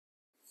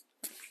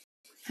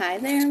Hi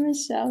there,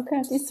 Michelle,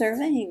 Crafty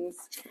Servings.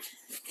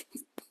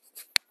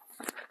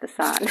 The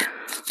sun.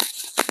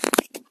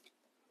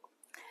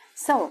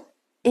 So,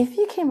 if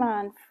you came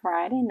on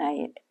Friday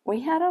night, we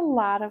had a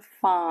lot of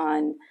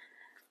fun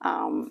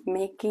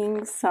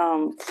making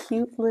some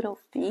cute little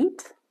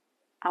feet.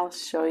 I'll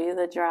show you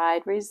the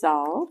dried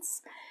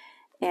results,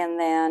 and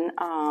then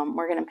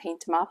we're going to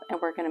paint them up and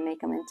we're going to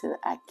make them into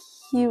a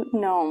cute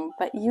gnome.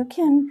 But you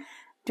can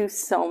do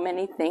so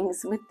many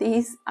things with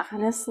these,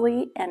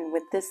 honestly, and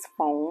with this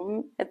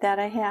foam that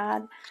I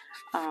had.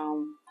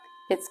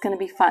 It's going to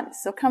be fun.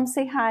 So come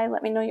say hi.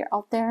 Let me know you're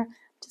out there.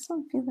 Just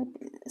want to feel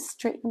like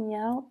straighten me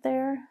out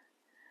there.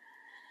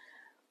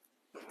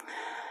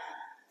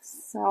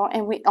 So,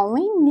 and we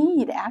only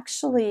need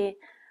actually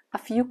a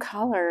few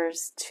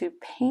colors to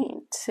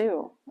paint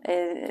too.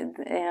 And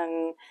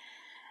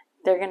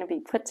they're going to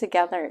be put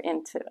together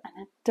into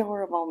an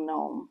adorable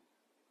gnome.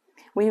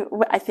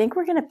 I think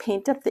we're going to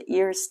paint up the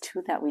ears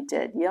too that we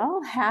did.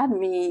 Y'all had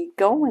me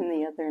going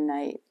the other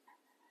night.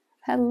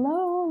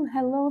 Hello,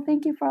 hello,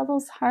 thank you for all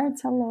those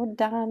hearts. Hello,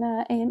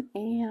 Donna and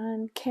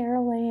Ann,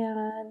 Carol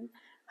Ann.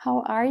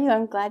 How are you?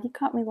 I'm glad you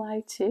caught me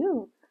live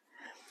too.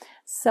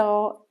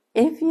 So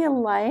if you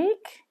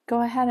like,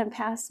 go ahead and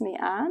pass me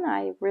on.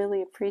 I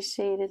really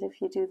appreciate it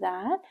if you do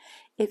that.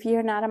 If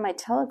you're not on my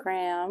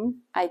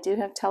Telegram, I do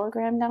have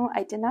Telegram now.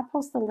 I did not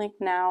post the link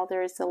now.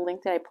 There is a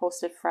link that I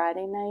posted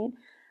Friday night.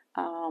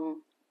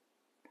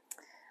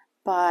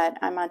 But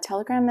I'm on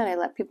Telegram that I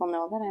let people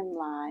know that I'm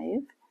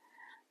live.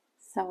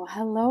 So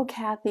hello,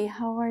 Kathy.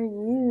 How are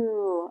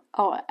you?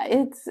 Oh,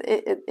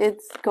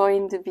 it's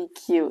going to be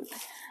cute.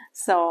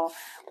 So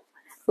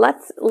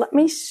let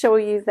me show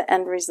you the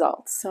end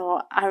result.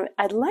 So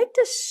I'd like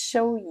to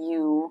show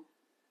you.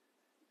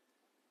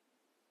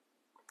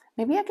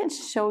 Maybe I can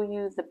show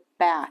you the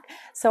back.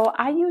 So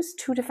I used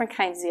two different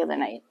kinds the other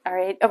night. All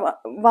right.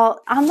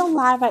 Well, on the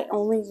live I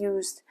only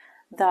used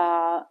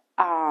the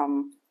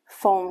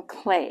foam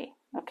clay.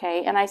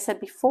 Okay, and I said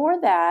before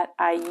that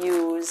I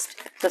used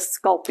the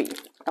Sculpey.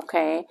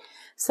 Okay,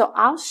 so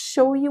I'll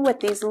show you what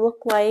these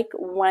look like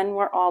when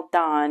we're all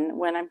done,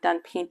 when I'm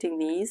done painting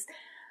these.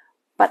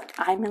 But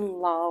I'm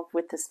in love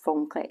with this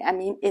foam clay. I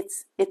mean, it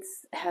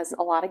has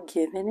a lot of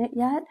give in it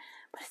yet,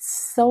 but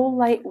it's so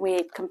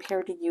lightweight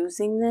compared to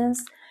using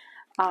this.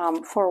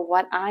 For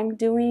what I'm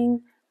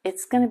doing,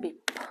 it's going to be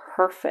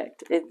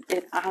perfect.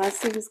 It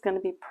honestly is going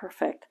to be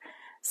perfect.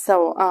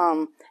 So,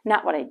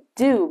 not what I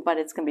do, but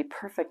it's going to be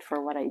perfect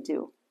for what I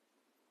do.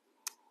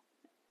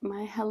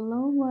 My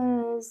hello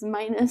was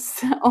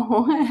minus,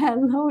 oh,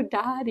 hello,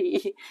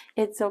 Dottie.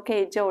 It's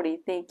okay, Jody.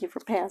 Thank you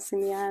for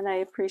passing me on. I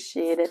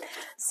appreciate it.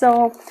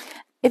 So,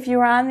 if you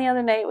were on the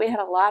other night, we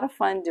had a lot of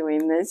fun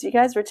doing this. You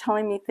guys were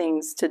telling me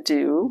things to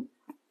do.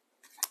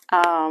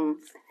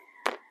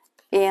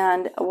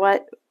 And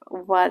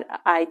what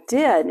I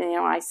did,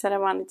 I said I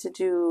wanted to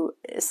do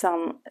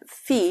some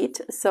feet,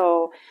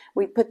 so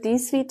we put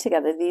these feet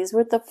together. These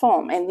were the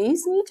foam, and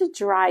these need to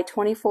dry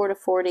 24 to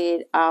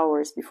 48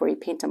 hours before you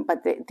paint them.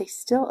 But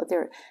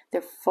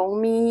they're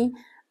foamy,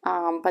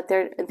 but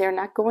they're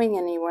not going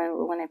anywhere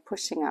when I'm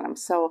pushing on them.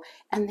 So,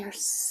 and they're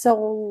so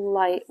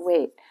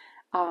lightweight.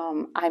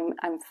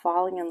 I'm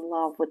falling in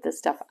love with this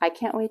stuff. I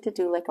can't wait to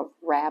do like a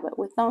rabbit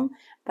with them,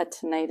 but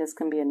tonight is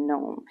going to be a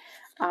gnome.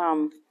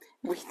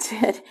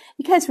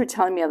 You guys were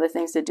telling me other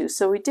things to do.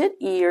 So we did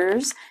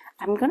ears.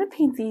 I'm going to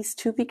paint these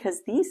too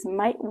because these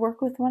might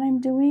work with what I'm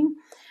doing.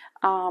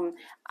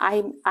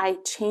 I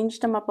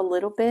changed them up a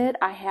little bit.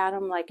 I had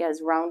them like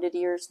as rounded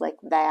ears like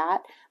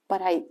that,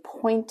 but I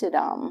pointed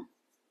them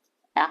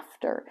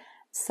after.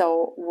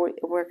 So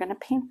we're going to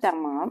paint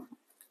them up.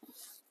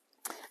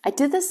 I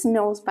did this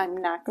nose, but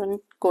I'm not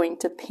going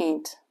to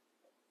paint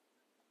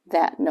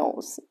that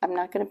nose. I'm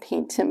not going to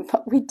paint him,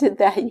 but we did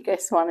that. You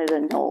guys wanted a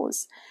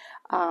nose.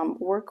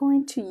 We're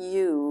going to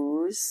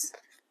use,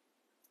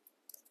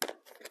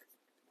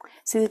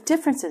 see the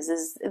difference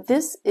is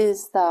this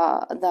is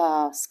the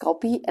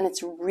Sculpey and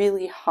it's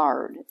really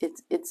hard.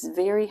 It's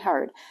very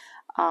hard.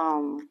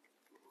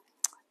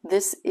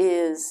 This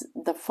is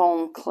the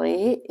foam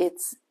clay.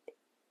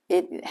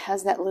 It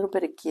has that little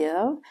bit of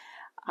give.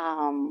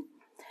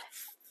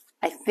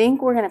 I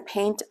think we're going to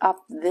paint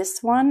up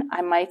this one.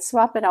 I might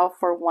swap it out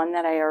for one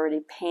that I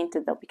already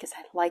painted though because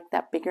I like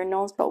that bigger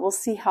nose, but we'll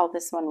see how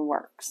this one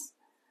works.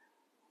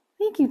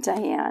 Thank you,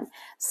 Diane.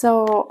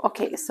 So,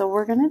 okay, so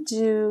we're going to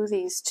do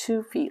these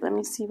 2 feet. Let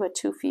me see what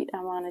 2 feet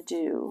I want to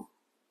do.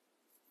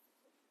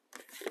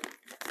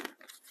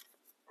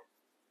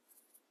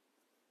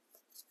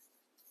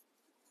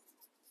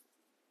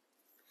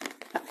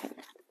 Okay,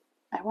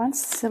 I want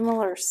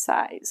similar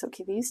size.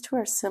 Okay, these two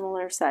are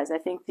similar size. I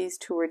think these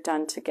two were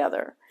done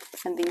together,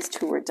 and these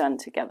two were done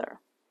together.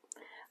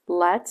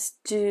 Let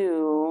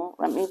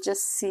me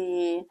just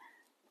see.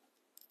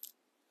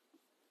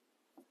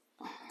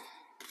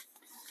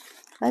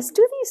 Let's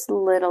do these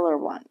littler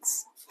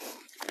ones.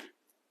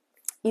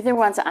 Either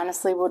ones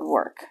honestly would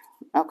work,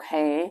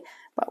 okay?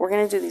 But we're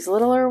going to do these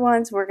littler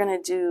ones. We're going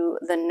to do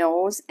the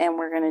nose and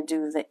we're going to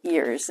do the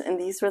ears. And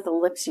these were the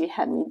lips you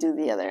had me do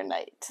the other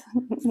night.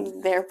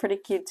 They're pretty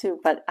cute too.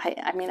 But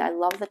I mean, I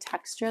love the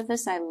texture of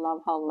this. I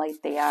love how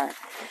light they are.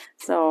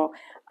 So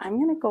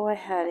I'm going to go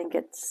ahead and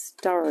get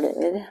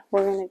started.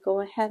 We're going to go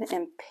ahead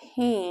and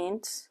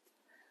paint.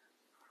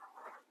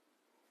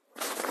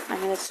 I'm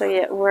going to show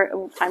you where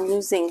I'm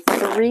using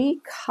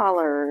 3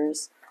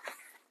 colors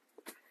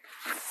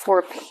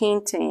for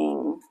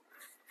painting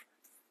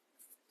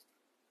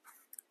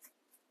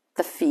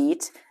the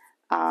feet.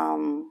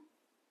 2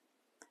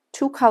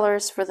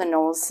 colors for the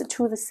nose, so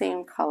 2 of the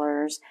same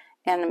colors,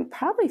 and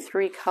probably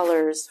 3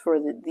 colors for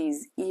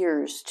these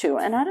ears too.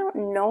 And I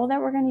don't know that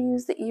we're going to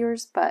use the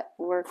ears, but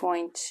we're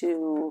going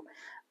to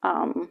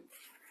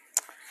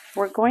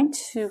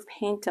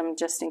paint them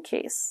just in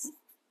case.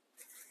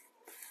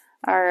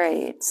 All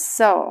right,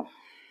 so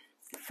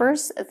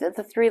first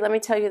the 3, let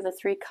me tell you the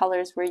 3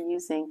 colors we're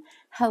using.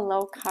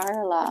 Hello,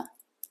 Carla.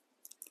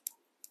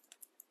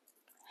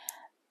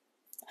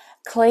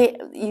 Clay,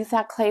 you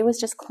thought clay was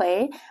just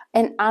clay,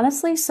 and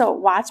honestly, so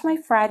watch my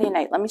Friday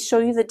night. Let me show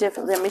you the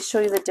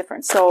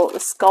difference. So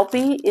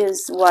Sculpey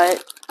is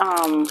what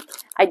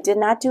I did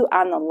not do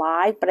on the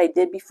live, but I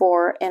did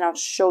before, and I'll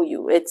show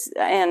you.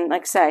 And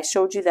like I said, I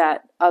showed you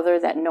that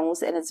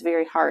nose, and it's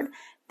very hard.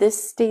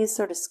 This stays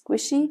sort of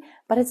squishy,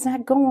 but it's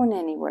not going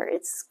anywhere.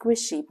 It's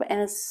squishy,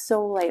 and it's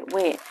so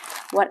lightweight.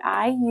 What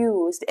I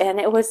used, and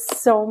it was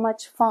so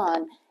much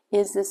fun,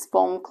 is this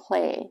foam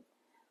clay.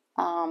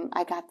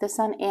 I got this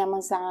on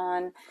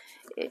Amazon.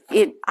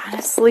 It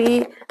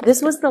honestly,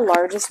 this was the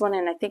largest one,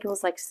 and I think it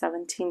was like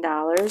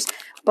 $17.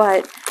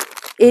 But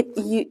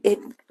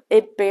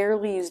it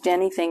barely used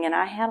anything, and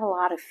I had a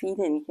lot of feet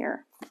in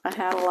here. I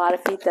had a lot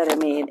of feet that I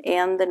made,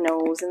 and the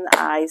nose and the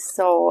eyes.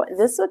 So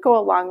this would go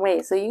a long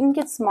way. So you can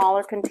get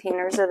smaller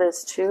containers of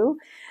this too,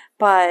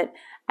 but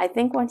I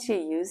think once you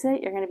use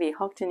it, you're going to be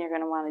hooked, and you're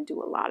going to want to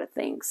do a lot of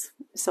things.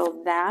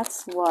 So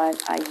that's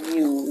what I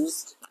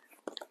used.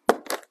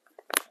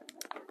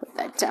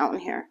 That down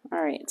here.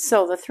 All right,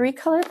 so the 3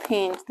 color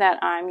paint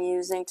that I'm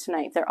using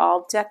tonight, they're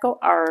all Deco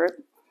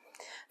Art.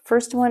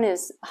 First one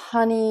is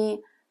honey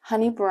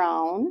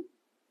brown,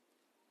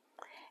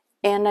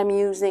 and I'm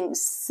using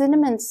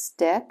cinnamon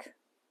stick,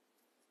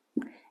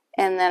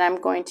 and then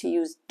I'm going to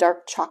use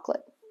dark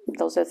chocolate.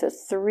 Those are the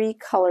 3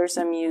 colors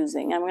I'm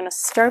using. I'm going to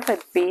start by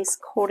base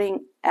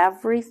coating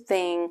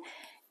everything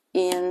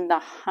in the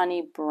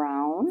honey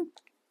brown.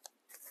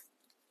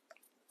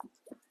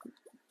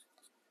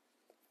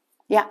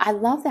 Yeah, I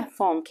love that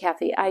foam,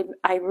 Kathy. I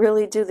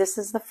really do. This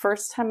is the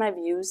first time I've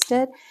used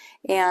it,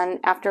 and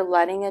after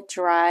letting it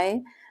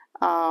dry,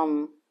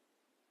 yeah,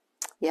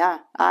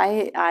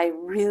 I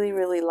really,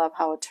 really love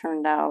how it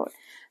turned out.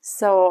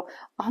 So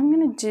all I'm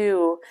gonna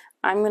do,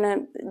 I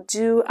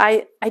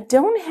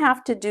don't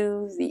have to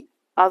do the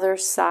other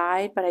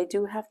side, but I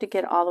do have to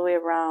get all the way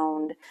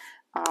around.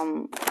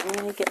 I'm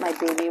gonna get my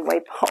baby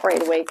wipe out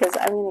right away because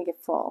I'm gonna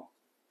get full.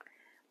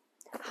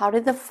 How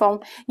did the foam,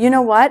 you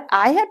know what?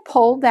 I had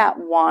pulled that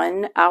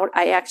one out.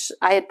 I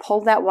had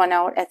pulled that one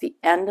out at the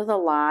end of the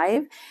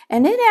live,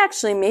 and it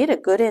actually made a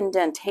good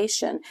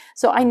indentation.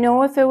 So I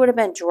know if it would have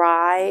been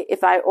dry,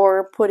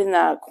 or put in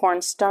the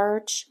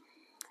cornstarch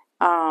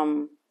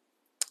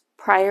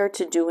prior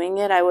to doing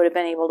it, I would have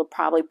been able to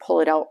probably pull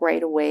it out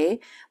right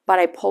away. But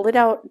I pulled it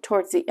out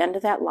towards the end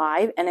of that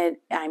live, and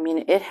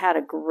it had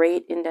a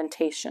great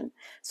indentation.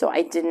 So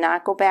I did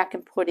not go back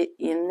and put it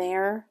in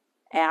there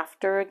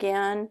after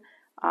again.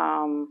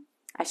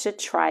 I should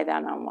try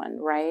that on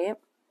one, right?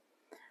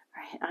 All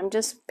right, I'm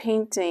just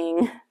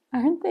painting.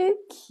 Aren't they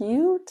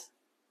cute?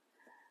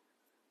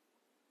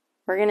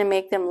 We're going to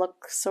make them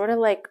look sort of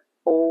like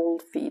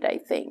old feet, I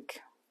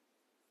think.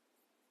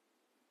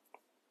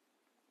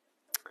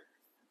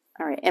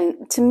 All right,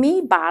 and to me,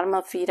 bottom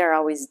of feet are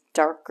always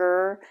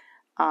darker,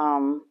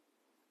 are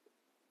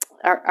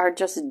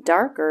just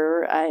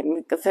darker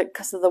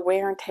because of the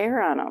wear and tear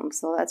on them.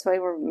 So that's why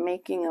we're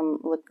making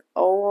them look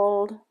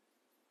old.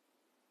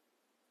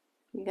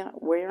 You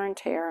got wear and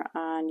tear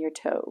on your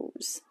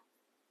toes.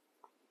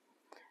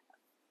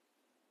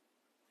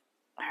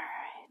 All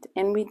right,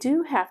 and we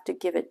do have to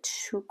give it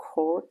 2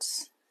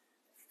 coats.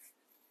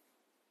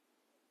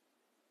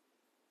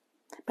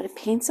 But it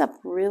paints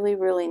up really,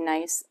 really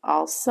nice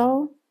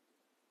also.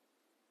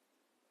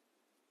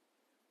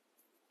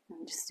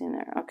 I'm just in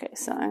there. Okay,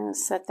 so I'm going to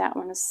set that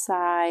one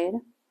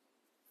aside.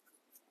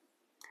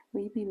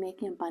 Will you be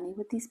making a bunny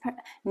with these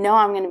parts? No,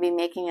 I'm going to be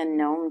making a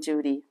gnome,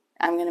 Judy.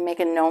 I'm going to make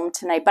a gnome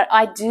tonight, but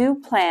I do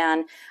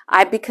plan,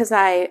 because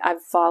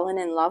I've fallen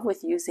in love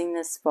with using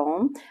this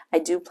foam, I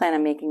do plan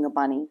on making a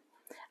bunny.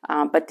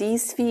 But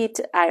these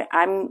feet,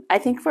 I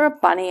think for a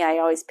bunny, I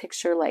always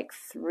picture like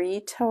 3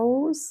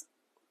 toes.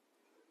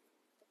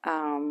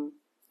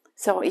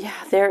 So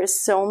yeah, there is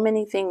so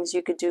many things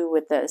you could do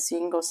with this. You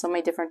can go so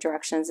many different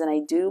directions, and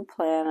I do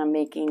plan on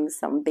making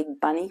some big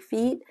bunny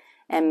feet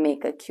and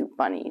make a cute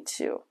bunny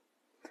too.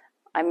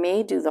 I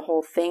may do the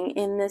whole thing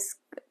in this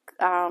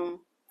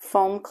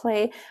foam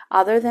clay.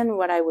 Other than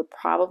what I would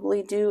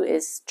probably do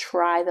is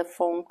try the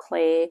foam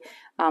clay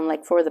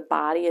like for the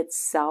body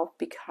itself,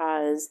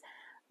 because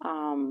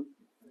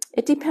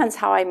it depends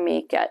how I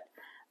make it.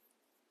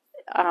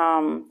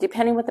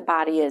 Depending what the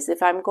body is.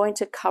 If I'm going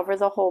to cover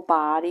the whole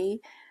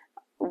body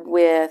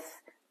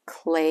with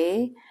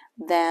clay,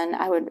 then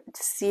I would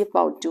see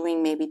about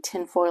doing maybe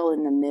tinfoil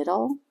in the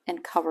middle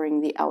and covering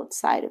the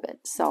outside of it.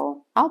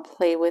 So I'll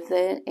play with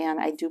it, and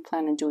I do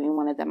plan on doing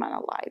one of them on a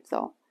live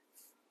though.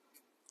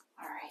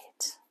 All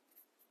right.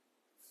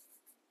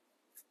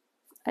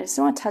 I just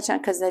don't want to touch on it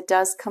because it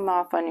does come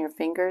off on your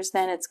fingers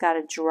then. It's got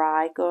to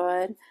dry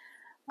good.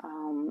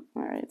 All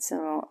right,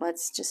 so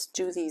let's just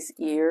do these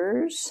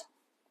ears.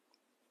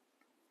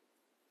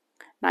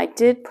 Now, I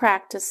did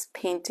practice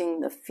painting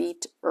the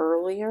feet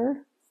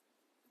earlier,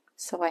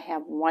 so I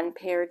have one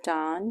pair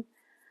done,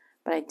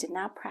 but I did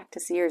not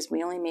practice ears.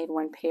 We only made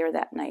one pair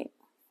that night.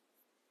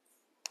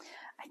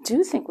 I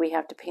do think we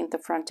have to paint the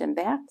front and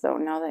back, though,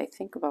 now that I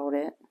think about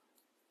it,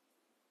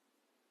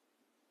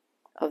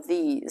 of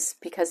these,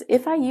 because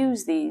if I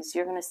use these,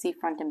 you're going to see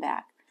front and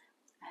back.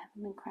 I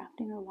haven't been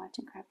crafting or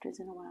watching crafters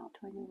in a while.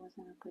 20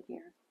 wasn't a good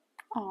year.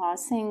 Aw,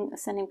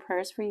 sending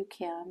prayers for you,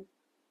 Kim.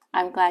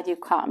 I'm glad you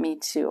caught me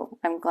too.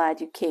 I'm glad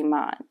you came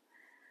on.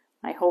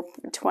 I hope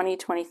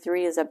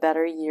 2023 is a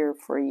better year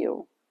for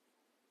you.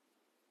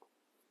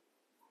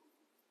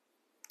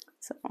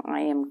 So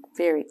I am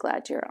very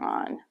glad you're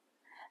on.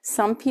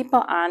 Some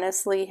people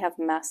honestly have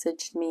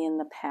messaged me in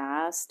the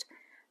past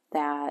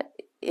that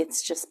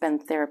it's just been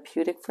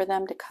therapeutic for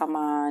them to come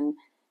on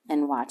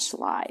and watch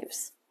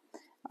lives.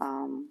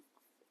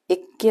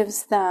 It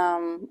gives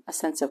them a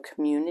sense of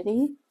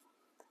community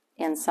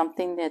and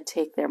something to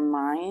take their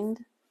mind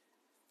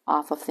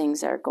off of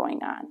things that are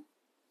going on.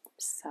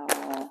 So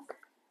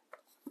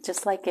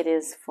just like it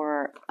is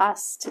for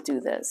us to do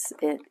this,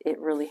 it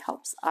really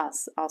helps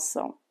us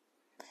also.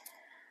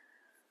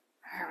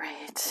 All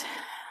right,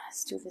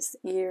 let's do this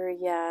ear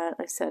yet.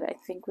 Like I said, I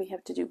think we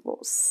have to do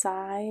both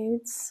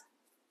sides.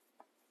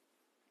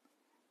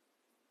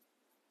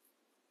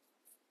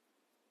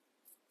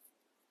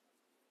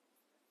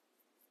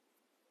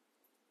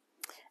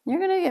 You're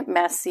going to get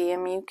messy. I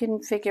mean, you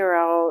can figure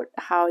out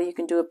how you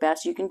can do it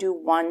best. You can do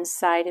one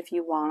side if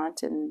you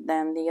want, and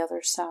then the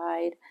other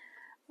side.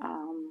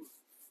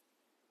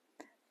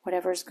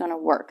 Whatever's going to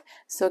work.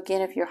 So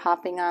again, if you're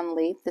hopping on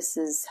late, this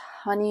is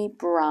Honey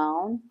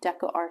Brown,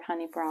 Deco Art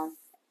Honey Brown.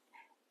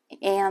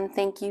 And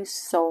thank you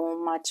so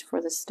much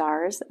for the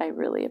stars. I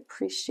really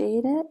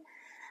appreciate it.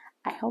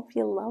 I hope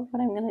you love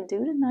what I'm going to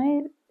do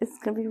tonight. It's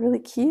going to be really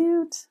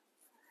cute.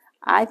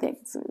 I think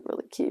it's going to be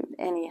really cute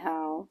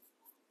anyhow.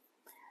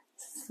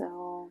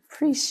 So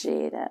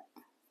appreciate it.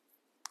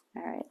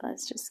 All right,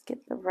 let's just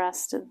get the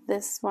rest of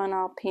this one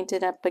all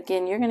painted up.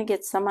 Again, you're going to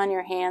get some on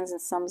your hands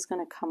and some's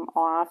going to come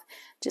off.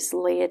 Just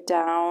lay it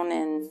down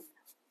and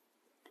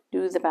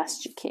do the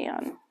best you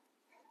can.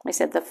 Like I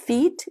said, the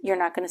feet, you're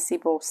not going to see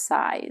both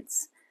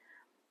sides.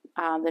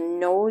 The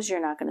nose, you're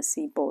not going to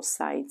see both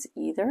sides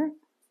either.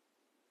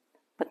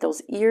 But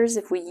those ears,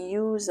 if we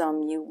use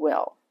them, you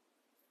will.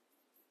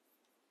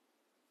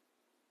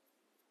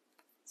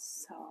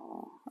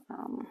 So,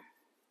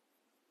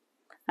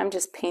 I'm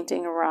just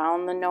painting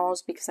around the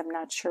nose because I'm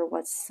not sure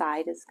what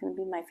side is going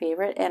to be my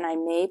favorite. And I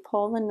may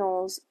pull the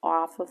nose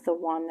off of the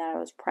one that I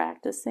was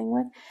practicing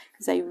with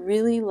because I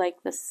really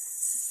like the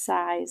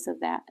size of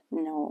that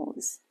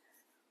nose.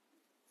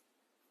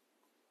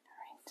 All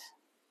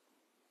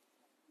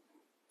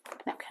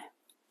right. Okay.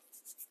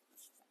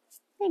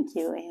 Thank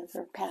you, Anne,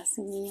 for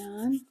passing me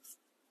on.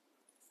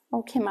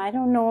 Oh, Kim, I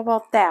don't know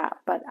about that,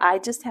 but I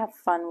just have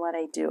fun what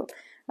I do.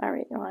 All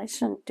right. Well, I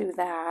shouldn't do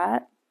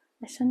that.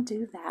 I shouldn't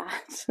do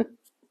that. I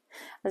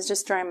was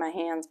just drying my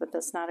hands, but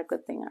that's not a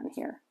good thing on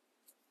here.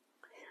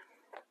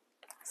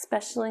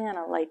 Especially on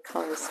a light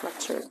color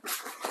sweatshirt.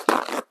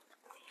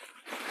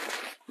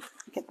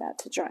 Get that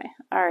to dry.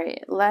 All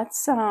right,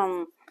 let's,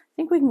 I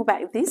think we can go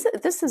back.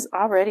 This is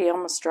already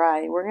almost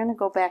dry. We're going to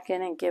go back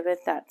in and give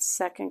it that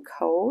second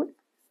coat.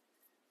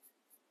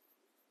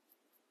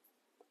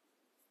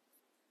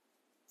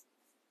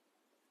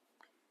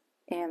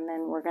 And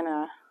then we're going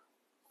to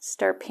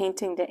start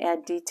painting to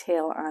add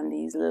detail on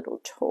these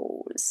little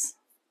toes.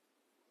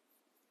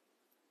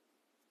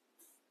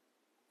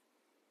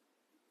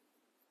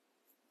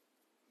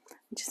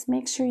 Just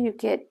make sure you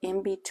get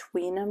in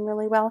between them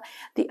really well.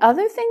 The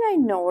other thing I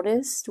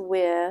noticed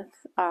with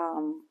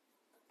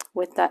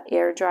the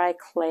air dry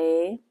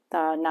clay,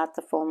 not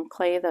the foam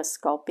clay, the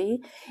Sculpey,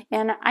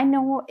 and I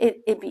know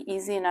it'd be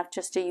easy enough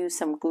just to use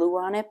some glue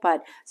on it,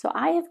 but so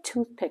I have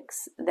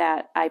toothpicks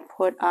that I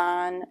put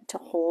on to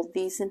hold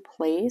these in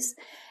place,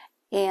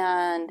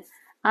 and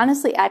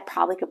honestly, I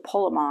probably could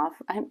pull them off.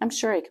 I'm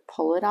sure I could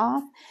pull it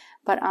off.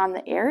 But on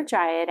the air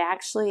dry, it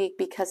actually,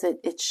 because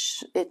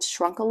it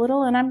shrunk a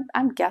little, and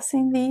I'm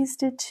guessing these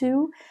did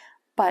too.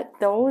 But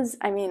those,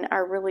 I mean,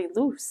 are really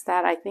loose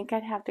that I think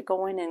I'd have to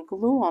go in and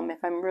glue them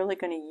if I'm really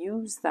going to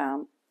use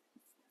them.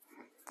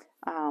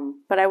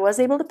 But I was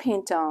able to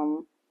paint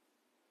them,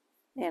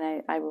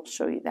 And I will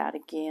show you that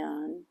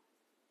again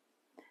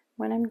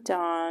when I'm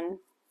done.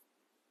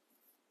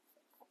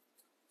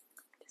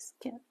 Just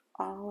get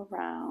all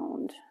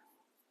around.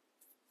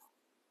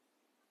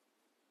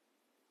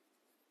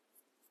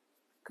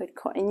 Good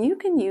color. And you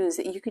can use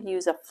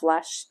a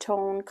flesh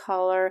tone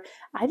color.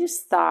 I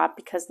just thought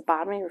because the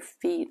bottom of your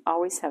feet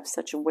always have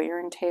such wear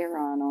and tear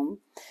on them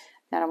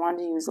that I wanted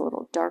to use a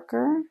little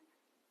darker.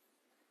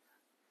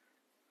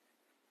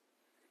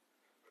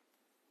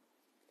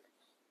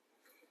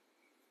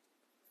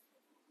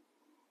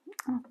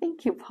 Oh,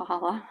 thank you,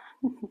 Paula.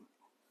 I'm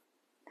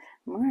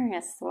wearing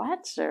a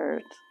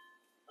sweatshirt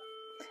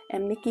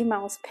and Mickey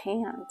Mouse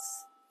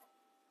pants.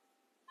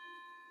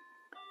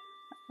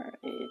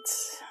 Alright,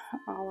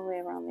 all the way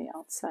around the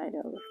outside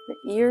of the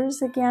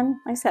ears again.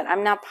 Like I said,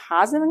 I'm not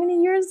positive I'm going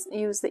to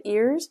use the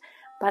ears,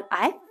 but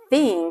I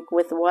think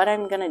with what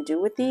I'm going to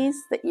do with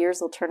these, the ears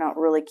will turn out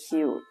really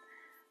cute.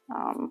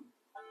 Alright,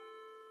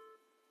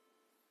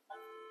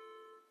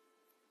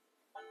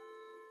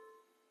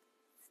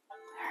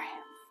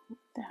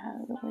 that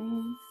out of the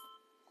way.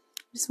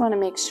 Just want to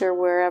make sure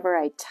wherever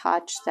I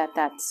touch that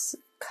that's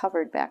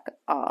covered back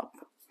up.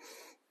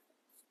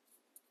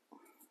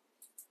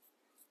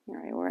 All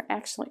right, we're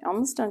actually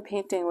almost done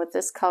painting with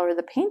this color.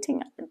 The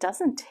painting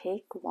doesn't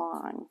take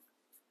long.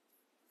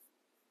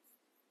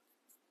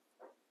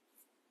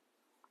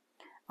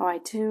 Oh, I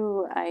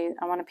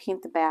want to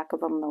paint the back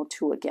of them though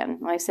too again.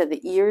 Like I said,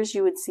 the ears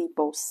you would see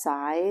both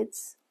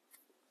sides.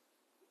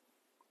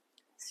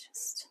 It's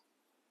just...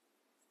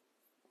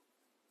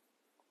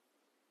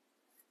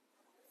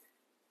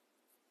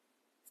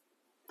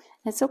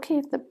 It's okay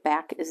if the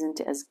back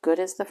isn't as good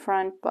as the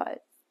front,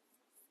 but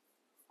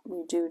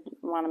we do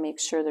want to make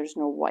sure there's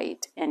no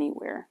white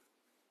anywhere.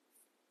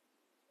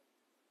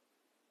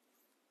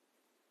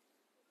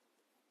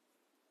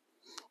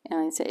 And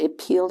like I said, it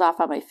peeled off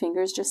on my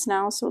fingers just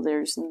now, so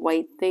there's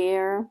white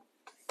there.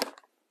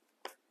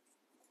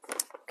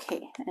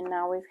 Okay, and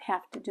now we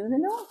have to do the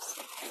nose.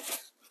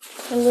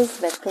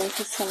 Elizabeth, thank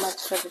you so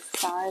much for the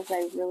stars.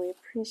 I really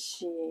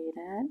appreciate it.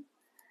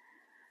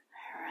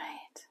 All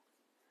right,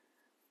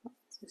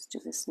 let's just do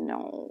this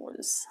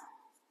nose.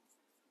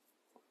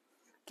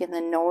 Again,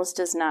 the nose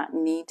does not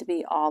need to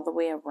be all the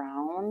way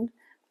around.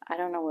 I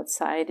don't know what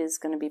side is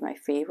going to be my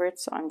favorite,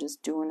 so I'm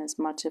just doing as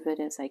much of it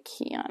as I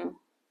can.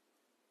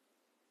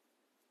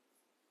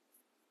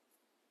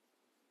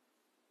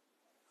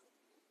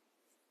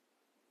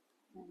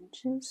 And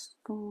just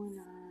going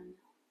on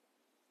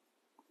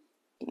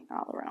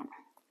all around.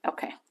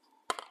 Okay.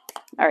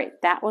 All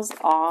right, that was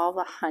all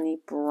the honey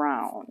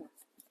brown.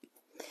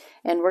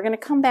 And we're going to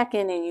come back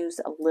in and use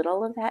a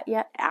little of that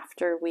yet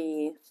after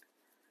we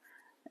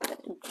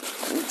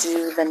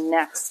do the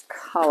next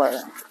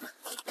color.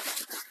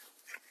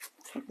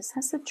 Okay, this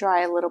has to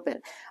dry a little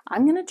bit.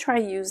 I'm going to try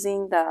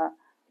using this.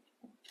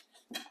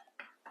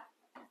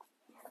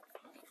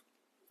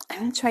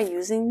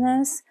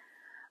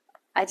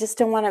 I just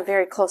don't want it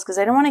very close because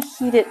I don't want to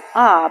heat it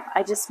up.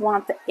 I just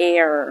want the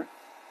air.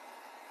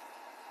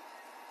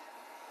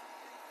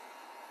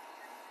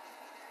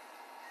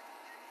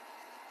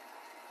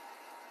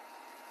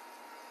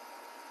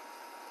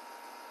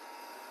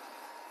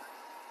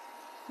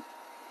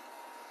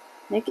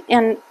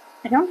 And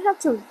I don't have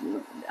to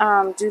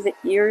do the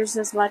ears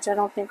as much, I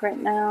don't think, right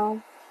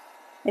now.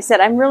 Like I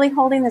said, I'm really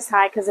holding this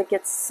high because it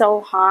gets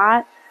so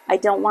hot. I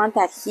don't want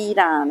that heat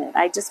on it.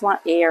 I just want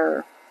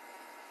air.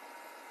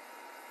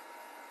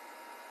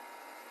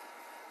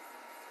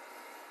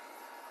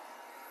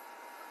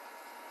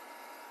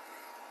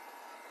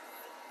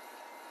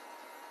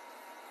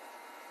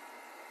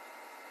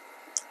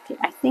 Okay,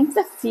 I think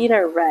the feet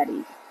are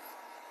ready.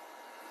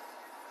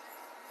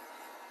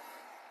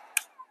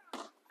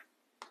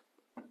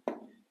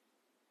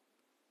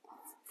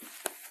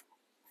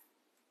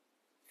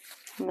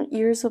 And the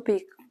ears will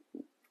be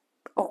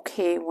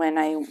okay when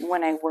I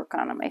work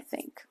on them, I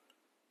think.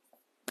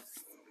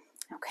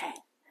 Okay,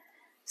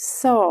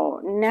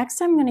 so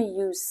next I'm going to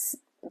use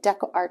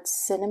Deco Art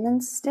Cinnamon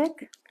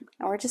Stick,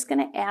 and we're just going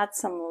to add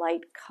some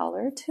light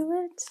color to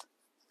it.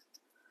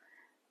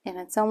 And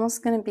it's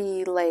almost going to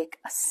be like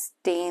a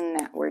stain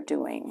that we're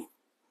doing.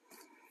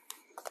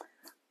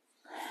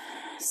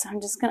 So I'm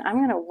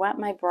going to wet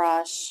my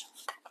brush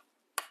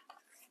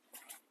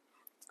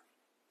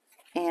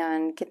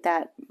and get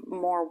that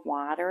more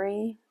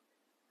watery.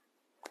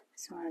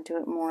 So I want to do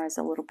it more as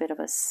a little bit of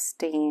a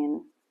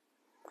stain.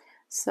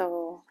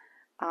 So,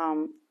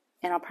 and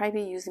I'll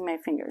probably be using my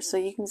fingers. So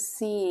you can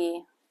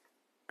see,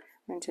 I'm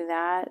going to do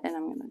that, and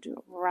I'm going to do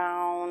it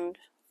round.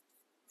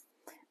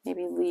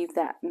 Maybe leave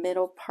that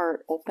middle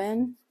part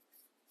open.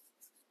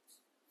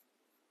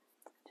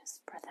 Just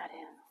spread that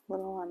in a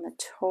little on the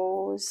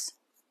toes.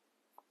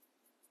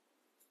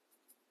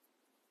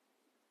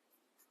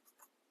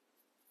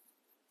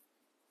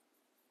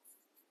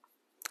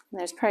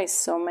 There's probably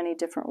so many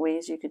different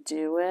ways you could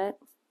do it.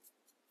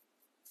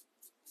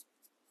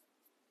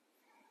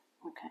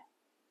 Okay,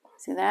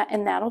 see that?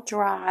 And that'll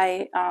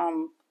dry.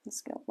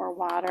 Let's get more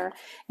water.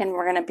 And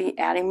we're going to be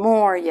adding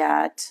more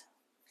yet.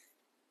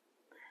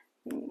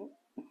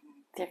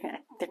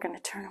 they're gonna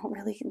turn out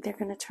really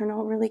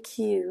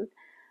cute.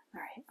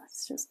 All right,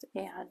 let's just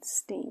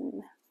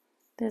stain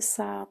this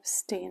up,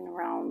 stain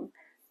around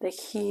the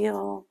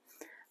heel.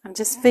 I'm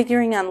just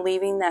figuring on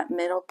leaving that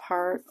middle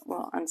part,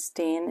 well,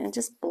 unstain, and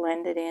just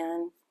blend it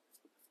in.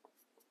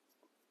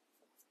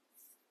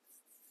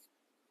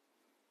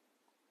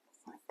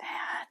 Like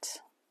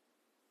that.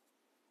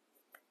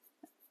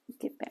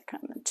 Get back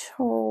on the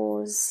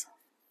toes.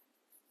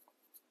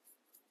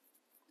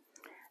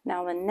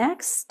 Now the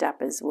next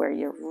step is where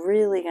you're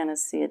really going to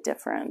see a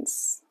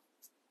difference.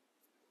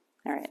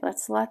 All right,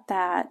 let's let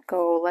that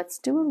go. Let's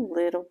do a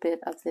little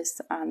bit of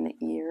this on the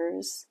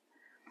ears.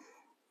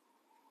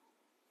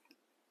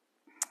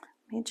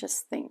 Let me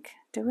just think.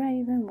 Do I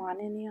even want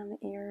any on the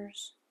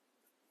ears?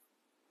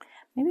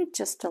 Maybe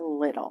just a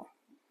little.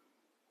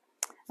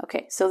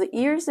 Okay, so the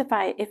ears, if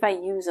I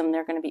use them,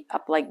 they're going to be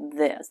up like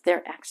this.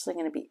 They're actually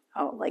going to be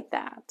out like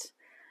that.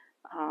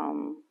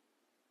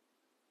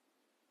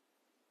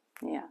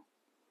 Yeah.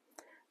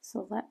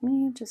 So let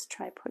me just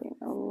try putting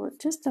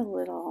just a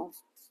little,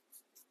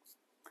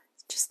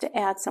 just to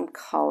add some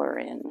color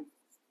in.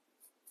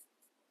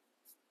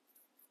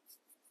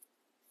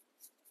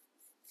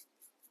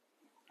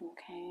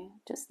 Okay,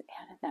 just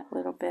added that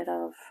little bit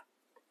of,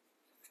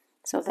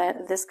 so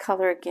that this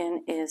color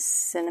again is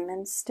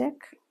cinnamon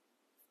stick.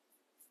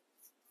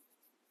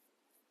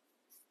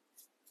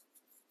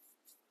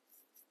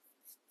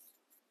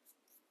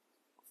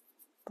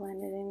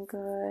 Blend it in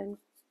good.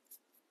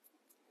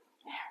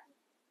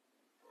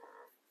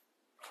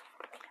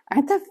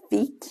 Aren't the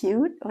feet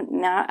cute?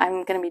 Now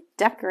I'm going to be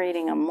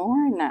decorating them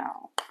more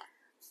now.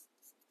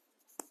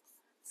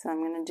 So I'm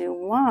going to do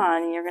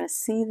one, and you're going to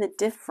see the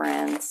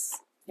difference.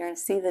 You're going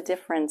to see the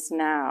difference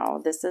now.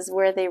 This is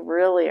where they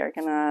really are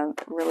going to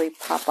really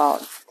pop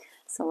out.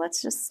 So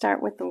let's just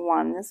start with the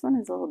one. This one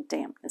has a little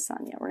dampness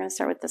on you. We're going to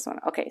start with this one.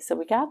 Okay, so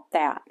we got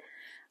that.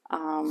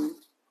 Now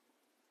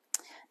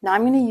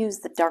I'm going to use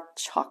the dark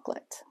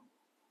chocolate.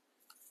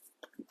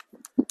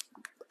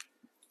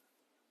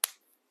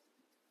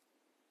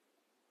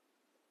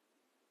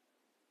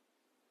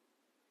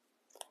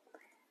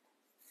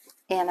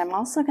 And I'm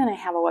also going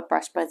to have a wet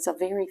brush, but it's a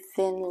very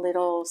thin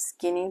little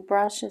skinny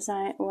brush is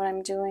what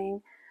I'm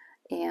doing.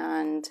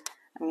 And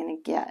I'm going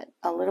to get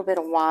a little bit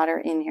of water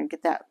in here,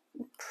 get that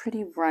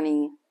pretty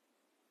runny.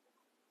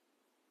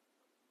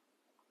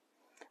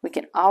 We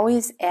can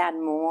always add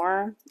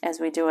more as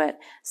we do it.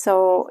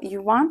 So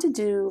you want to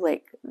do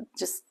like,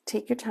 just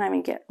take your time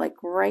and get like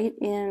right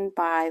in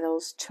by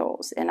those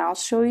toes. And I'll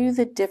show you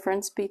the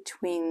difference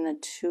between the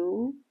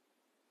two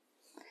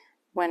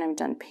when I'm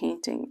done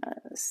painting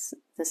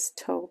this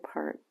toe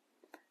part.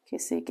 Okay,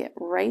 so you get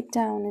right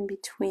down in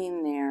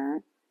between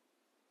there.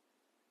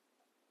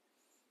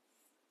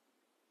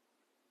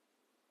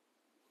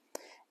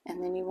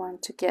 And then you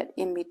want to get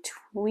in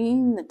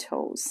between the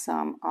toes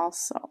some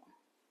also.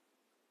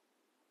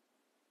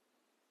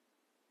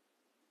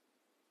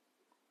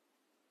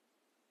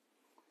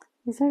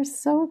 These are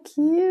so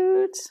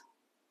cute.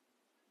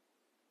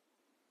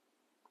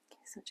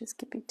 Okay, so just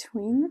get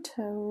between the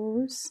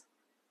toes.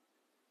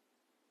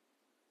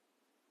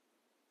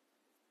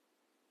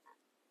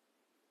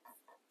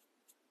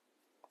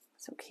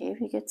 It's okay if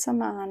you get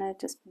some on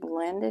it, just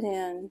blend it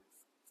in.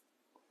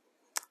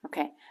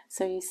 Okay,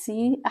 so you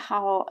see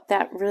how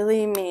that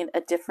really made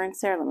a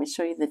difference there? Let me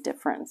show you the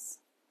difference.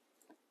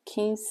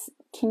 Can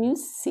you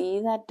see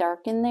that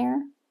dark in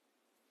there?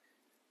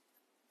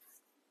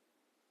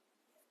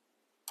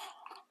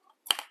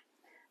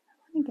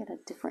 Let me get a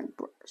different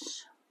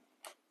brush.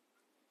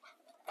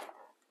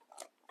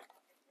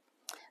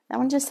 That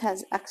one just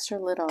has extra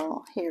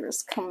little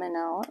hairs coming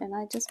out, and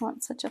I just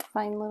want such a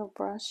fine little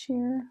brush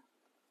here.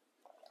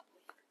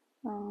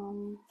 I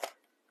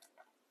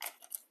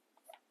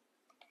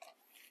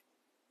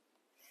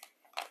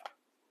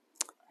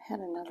had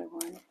another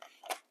one.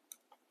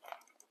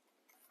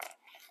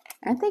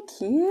 Aren't they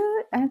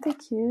cute? Aren't they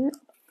cute?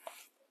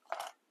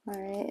 All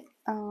right.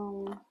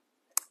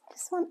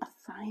 Just want a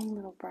fine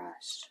little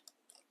brush.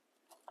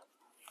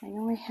 I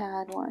know I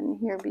had one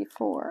here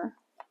before.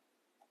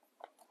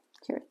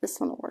 Here, this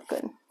one will work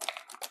good.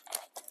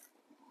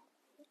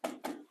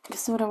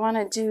 So what I want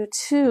to do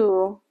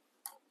too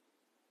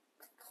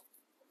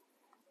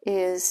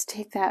is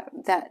take that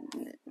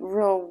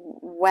real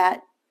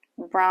wet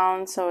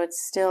brown, so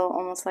it's still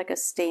almost like a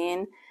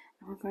stain,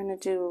 and we're going to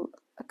do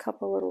a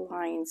couple little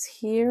lines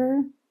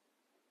here,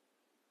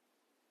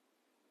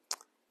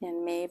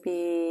 and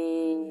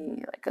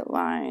maybe like a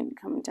line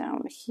come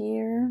down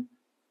here,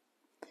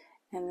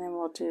 and then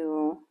we'll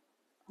do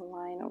a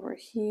line over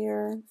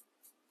here.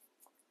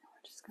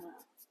 We're just going to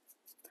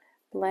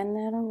blend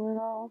that a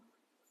little.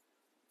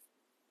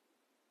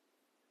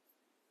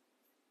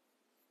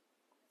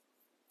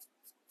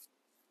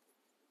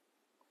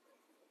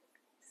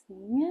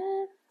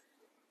 Yeah.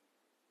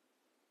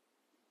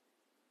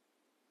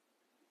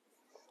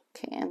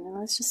 Okay, and then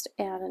let's just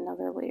add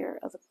another layer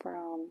of the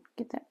brown.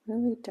 Get that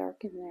really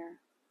dark in there.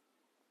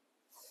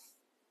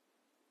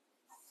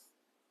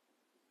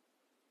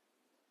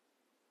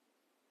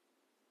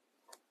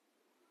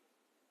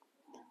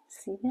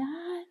 See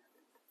that?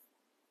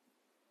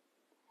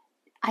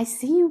 I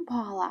see you,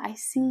 Paula. I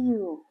see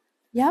you.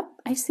 Yep,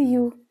 I see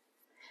you.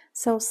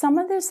 So some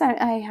of this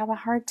I have a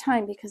hard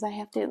time because I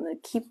have to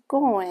keep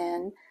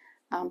going.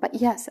 But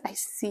yes, I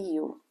see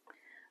you.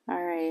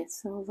 All right,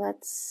 so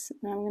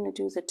now I'm going to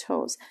do the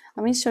toes.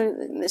 Let me show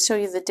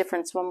you the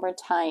difference one more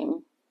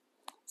time.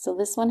 So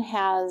this one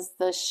has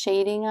the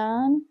shading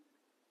on,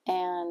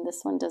 and this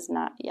one does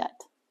not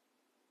yet.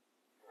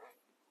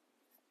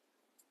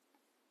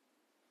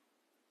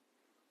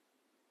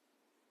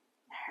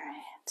 All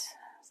right,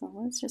 so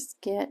let's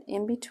just get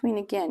in between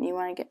again. You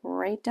want to get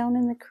right down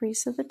in the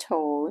crease of the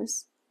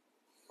toes.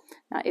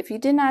 Now, if you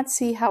did not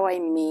see how I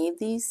made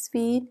these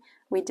feet,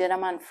 we did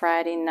them on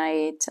Friday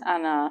night,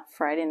 on a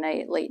Friday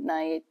night, late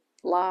night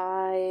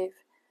live.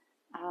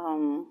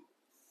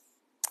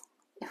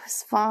 It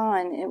was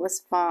fun. It was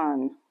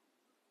fun.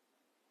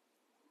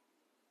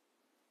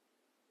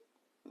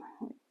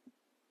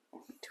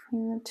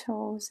 Between the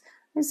toes.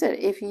 Like I said,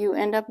 if you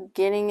end up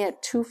getting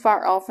it too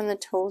far off in the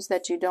toes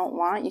that you don't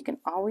want, you can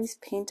always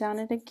paint on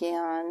it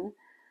again.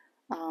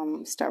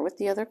 Start with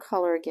the other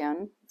color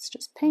again. Let's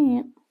just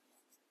paint.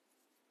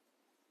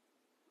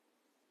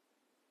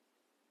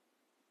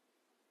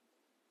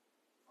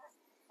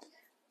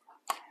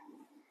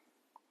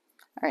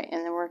 All right,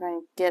 and then we're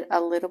going to get a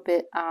little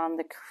bit on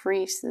the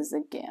creases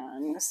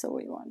again. So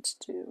we want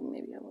to do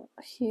maybe a little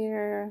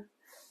here.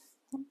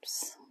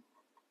 Oops.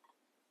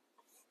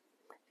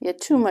 If you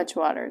get too much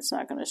water, it's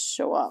not going to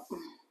show up.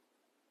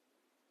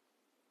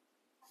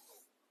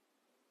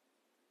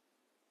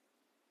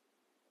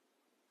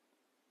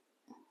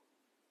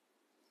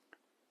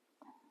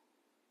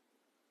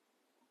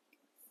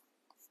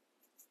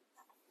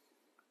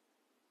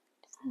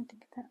 Just need to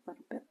get that a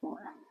little bit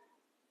more.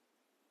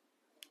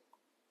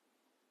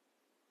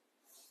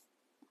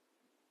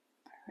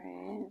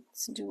 Right,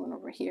 let's do one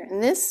over here.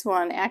 And this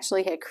one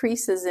actually had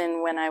creases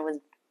in when I was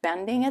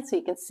bending it, so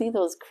you can see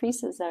those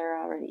creases that are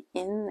already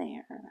in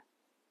there.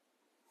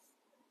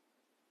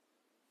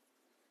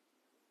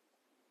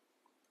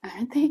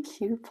 Aren't they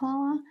cute,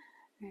 Paula?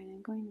 All right,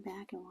 I'm going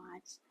back and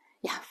watch.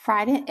 Yeah,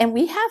 Friday, and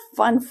we have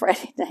fun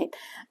Friday night.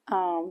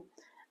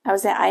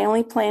 I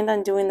only planned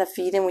on doing the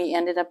feet, and we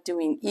ended up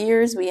doing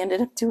ears. We ended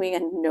up doing a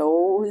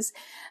nose.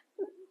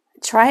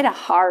 Tried a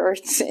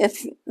heart.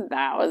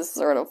 That was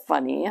sort of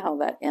funny how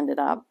that ended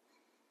up.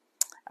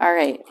 All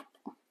right,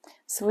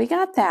 so we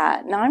got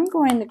that. Now I'm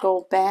going to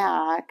go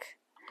back.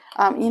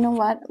 You know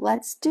what?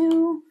 Let's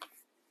do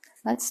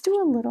a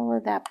little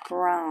of that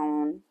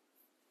brown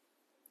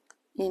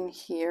in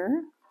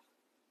here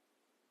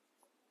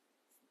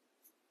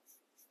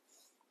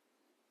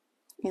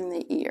in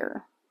the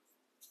ear.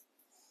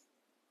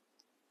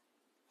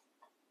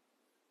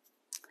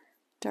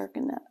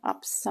 Darken that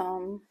up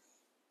some.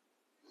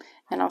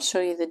 And I'll show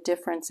you the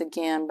difference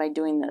again by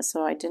doing this.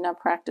 So I did not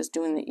practice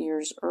doing the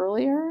ears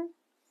earlier,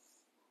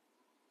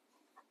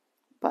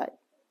 but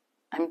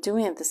I'm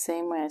doing it the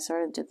same way I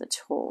sort of did the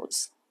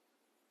toes.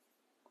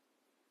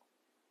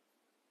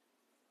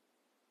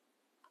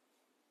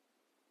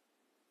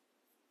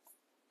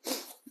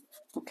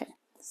 Okay,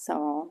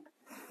 so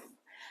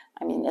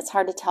I mean it's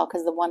hard to tell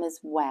because the one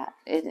is wet.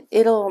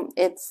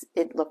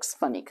 It looks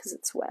funny because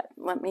it's wet.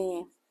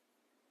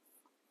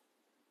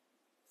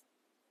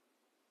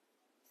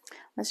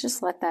 Let's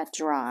just let that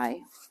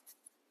dry.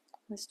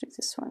 Let's do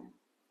this one.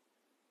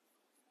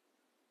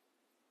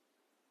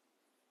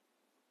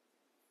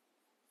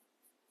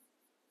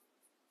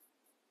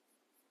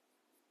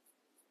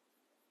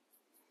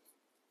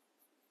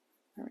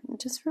 All right, and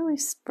just really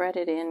spread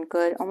it in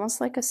good,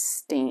 almost like a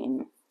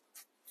stain.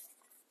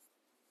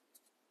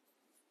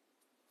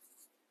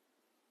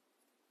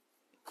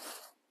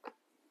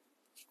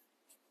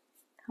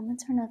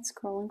 Comments are not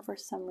scrolling for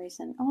some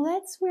reason. Oh,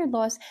 that's weird,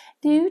 Lois.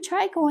 Do you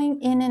try going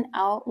in and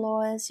out,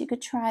 Lois? You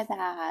could try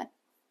that.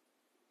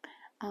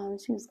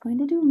 She was going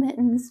to do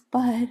mittens,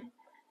 but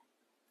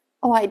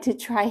oh, I did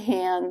try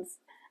hands.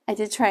 I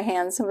did try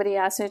hands. Somebody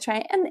asked me to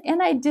try,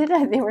 and I did.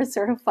 They were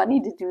sort of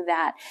funny to do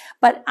that.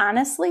 But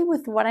honestly,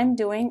 with what I'm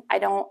doing,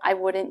 I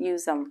wouldn't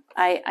use them.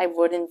 I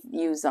wouldn't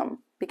use them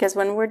because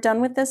when we're done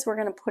with this, we're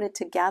going to put it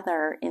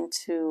together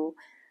into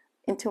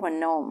a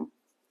gnome,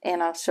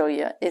 and I'll show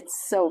you.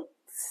 It's so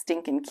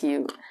stinking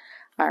cute.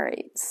 All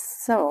right,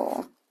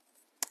 so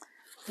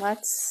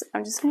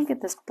I'm just going to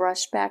get this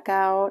brush back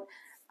out.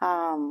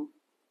 And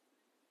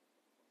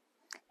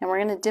we're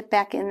going to dip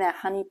back in that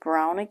honey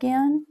brown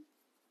again.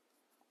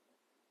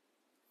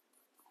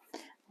 I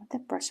want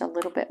that brush a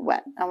little bit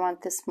wet. I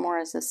want this more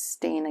as a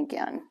stain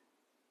again.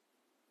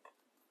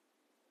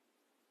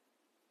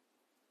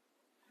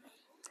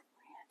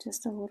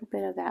 Just a little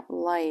bit of that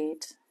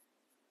light.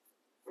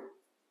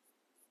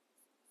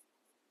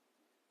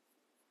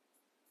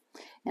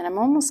 And I'm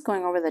almost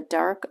going over the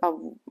dark of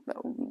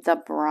the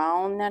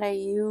brown that I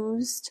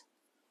used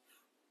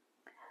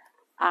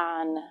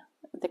on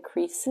the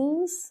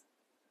creases.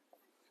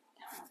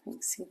 You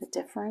can see the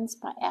difference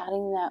by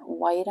adding that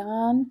white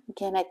on.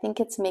 Again, I think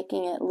it's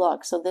making it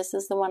look. So this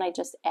is the one I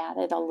just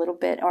added a little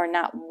bit, or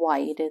not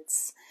white,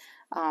 it's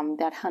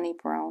that honey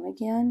brown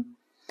again.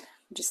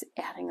 I'm just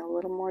adding a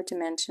little more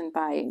dimension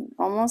by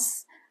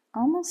almost,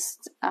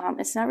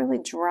 it's not really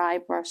dry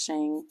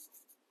brushing,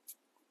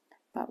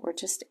 but we're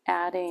just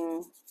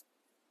adding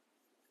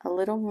a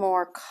little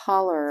more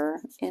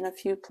color in a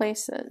few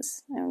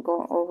places. And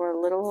go over a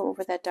little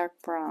over that dark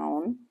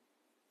brown.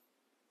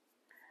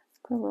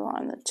 Put a little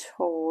on the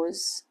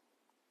toes.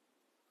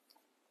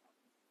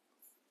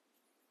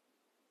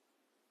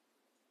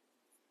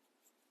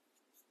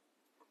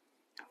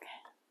 Okay.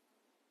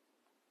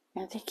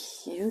 Aren't they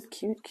cute,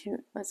 cute,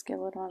 cute? Let's get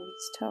a little on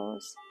these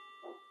toes.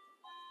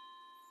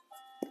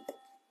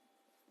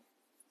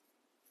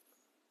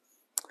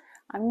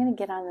 I'm going to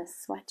get on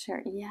this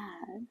sweatshirt.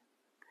 Yeah.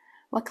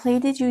 What clay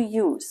did you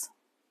use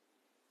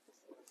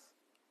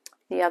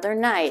the other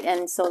night?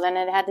 And so then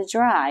it had to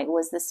dry. It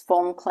was this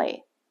foam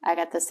clay. I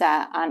got this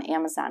on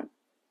Amazon.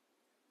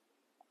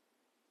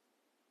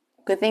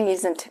 Good thing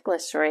he's in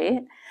ticklish,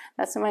 right?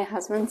 That's what my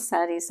husband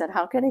said. He said,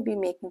 how could I be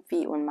making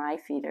feet when my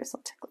feet are so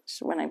ticklish?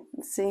 When I'm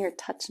sitting here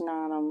touching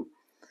on them.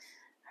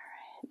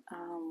 All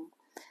right.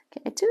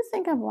 Okay, I do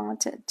think I want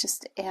to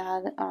just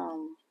add a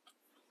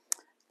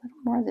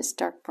little more of this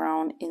dark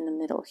brown in the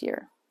middle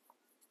here.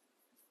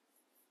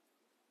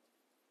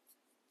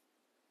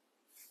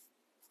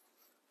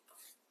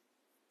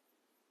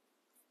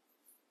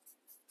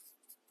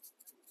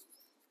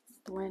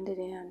 Blend it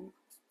in.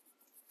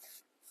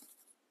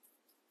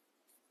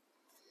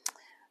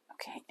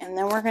 Okay, and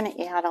then we're going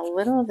to add a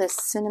little of this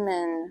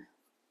cinnamon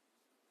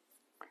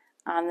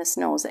on this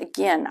nose.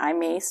 Again, I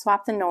may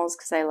swap the nose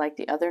because I like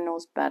the other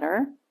nose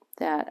better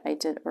that I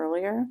did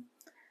earlier.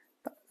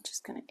 But I'm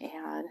just going to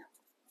add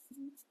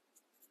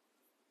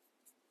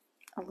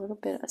a little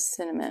bit of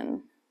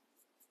cinnamon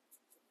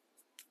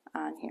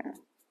on here.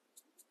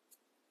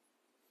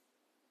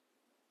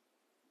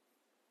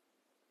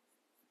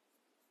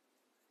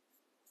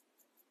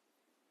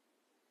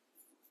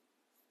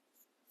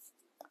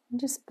 And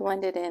just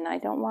blend it in. I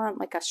don't want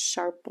like a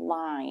sharp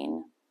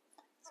line.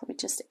 So we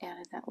just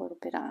added that little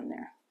bit on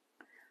there.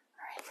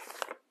 All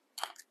right.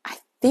 I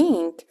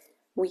think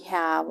we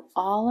have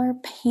all our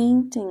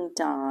painting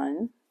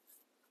done.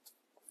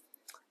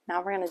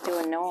 Now we're going to do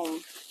a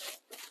gnome.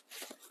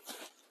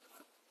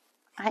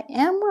 I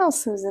am well,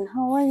 Susan.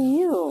 How are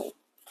you?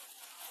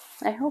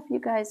 I hope you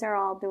guys are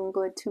all doing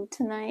good too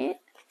tonight.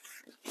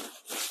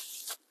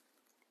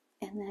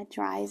 And that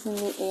dries in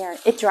the air.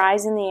 It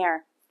dries in the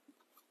air.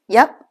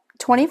 Yep,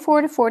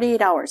 24 to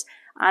 48 hours.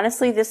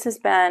 Honestly, it's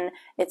been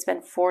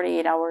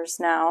 48 hours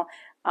now.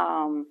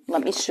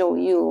 Let me show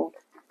you.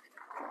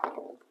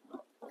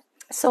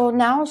 So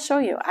now I'll show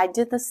you. I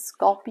did the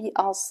Sculpey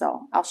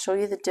also. I'll show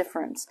you the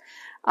difference.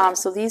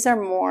 So these are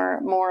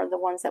more the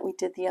ones that we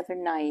did the other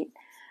night.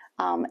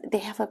 They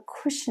have a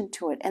cushion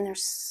to it, and they're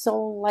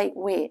so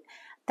lightweight.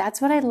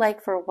 That's what I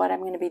like for what I'm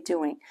going to be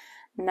doing.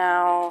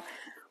 Now,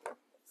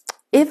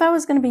 if I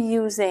was going to be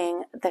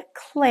using the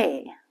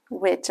clay,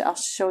 which I'll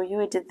show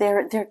you,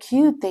 they're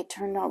cute. They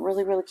turned out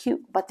really, really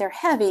cute, but they're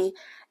heavy,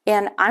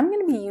 and I'm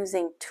going to be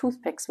using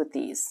toothpicks with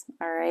these,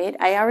 all right?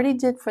 I already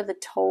did for the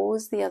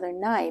toes the other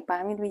night, but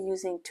I'm going to be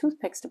using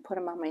toothpicks to put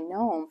them on my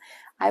gnome.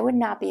 I would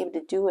not be able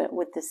to do it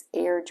with this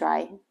air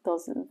dry.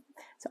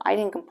 So I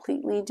didn't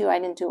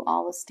do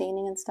all the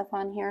staining and stuff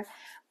on here,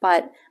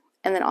 and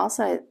then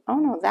also, oh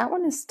no, that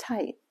one is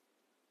tight.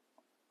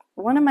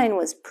 One of mine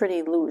was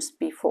pretty loose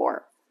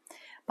before.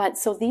 But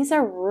so these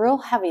are real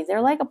heavy. They're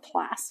like a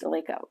plaster,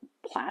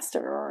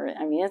 or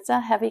I mean, it's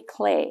a heavy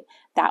clay.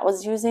 That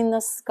was using the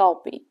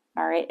Sculpey,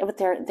 all right? But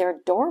they're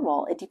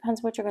adorable. It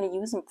depends what you're going to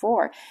use them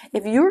for.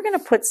 If you were going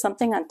to put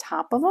something on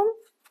top of them,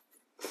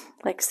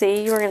 like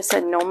say you were going to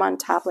set gnome on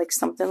top, like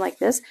something like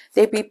this,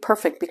 they'd be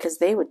perfect because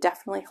they would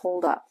definitely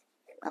hold up.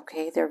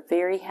 Okay, they're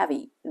very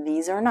heavy.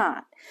 These are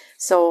not.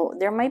 So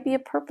there might be a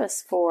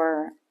purpose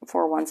for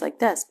ones like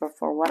this, but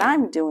for what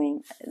I'm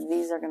doing,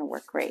 these are going to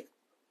work great.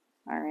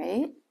 All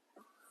right.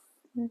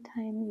 The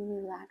time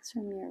you relax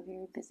from you're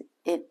very busy.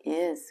 It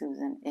is,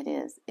 Susan. It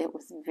is. It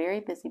was very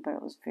busy, but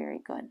it was very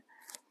good.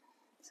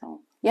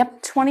 So,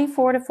 yep,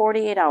 24 to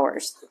 48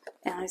 hours.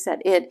 And like I said,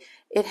 it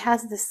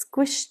has the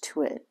squish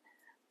to it,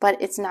 but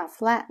it's not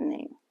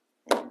flattening.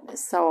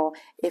 So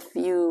if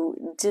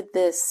you did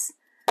this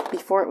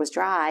before it was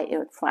dry, it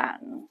would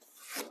flatten.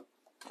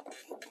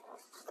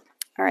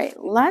 All right,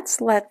 let's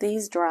let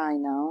these dry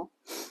now.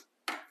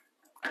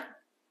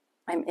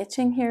 I'm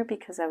itching here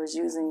because I was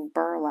using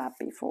burlap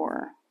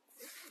before.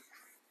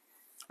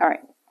 All right,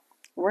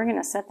 we're going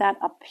to set that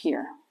up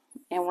here,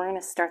 and we're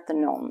going to start the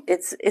gnome.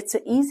 It's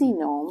an easy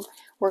gnome.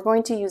 We're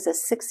going to use a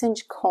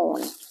 6-inch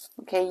cone.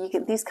 Okay,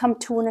 these come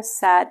 2 in a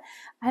set.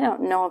 I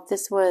don't know if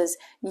this was,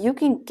 you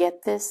can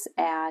get this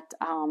at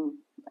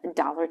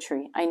Dollar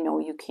Tree. I know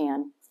you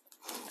can.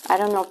 I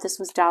don't know if this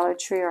was Dollar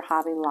Tree or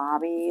Hobby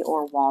Lobby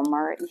or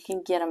Walmart. You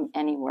can get them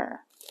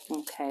anywhere.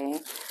 Okay,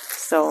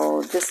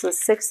 so this was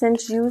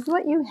 6-inch. Use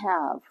what you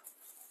have.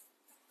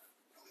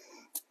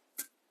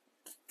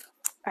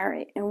 All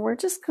right, and we're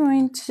just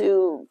going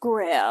to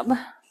grab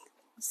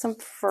some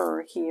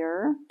fur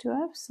here. Do I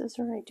have a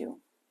scissor? I do.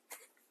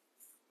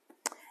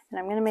 And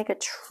I'm going to make a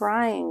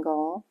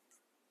triangle.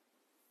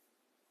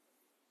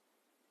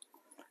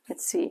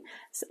 Let's see.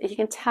 So you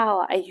can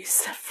tell I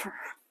used the fur.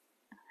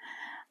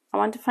 I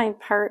want to find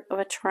part of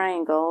a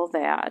triangle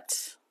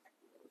that,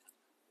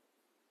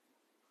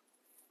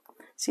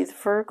 see, the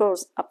fur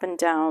goes up and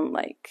down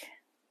like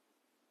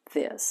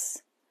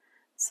this.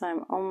 So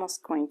I'm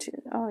almost going to,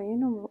 oh, you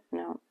know,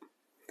 no.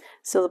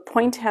 So the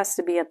point has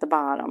to be at the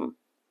bottom.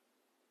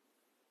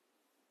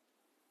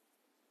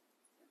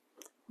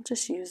 I'll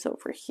just use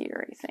over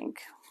here, I think.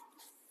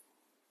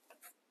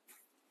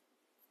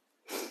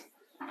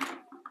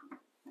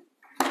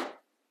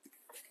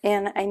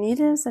 And I need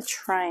it as a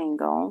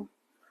triangle.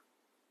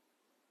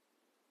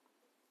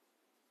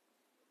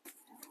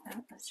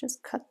 Let's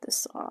just cut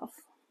this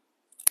off.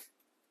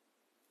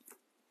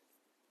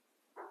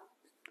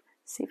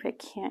 See if I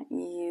can't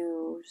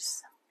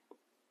use,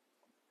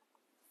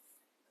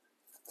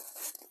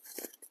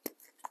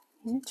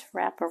 I need to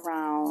wrap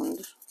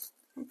around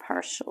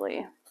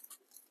partially.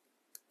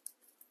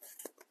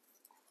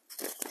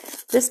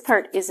 This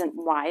part isn't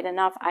wide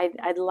enough.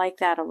 I'd like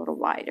that a little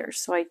wider,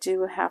 so I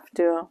do have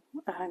to,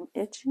 I'm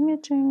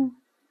itching.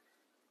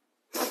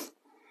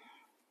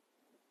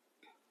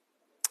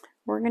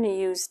 We're going to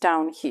use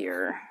down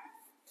here.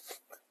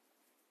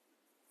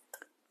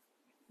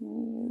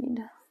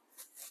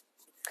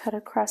 Cut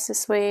across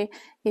this way.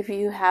 If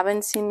you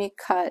haven't seen me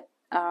cut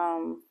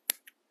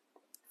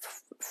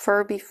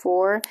fur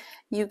before,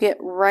 you get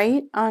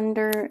right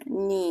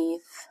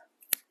underneath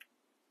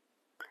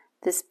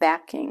this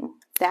backing.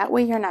 That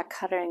way you're not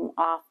cutting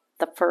off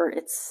the fur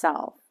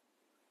itself.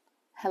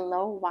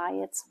 Hello, why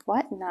it's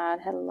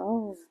whatnot.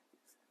 Hello.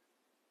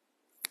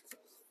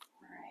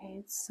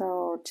 Alright,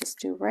 so just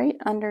do right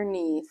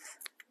underneath.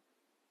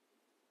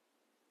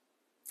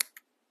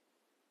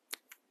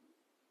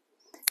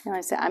 And like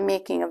I said, I'm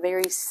making a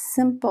very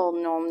simple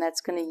gnome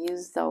that's going to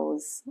use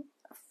those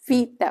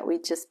feet that we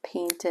just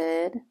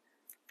painted.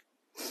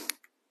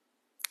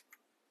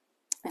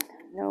 And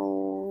a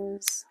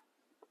nose.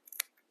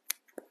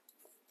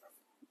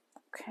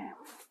 Okay.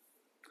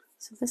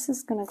 So this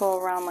is going to go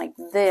around like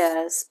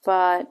this,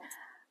 but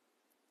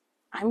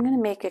I'm going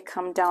to make it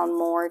come down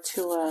more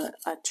to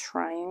a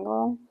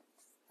triangle.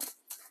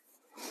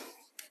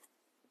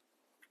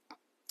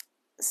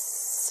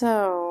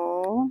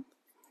 So,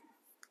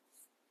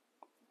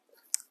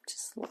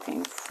 just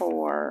looking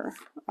for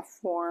a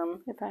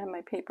form. If I have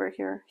my paper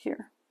here.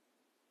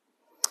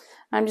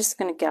 I'm just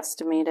going to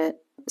guesstimate it.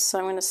 So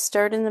I'm going to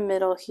start in the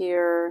middle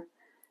here.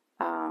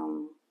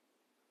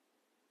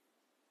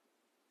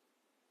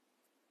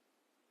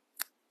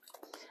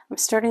 I'm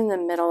starting in the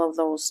middle of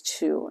those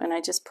two, and I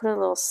just put a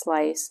little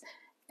slice,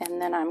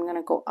 and then I'm going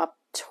to go up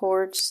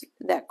towards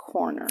that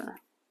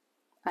corner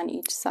on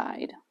each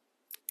side.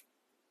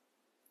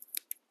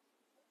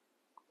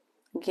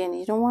 Again,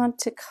 you don't want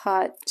to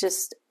cut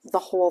just the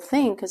whole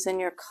thing, because then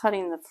you're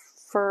cutting the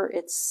fur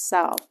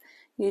itself.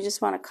 You just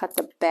want to cut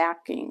the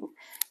backing.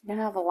 You're going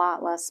to have a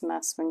lot less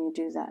mess when you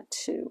do that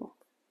too.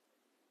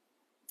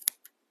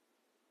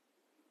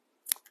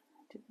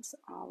 Do this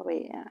all the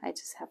way in. I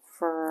just have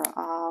fur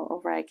all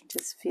over. I can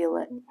just feel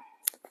it.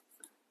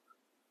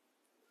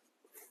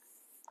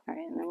 All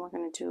right, and then we're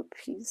going to do a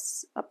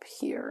piece up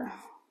here.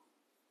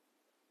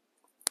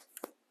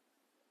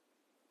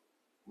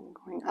 I'm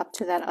going up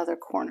to that other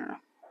corner.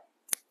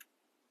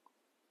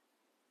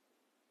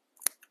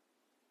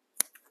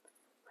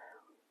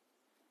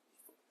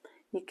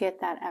 You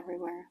get that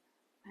everywhere.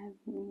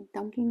 I'm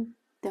dunking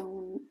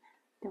donut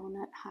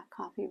hot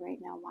coffee right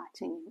now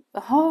watching you.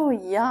 Oh,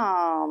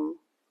 yum.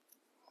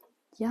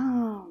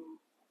 Yum.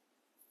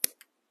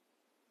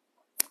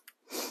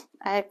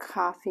 I had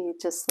coffee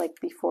just like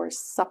before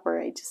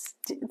supper.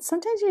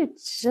 Sometimes you're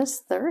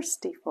just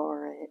thirsty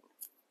for it.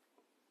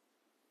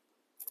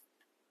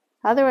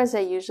 Otherwise, I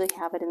usually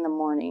have it in the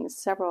morning,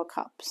 several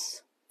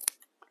cups.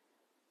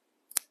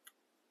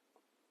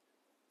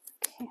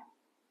 Okay.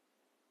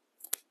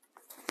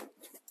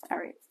 All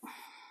right.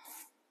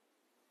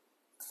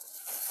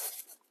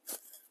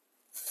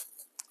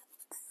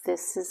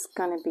 This is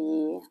going to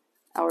be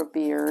our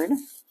beard.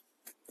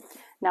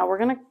 Now we're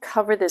going to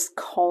cover this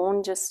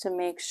cone just to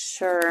make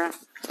sure.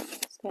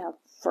 I have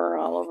fur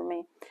all over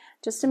me.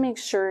 Just to make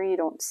sure you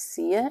don't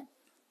see it,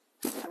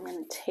 I'm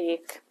going to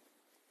take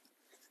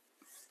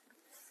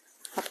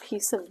a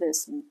piece of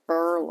this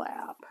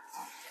burlap.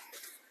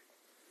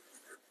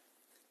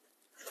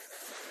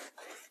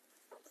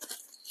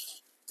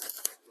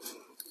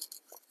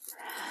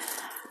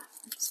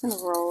 I'm just going to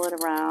roll it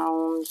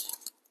around,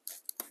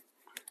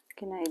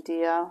 get an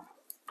idea.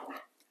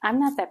 I'm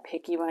not that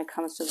picky when it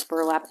comes to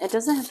burlap. It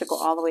doesn't have to go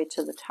all the way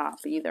to the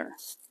top either.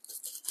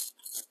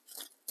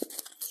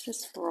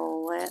 Just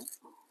roll it.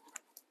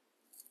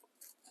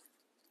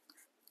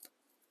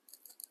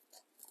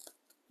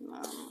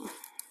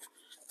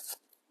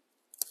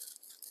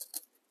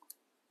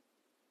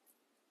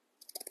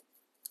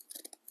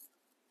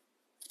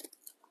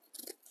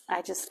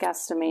 I just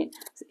guesstimate.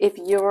 If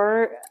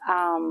your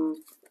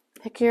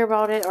pickier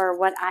about it, or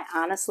what I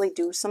honestly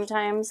do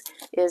sometimes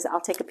is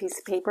I'll take a piece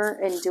of paper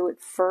and do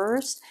it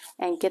first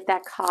and get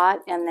that caught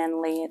and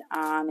then lay it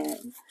on it.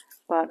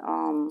 But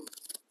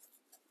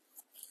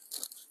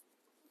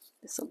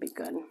this will be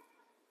good.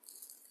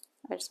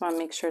 I just want to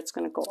make sure it's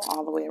going to go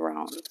all the way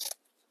around.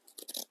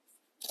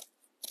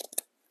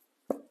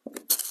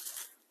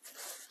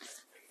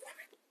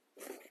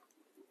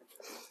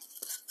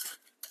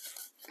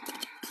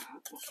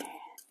 Okay,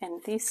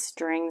 and these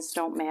strings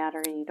don't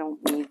matter, you don't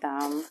need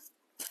them.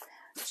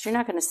 So you're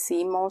not going to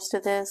see most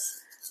of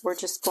this. We're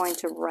just going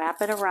to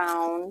wrap it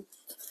around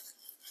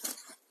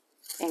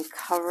and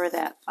cover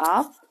that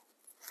up.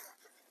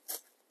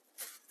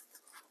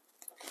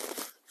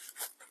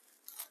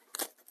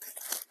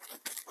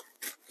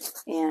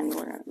 And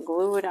we're going to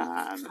glue it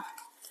on.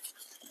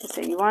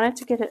 So you want it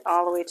to get it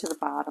all the way to the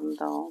bottom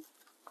though.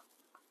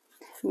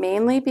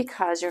 Mainly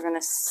because you're going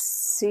to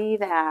see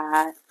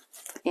that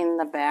in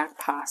the back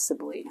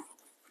possibly.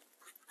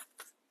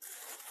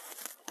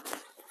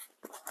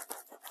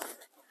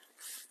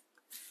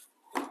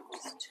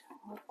 Just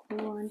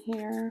glue on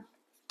here.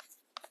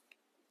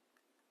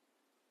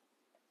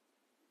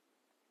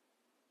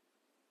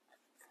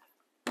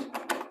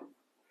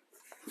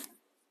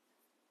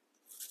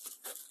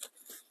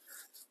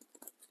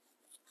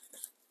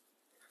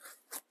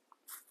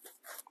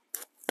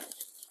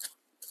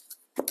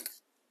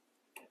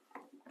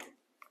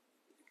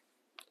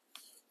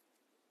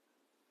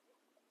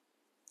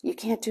 You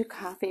can't do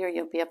coffee or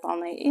you'll be up all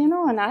night. You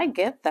know, and I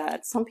get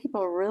that. Some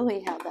people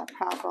really have that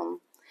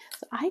problem.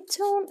 So I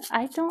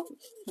don't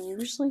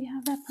usually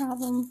have that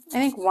problem. I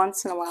think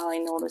once in a while I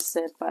notice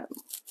it, but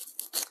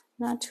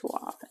not too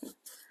often.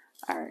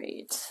 All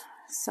right.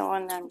 So,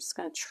 and I'm just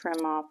going to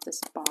trim off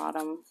this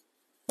bottom.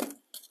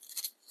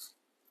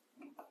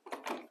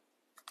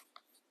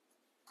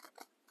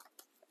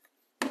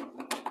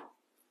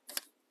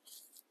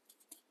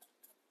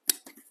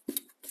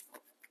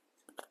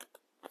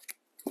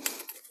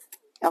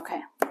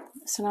 Okay,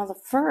 so now the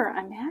fur,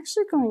 I'm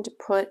actually going to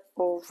put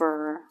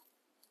over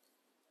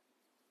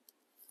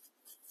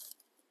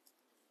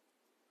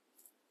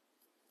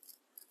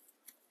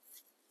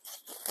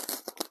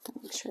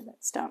make sure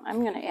that's down.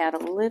 I'm going to add a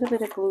little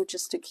bit of glue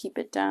just to keep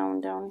it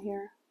down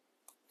here.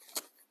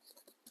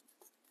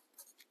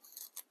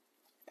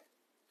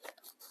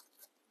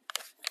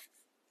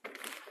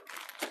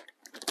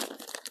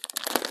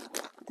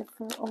 The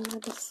fur over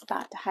the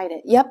spot to hide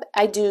it. Yep,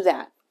 I do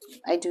that.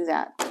 I do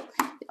that.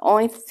 The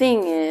only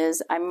thing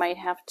is I might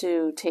have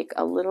to take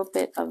a little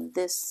bit of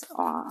this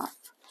off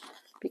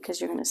because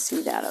you're going to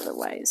see that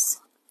otherwise.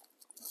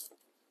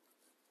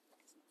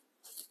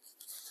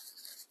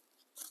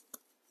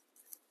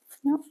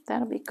 Nope,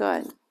 that'll be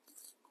good.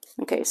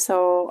 Okay,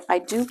 so I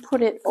do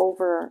put it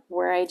over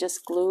where I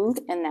just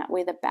glued, and that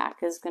way the back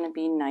is going to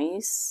be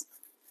nice.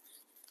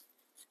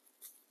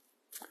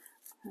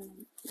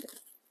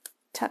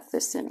 Tuck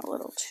this in a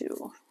little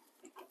too.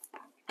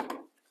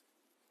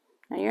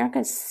 Now you're not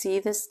going to see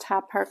this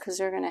top part because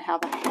you're going to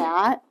have a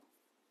hat.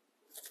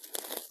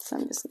 So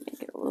I'm just going to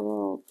make it a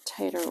little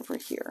tighter over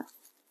here.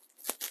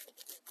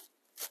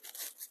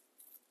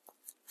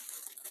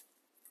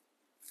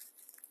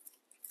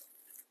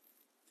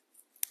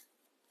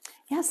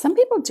 Yeah, some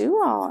people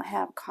do all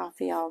have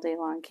coffee all day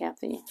long,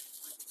 Kathy.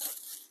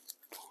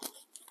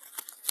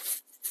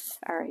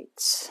 All right,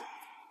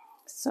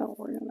 so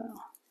we're going to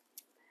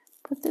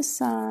put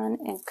this on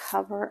and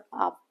cover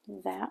up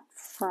that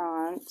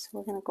front.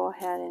 We're going to go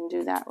ahead and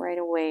do that right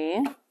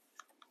away.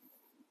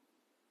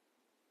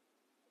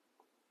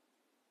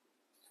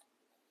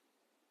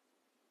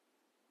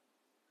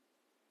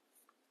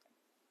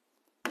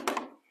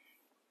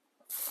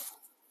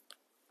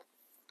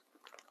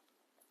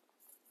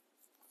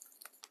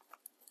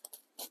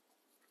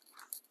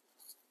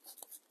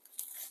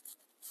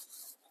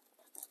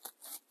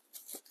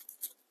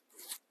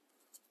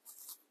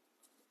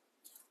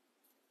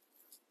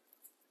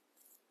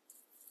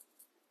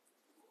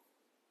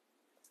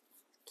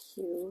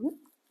 Cute.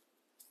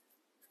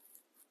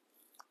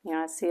 You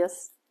want to see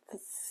us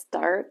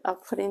start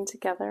of putting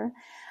together?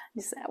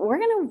 We're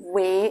going to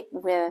wait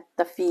with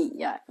the feet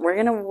yet. We're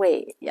going to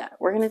wait yet.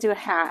 We're going to do a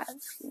hat.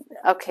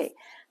 Okay.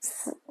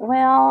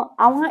 Well,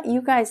 I want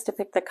you guys to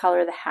pick the color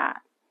of the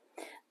hat.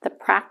 The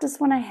practice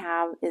one I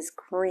have is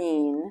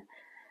green.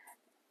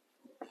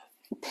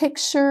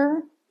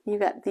 Picture, you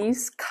got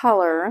these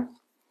color.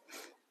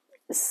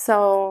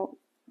 So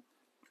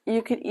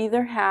you could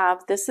either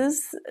have, this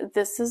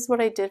is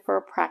what I did for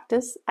a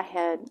practice. I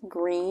had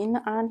green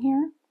on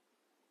here.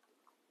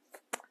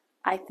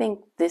 I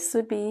think this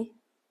would be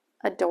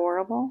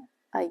adorable,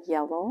 a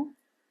yellow,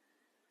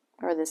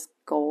 or this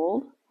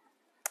gold,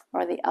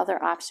 or the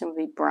other option would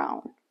be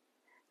brown.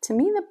 To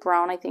me, the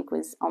brown I think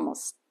was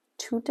almost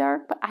too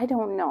dark, but I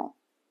don't know.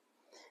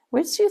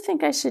 Which do you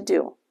think I should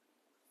do?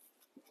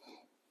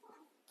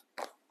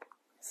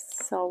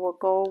 So we'll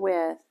go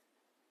with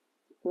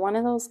one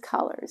of those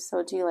colors.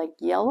 So do you like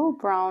yellow,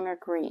 brown, or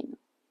green?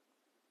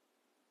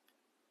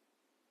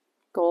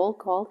 Gold,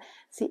 gold.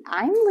 See,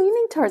 I'm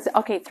leaning towards it.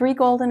 Okay, 3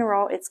 gold in a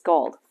row, it's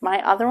gold.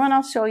 My other one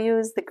I'll show you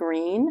is the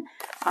green.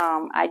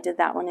 I did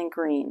that one in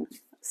green.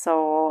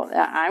 So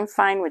I'm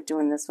fine with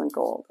doing this one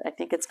gold. I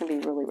think it's going to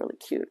be really, really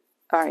cute.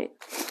 All right.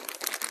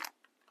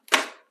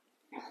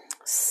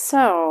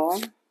 So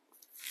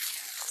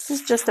this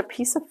is just a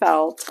piece of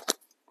felt.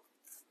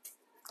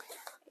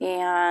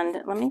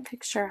 And let me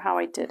picture how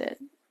I did it.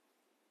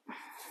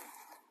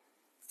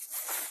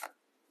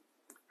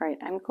 All right,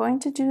 I'm going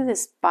to do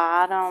this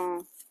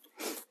bottom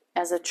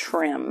as a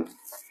trim.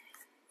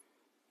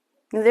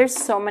 There's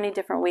so many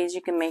different ways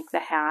you can make the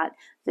hat.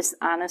 This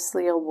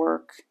honestly will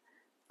work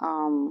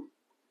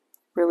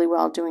really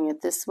well doing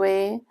it this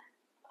way.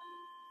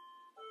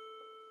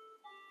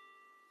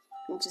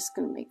 I'm just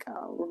going to make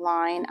a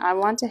line. I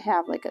want to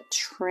have like a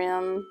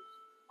trim.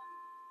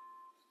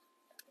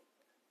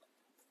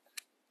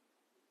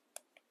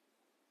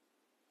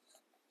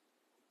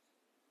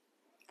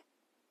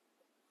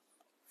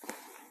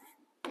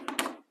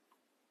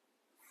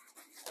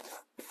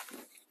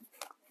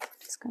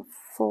 Just going to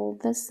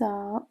fold this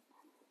up.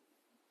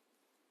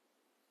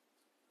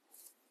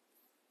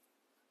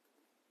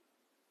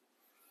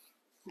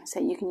 So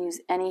you can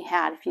use any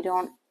hat. If you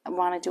don't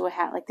want to do a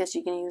hat like this,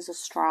 you can use a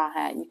straw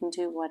hat. You can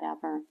do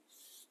whatever.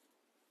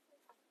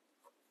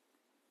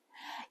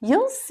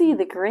 You'll see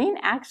the green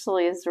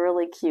actually is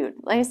really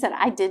cute. Like I said,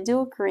 I did do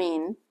a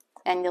green,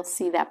 and you'll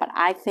see that, but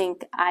I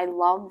think I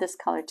love this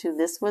color too.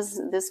 This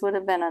would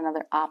have been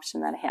another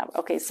option that I have.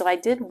 Okay, so I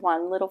did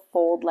one little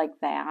fold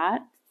like that.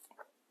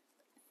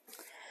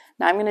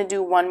 Now I'm going to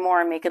do one more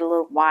and make it a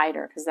little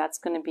wider because that's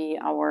going to be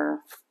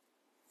our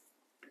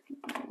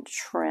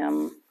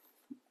trim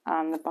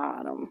on the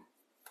bottom.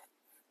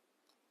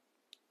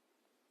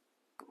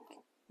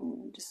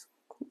 Just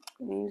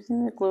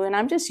using the glue, and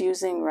I'm just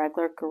using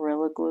regular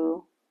Gorilla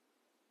Glue.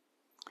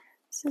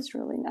 This is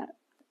really not,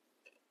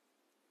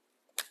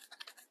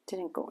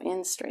 didn't go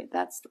in straight.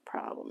 That's the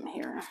problem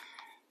here.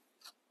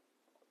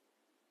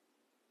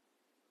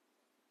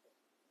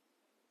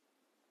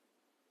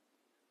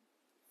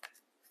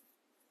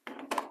 I'm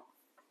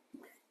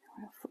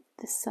going to flip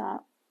this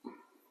up.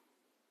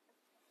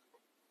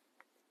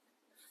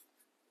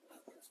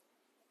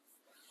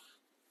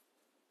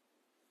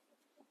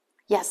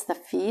 Yes, the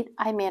feet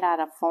I made out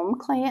of foam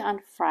clay on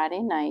Friday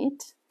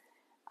night,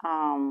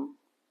 and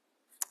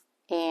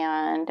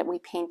we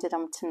painted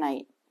them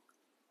tonight.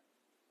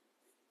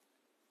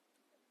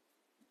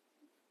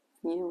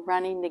 You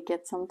running to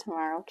get some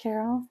tomorrow,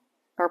 Carol?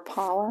 Or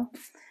Paula?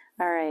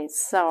 All right,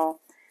 so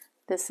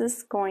this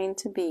is going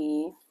to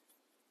be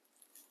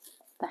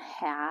the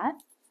hat.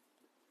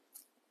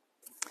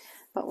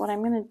 But what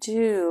I'm going to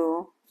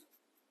do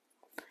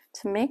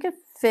to make it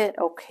fit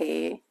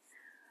okay,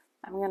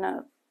 I'm going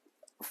to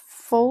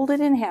fold it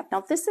in half. Now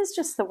this is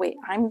just the way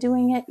I'm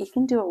doing it. You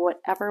can do it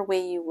whatever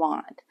way you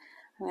want.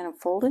 I'm going to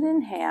fold it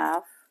in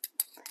half,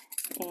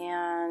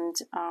 and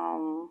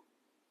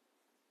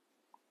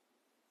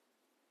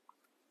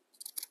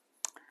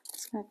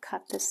just going to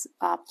cut this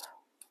up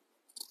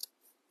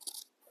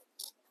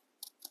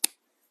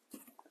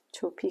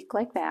to a peak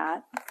like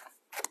that,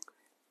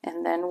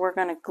 and then we're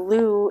going to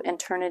glue and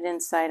turn it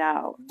inside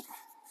out.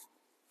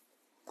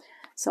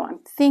 So I'm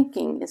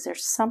thinking, is there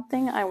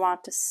something I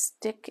want to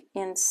stick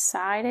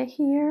inside of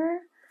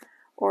here,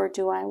 or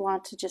do I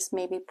want to just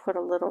maybe put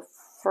a little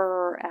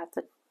fur at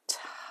the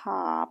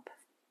top?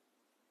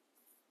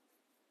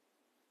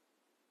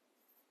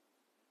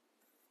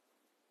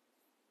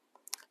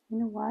 You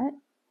know what?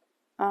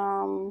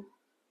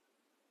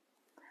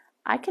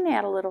 I can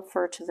add a little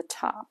fur to the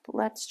top.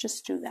 Let's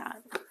just do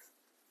that.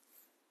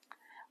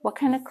 What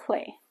kind of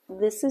clay?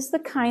 This is the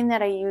kind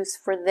that I use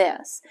for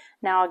this.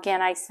 Now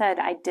again, I said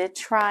I did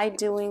try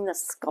doing the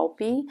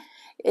Sculpey.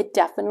 It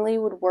definitely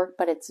would work,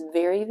 but it's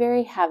very,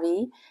 very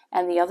heavy.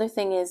 And the other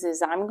thing is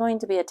I'm going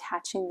to be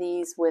attaching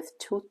these with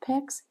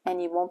toothpicks,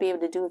 and you won't be able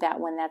to do that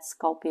when that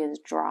Sculpey is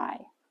dry.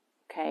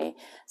 Okay,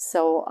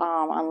 so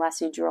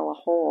unless you drill a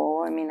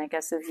hole, I mean, I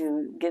guess if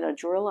you get a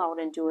drill out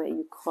and do it,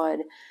 you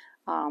could.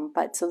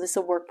 But so this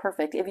will work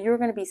perfect. If you're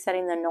going to be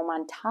setting the gnome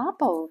on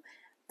top of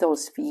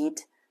those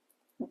feet,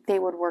 they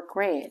would work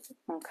great.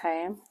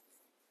 Okay.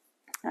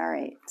 All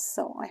right.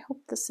 So I hope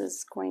this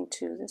is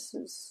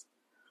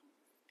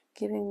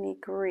giving me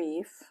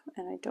grief,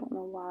 and I don't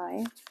know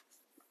why.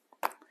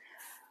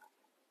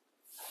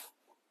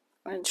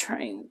 I'm going to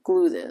try and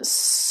glue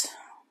this.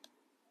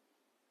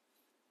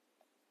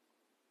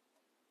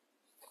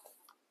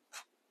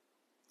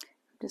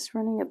 Just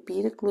running a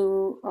bead of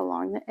glue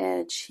along the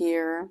edge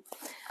here.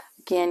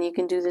 Again, you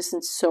can do this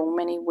in so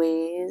many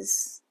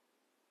ways,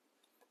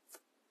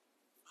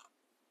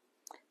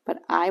 but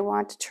I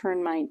want to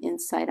turn mine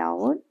inside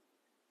out.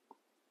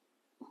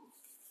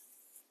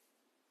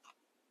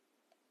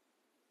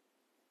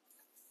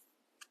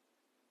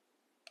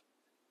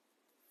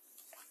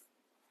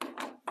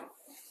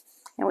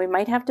 And we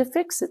might have to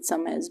fix it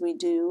some as we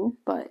do,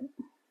 but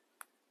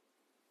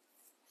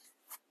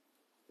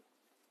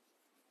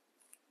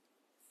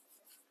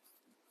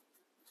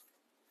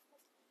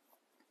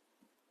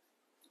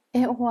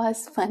it It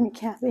was fun,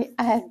 Kathy.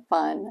 I had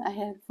fun. I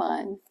had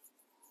fun.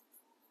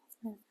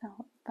 But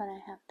I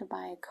have to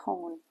buy a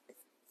cone.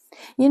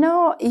 You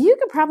know, you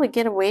could probably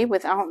get away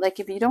without,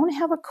 like, if you don't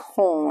have a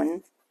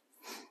cone,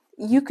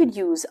 you could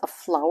use a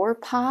flower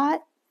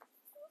pot.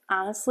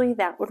 Honestly,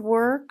 that would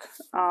work.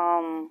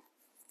 I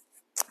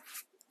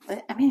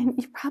mean,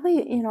 you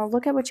probably, you know,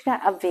 look at what you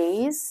got. A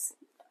vase.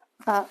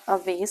 A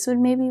vase would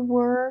maybe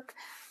work.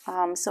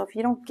 So if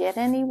you don't get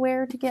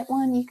anywhere to get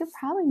one, you could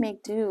probably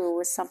make do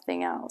with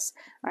something else.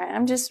 All right,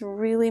 I'm just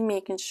really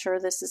making sure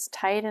this is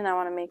tight, and I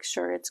want to make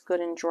sure it's good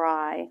and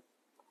dry.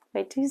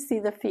 I do see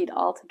the feet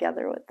all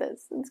together with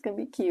this. It's going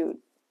to be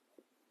cute.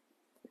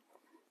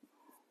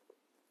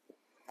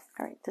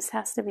 All right, this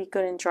has to be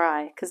good and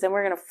dry because then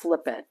we're going to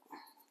flip it.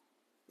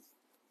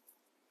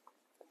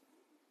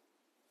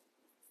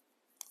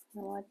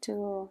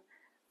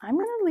 I'm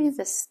going to leave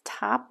this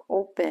top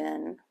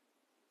open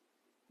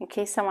in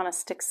case I want to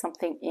stick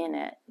something in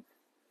it.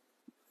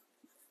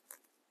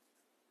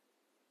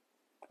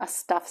 A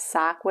stuffed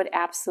sock would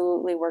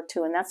absolutely work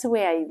too, and that's the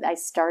way I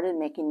started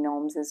making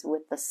gnomes, is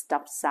with the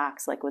stuffed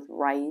socks, like with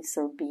rice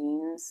or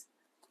beans.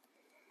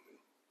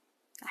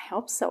 I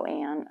hope so,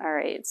 Anne. All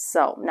right,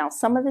 so now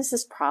some of this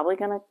is probably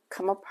going to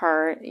come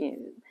apart.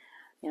 You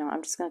know,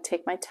 I'm just going to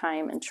take my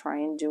time and try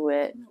and do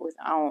it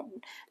without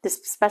this,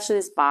 especially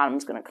this bottom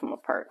is going to come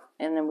apart,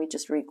 and then we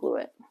just re-glue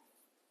it.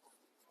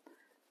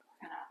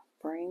 I'm going to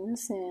bring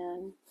this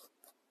in.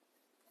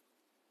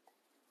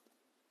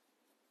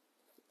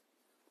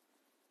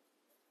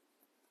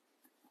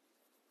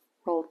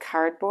 Rolled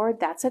cardboard,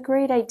 that's a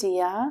great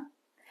idea.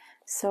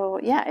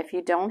 So yeah, if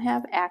you don't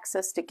have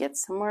access to get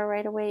somewhere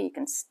right away, you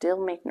can still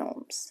make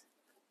gnomes.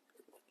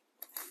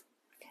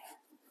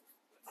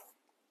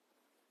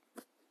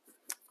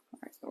 All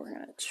right, we're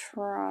going to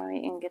try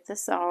and get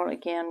this out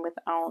again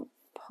without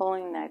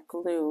pulling that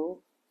glue.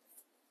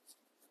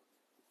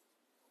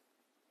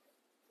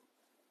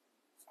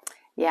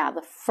 Yeah,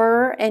 the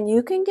fur, and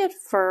you can get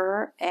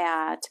fur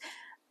at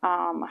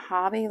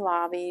Hobby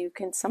Lobby. You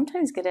can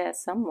sometimes get it at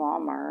some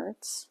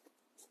Walmarts.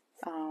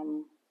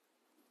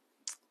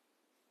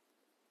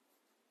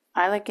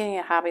 I like getting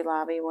a Hobby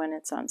Lobby when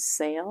it's on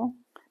sale.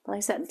 But like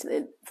I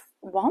said,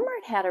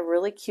 Walmart had a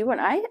really cute one.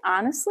 I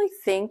honestly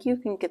think you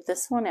can get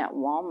this one at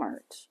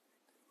Walmart.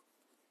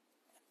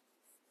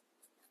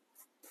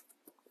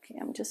 Okay,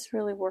 I'm just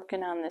really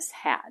working on this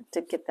hat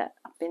to get that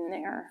up in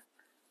there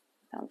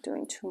without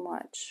doing too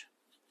much.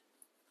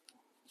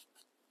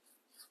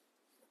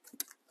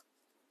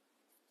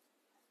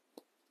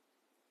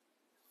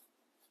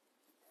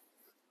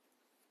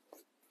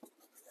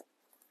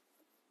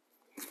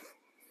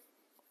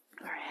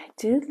 All right, I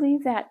did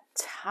leave that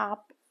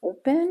top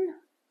open,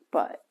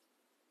 but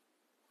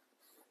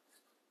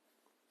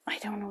I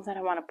don't know that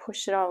I want to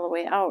push it all the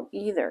way out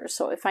either.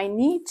 So if I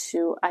need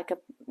to, I could,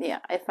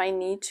 if I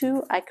need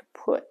to, I could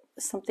put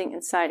something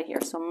inside of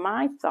here. So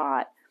my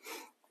thought,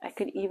 I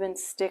could even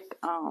stick,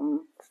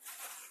 but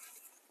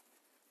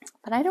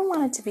I don't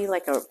want it to be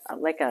like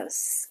a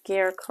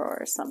scarecrow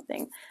or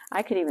something.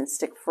 I could even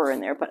stick fur in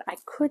there, but I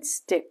could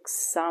stick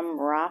some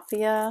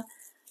raffia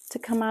to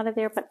come out of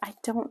there, but I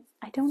don't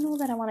know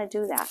that I want to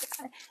do that.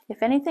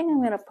 If anything, I'm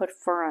going to put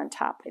fur on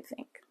top, I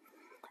think.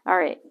 All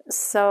right,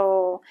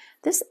 so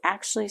this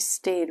actually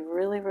stayed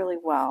really, really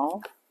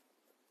well.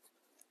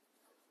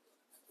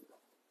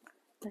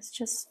 Let's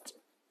just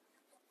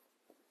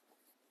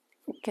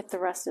get the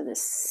rest of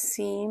this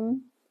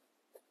seam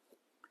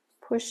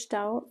pushed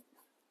out.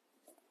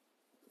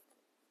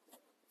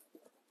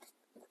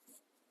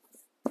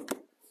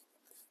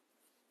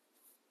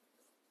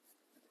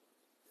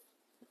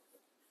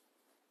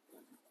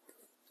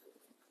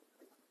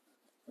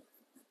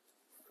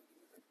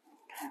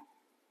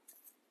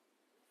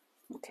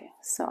 Okay,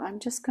 so I'm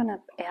just going to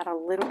add a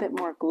little bit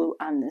more glue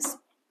on this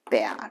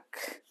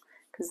back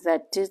because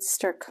that did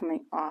start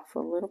coming off a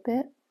little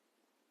bit.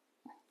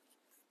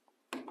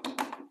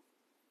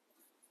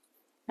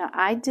 Now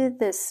I did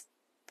this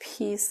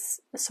piece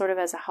sort of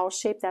as a house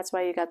shape, that's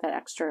why you got that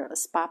extra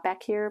spot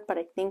back here, but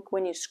I think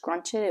when you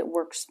scrunch it, it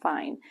works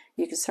fine.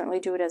 You can certainly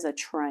do it as a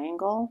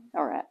triangle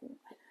or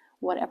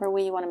whatever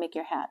way you want to make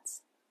your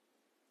hats.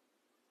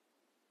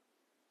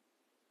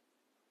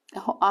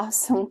 Oh,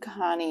 awesome,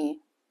 Connie.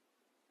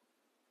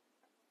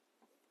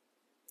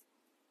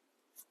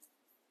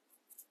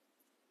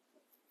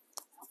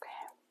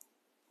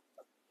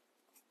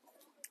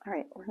 All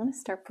right, we're going to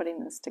start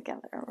putting this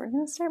together. We're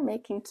going to start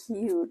making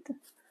cute.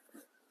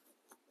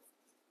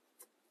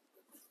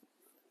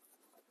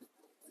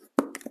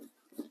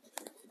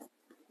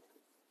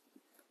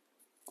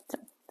 So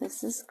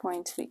this is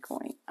going to be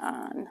going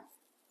on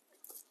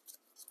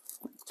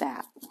like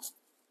that.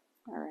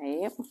 All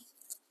right.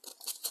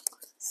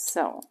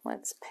 So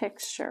let's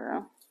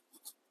picture.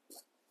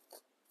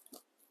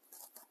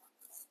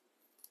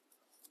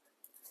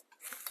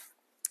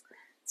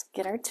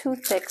 Get our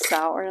toothpicks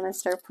out. We're going to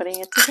start putting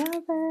it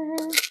together.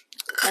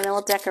 And then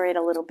we'll decorate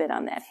a little bit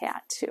on that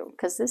hat too.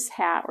 Because this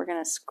hat, we're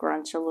going to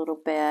scrunch a little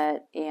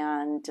bit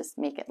and just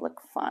make it look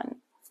fun.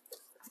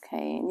 Okay.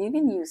 okay? And you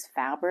can use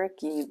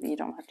fabric. You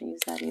don't have to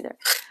use that either.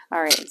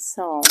 All right,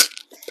 so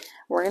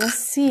we're going to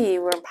see.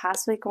 We're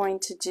possibly going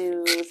to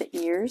do the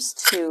ears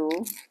too.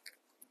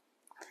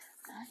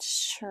 Not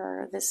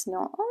sure. This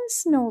nose. Oh,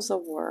 this nose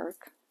will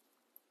work.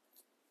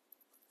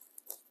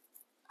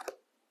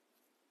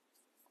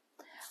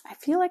 I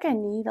feel like I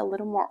need a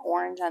little more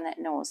orange on that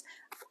nose.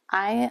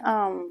 I'm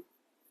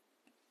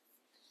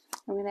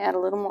going to add a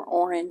little more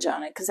orange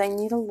on it because I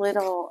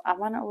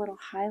want a little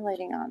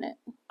highlighting on it.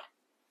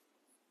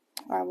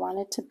 Or I want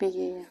it to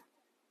be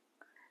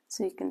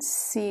so you can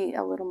see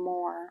a little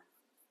more.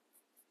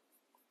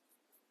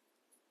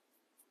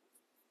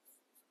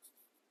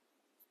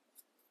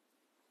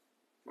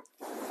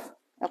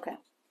 Okay.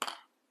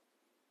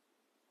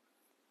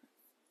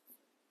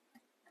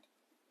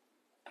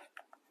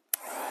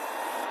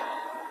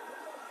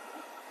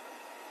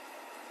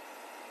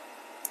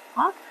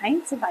 All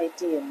kinds of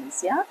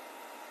ideas, yeah?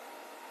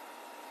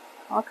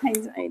 All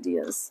kinds of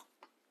ideas.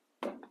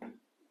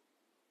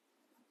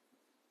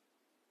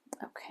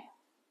 Okay.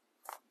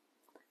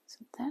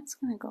 So that's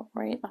going to go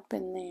right up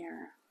in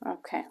there.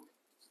 Okay.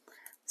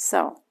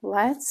 So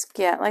let's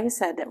get, like I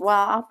said,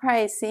 well, I'll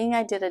probably, seeing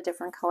I did a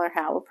different color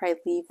hat, we'll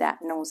probably leave that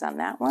nose on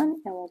that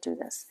one and we'll do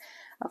this.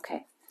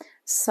 Okay.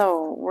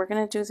 So we're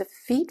going to do the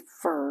feet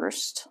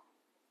first.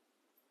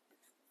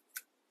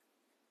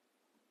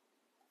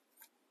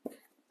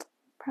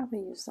 Probably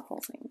use the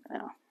whole thing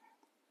now.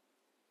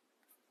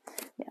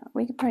 Yeah,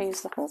 we could probably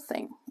use the whole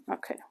thing.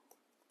 Okay.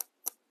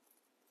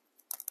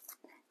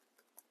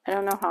 I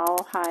don't know how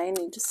high I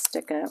need to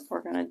stick it.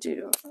 We're going to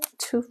do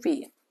 2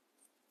 feet.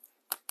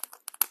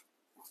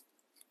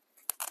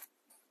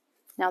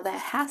 Now that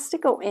has to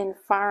go in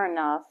far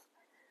enough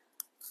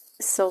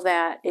so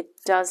that it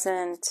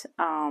doesn't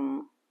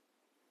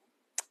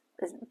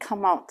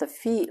come out the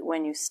feet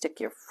when you stick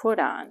your foot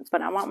on.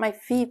 But I want my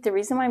feet, the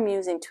reason why I'm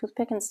using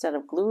toothpick instead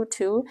of glue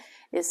too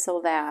is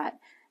so that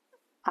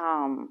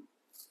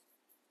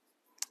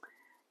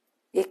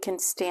it can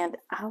stand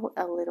out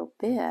a little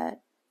bit.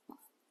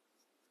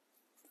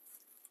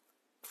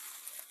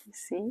 You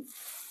see?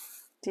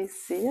 Do you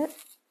see it?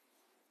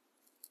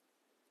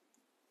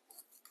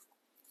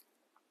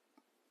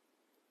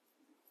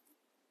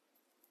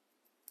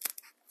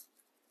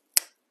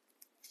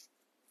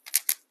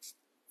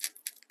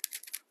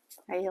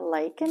 Are you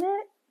liking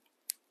it?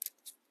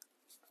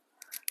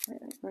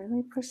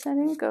 Really push that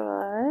in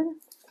good.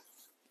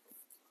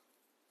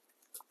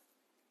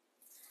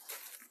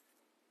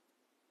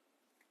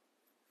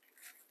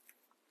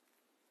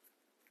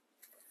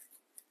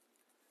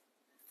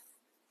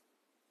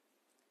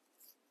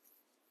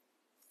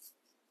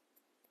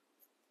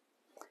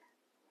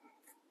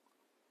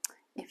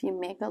 If you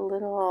make a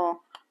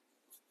little,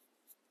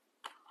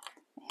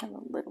 I have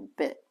a little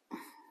bit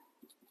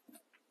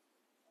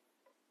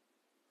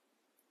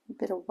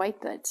of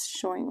white that's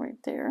showing right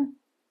there.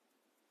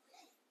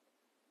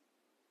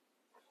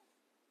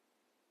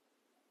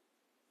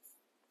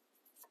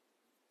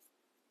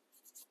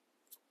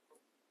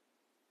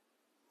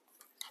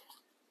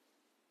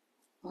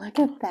 Look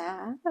at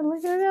that.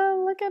 Look at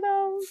him. Look at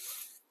him.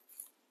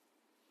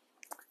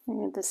 I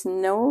got this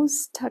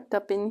nose tucked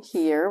up in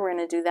here. We're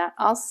going to do that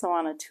also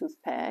on a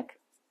toothpick.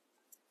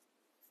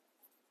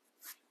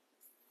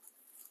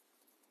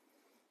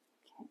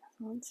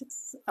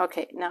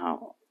 Okay,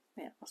 now,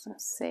 yeah, I was going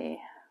to say,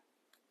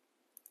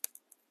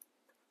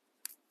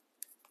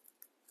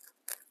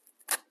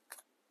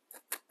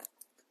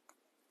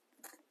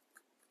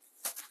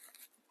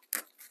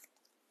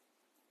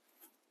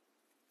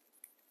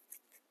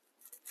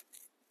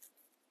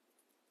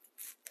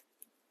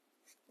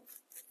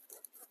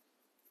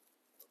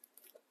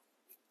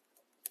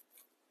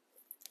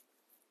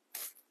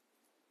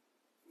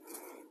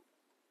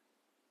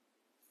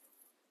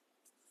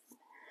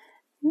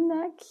 isn't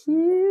that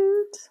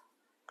cute?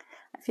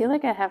 I feel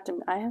like I have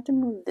to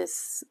move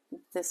this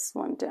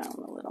one down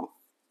a little.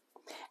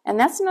 And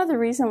that's another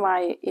reason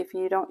why if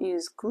you don't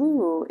use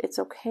glue, it's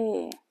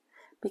okay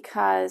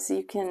because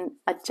you can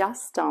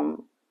adjust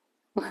them.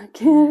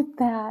 Look at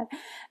that.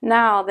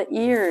 Now the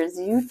ears,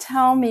 you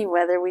tell me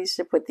whether we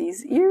should put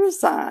these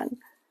ears on.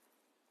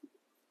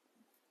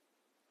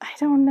 I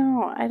don't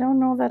know. I don't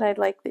know that I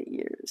like the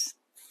ears.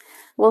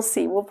 We'll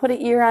see. We'll put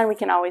an ear on. We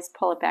can always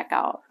pull it back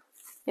out.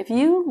 If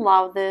you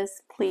love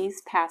this,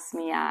 please pass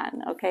me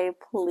on, okay?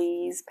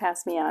 Please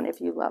pass me on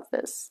if you love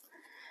this.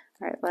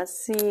 All right, let's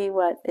see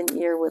what an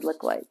ear would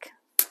look like.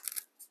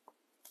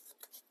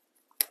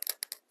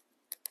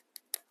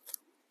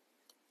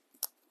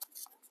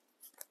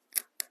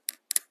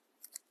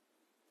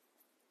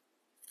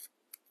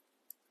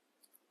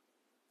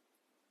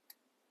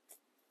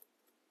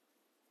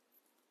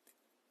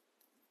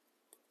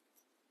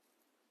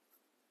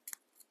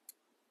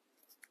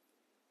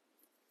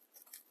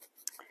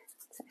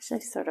 It's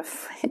actually sort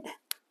of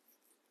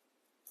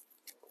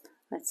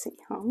let's see,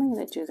 how am I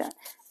going to do that?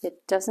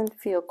 It doesn't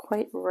feel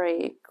quite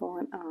right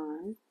going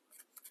on.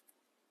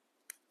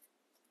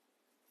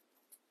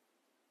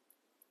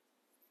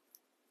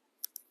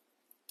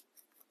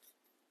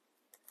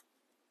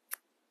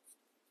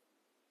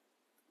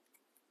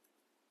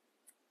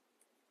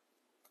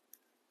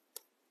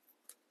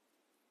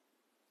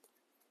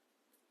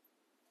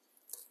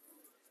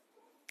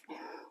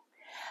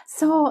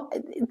 So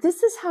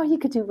this is how you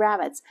could do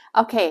rabbits.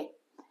 Okay.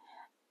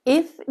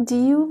 Do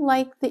you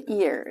like the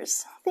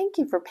ears? Thank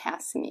you for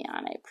passing me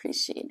on. I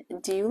appreciate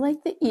it. Do you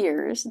like the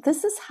ears?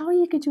 This is how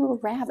you could do a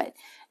rabbit.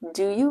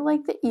 Do you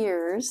like the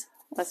ears?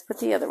 Let's put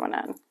the other one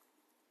on.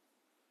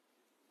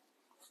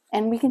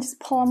 And we can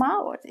just pull them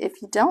out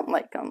if you don't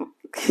like them.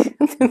 This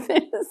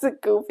is the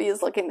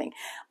goofiest looking thing.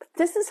 But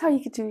this is how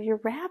you could do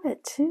your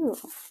rabbit too.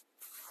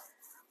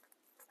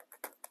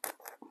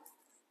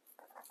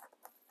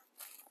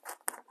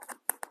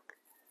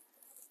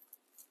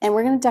 And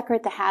we're going to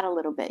decorate the hat a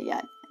little bit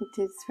yet.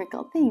 Do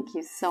sprinkle. Thank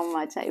you so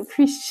much. I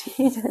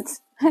appreciate it.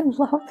 I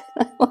love it.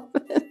 I love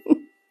it.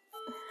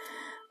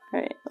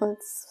 All right,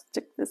 let's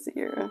stick this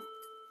ear.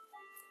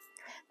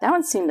 That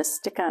one seemed to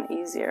stick on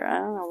easier. I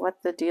don't know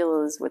what the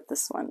deal is with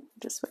this one.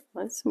 Just wait,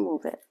 let's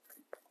move it.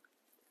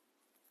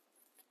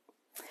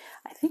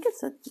 I think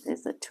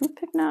is a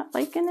toothpick not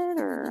liking it,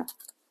 or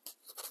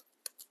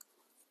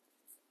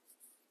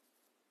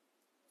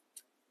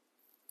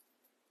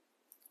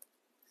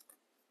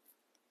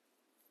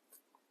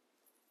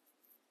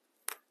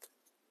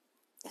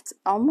it's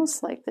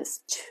almost like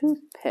this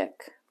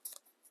toothpick.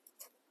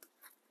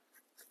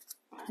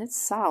 It's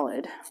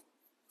solid.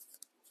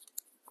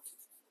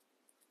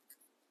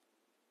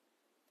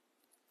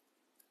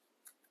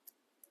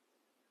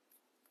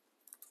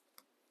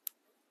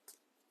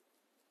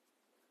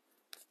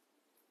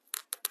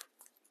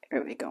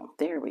 There we go.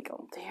 There we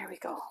go. There we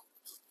go.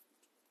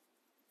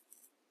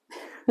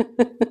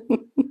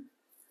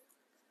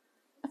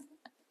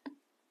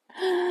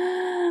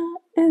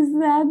 Is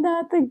that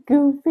not the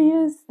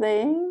goofiest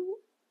thing?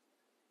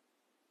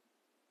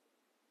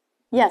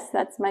 Yes,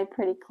 that's my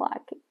pretty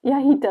clock.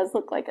 Yeah, he does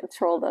look like a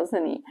troll,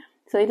 doesn't he?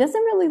 So he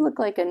doesn't really look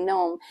like a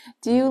gnome.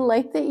 Do you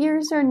like the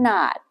ears or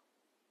not?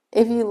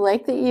 If you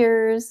like the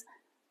ears,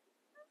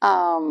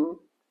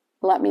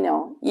 let me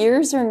know.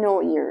 Ears or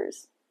no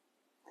ears?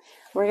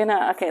 We're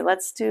gonna, okay,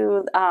 let's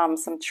do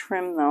some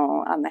trim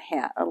though on the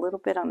hat, a little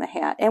bit on the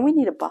hat. And we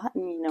need a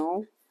button, you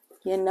know.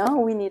 You know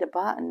we need a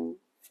button.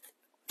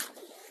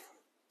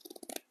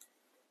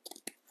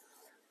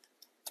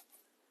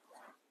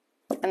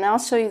 And I'll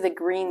show you the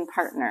green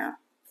partner.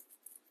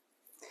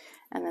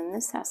 And then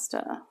this has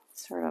to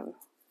sort of,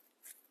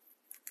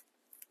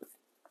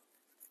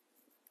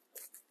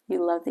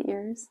 you love the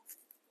ears?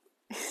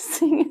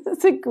 See,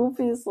 it's the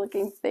goofiest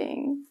looking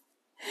thing.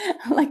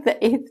 Like the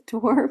 8th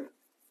dwarf.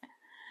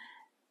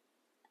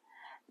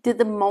 Did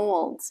the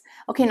molds.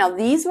 Okay, now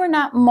these were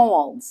not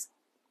molds.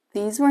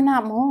 These were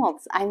not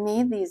molds. I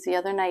made these the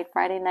other night,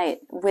 Friday night,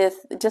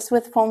 just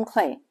with foam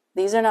clay.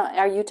 These are not,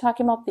 are you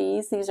talking about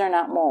these? These are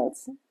not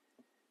molds.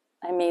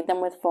 I made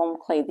them with foam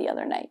clay the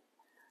other night.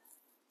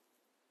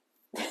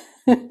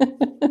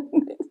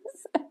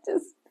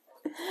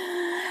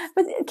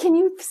 But can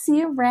you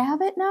see a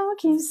rabbit now?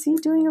 Can you see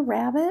doing a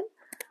rabbit?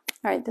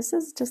 All right, this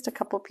is just a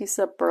couple pieces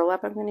of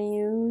burlap I'm going to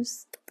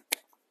use.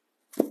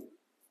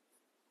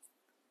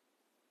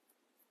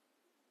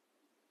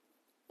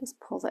 Just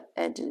pull the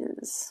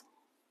edges.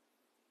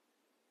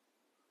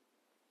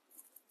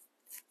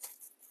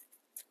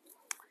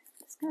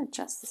 Just going to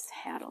adjust this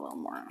hat a little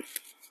more.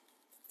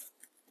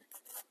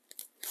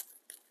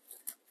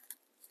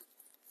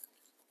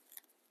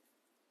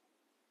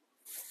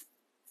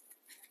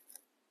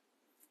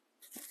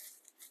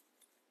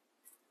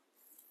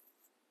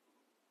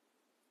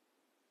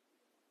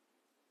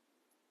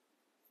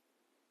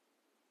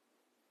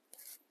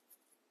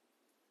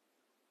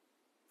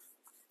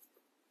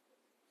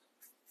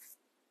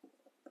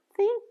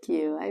 Thank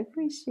you. I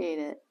appreciate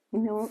it.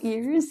 No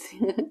ears.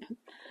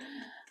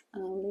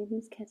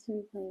 Ladies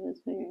catching play was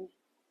weird.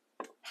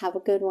 Have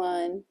a good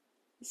one.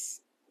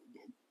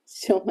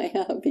 Show my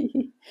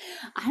hobby.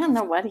 I don't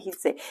know what he'd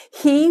say.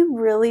 He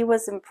really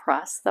was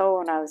impressed though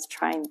when I was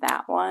trying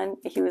that one.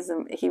 He was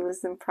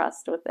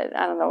impressed with it.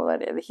 I don't know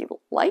whether he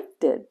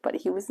liked it, but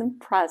he was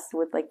impressed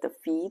with like the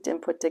feet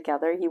and put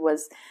together. He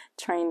was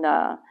trying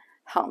to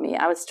help me.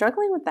 I was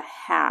struggling with the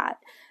hat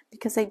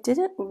because I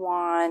didn't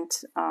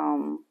want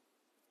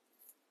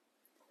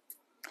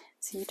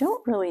so you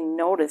don't really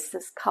notice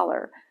this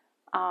color.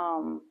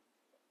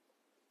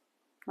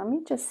 Let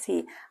me just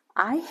see.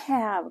 I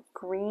have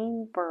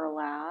green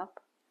burlap.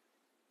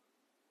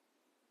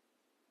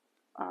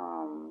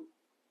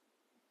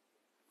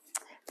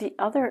 The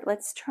other,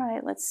 let's try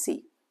it. Let's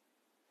see.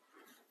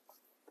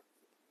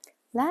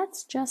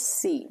 Let's just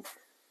see.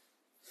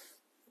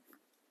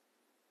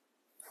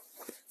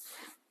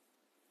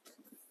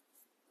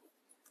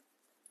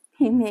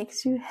 He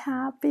makes you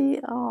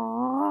happy.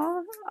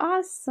 Oh,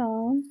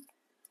 awesome.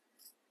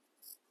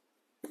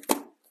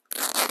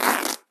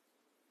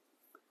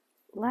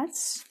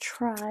 Let's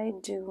try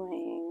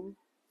doing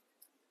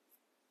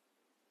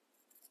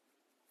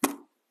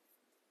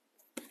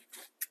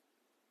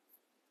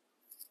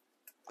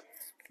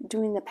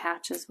the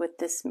patches with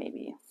this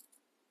maybe.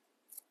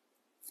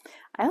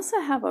 I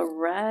also have a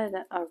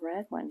red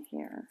one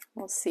here.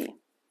 We'll see.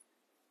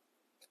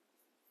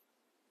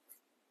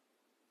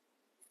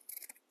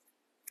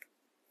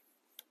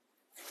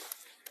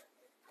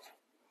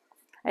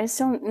 I just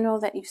don't know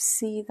that you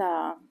see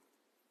the,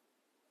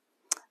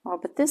 oh,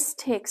 but this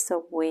takes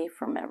away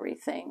from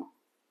everything.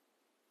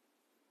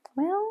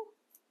 Well,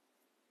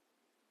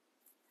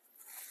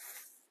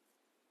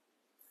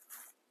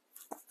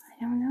 I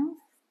don't know.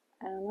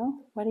 I don't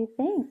know. What do you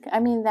think? I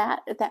mean,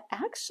 that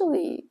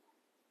actually,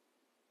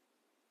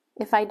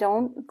 if I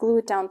don't glue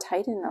it down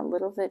tight and a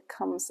little bit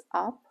comes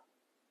up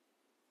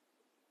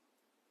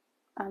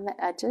on the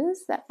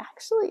edges, that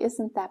actually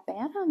isn't that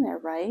bad on there,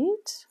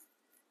 right?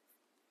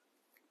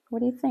 What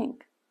do you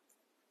think?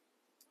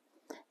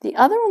 The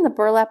other one, the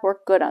burlap,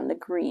 worked good on the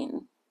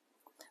green.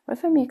 What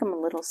if I make them a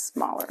little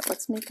smaller?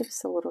 Let's make it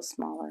just a little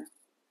smaller.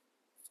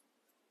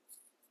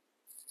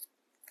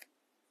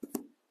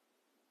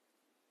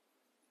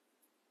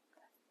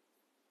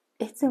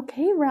 It's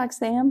okay,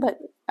 Roxanne, but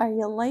are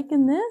you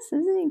liking this?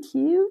 Isn't it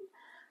cute?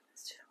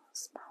 Let's do a little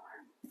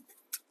smaller.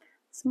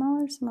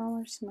 Smaller,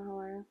 smaller,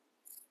 smaller.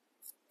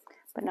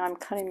 But now I'm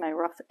cutting my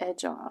rough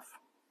edge off.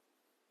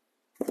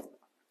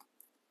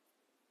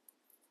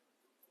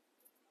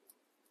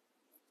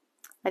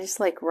 I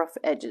just like rough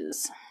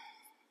edges.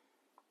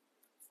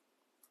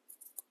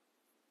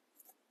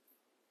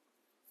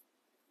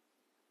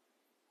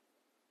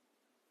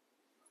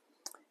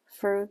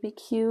 Fur would be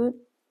cute.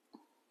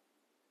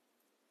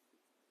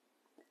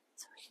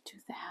 So we could do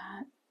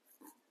that.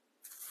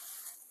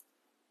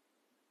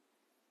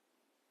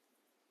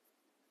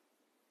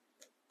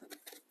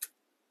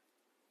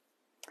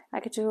 I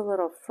could do a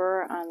little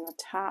fur on the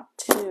top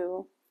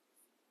too.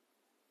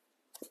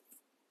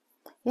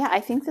 Yeah,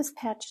 I think this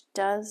patch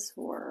does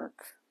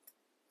work.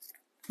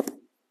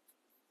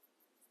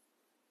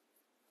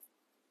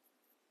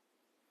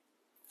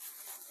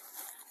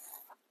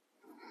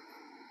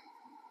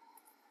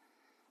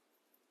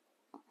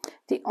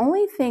 The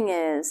only thing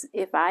is,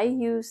 if I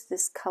use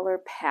this color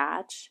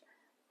patch,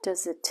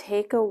 does it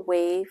take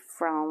away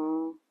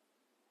from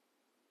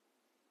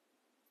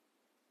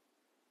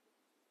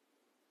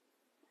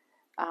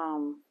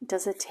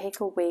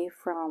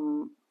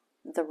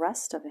the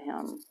rest of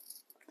him?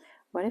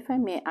 What if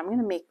I'm going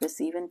to make this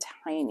even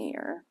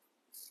tinier.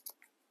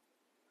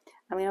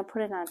 I'm going to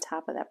put it on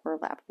top of that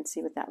burlap and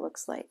see what that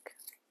looks like.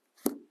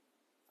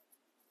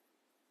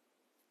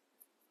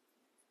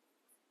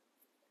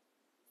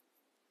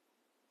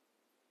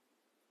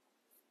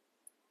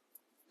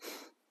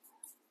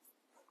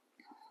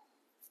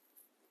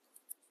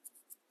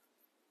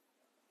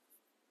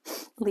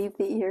 Leave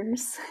the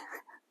ears.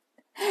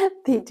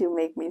 They do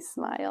make me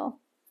smile.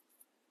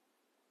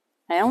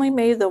 I only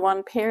made the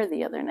one pair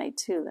the other night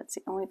too. That's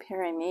the only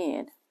pair I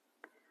made.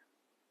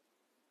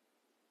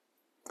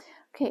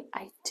 Okay,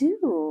 I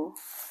do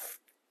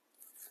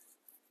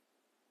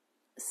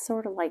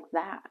sort of like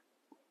that.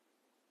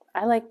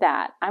 I like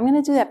that. I'm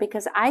going to do that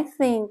because I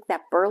think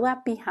that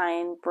burlap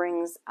behind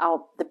brings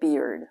out the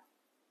beard.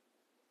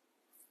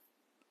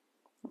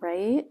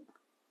 Right?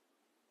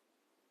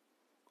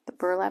 The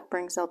burlap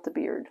brings out the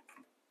beard.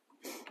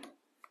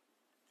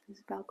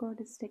 There's Velcro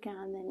to stick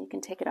on, then you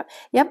can take it off.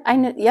 Yep, I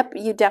know. Yep,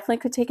 you definitely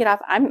could take it off.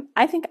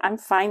 I think I'm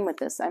fine with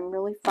this. I'm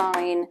really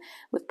fine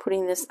with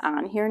putting this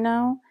on here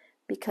now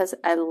because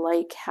I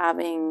like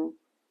having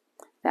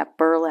that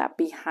burlap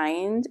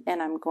behind,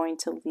 and I'm going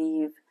to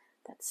leave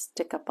that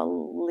stick up a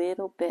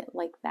little bit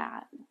like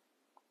that.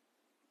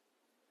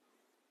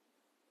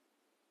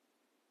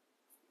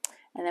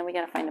 And then we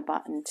got to find a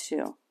button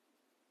too.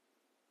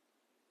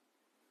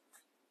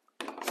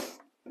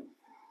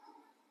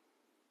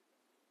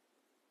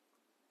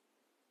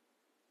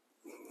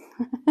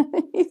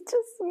 It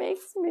just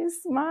makes me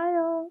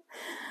smile.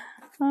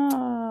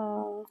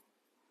 Oh.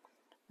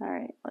 All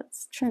right,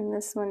 let's trim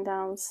this one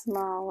down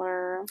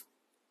smaller.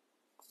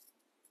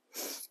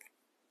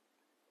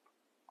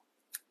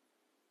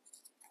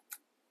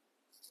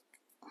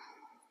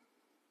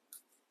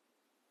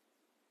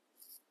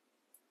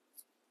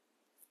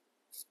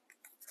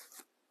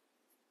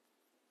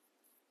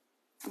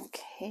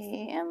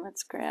 Okay, and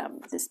let's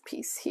grab this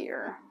piece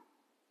here.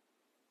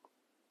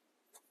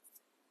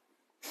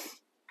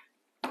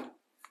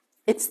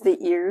 It's the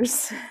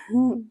ears.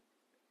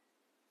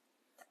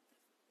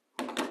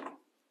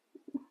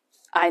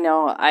 I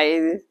know,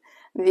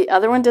 the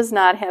other one does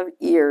not have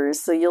ears,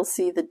 so you'll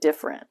see the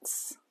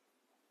difference.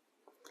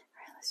 All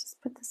right, let's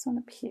just put this one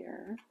up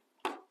here.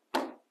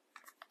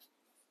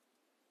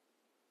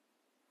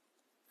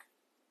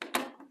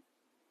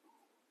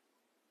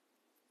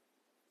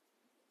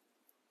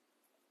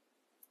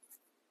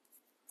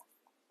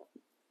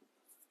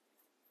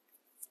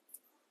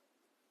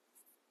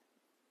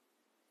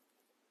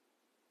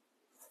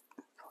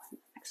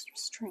 Extra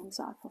strings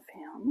off of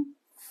him.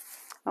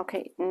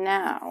 Okay,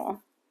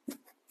 now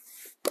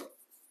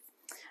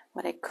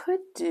what I could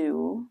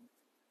do,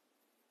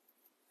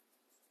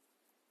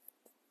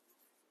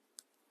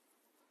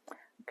 I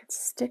could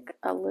stick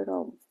a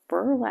little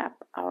burlap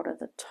out of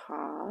the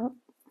top.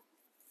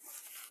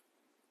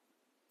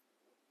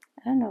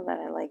 I don't know that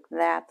I like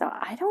that though.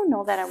 I don't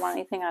know that I want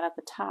anything out of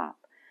the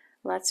top.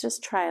 Let's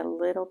just try a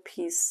little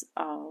piece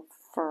of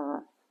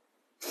fur.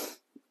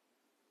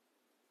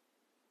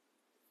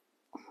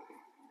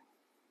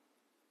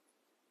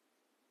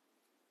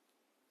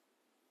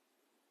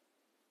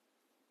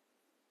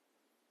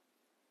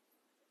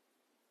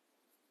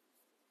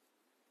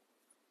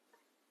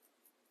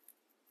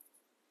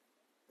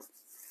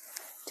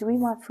 Do we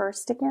want fur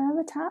sticking on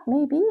the top?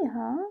 Maybe,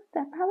 huh?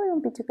 That probably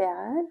won't be too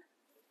bad.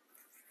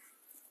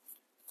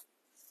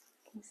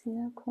 Can you see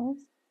that close?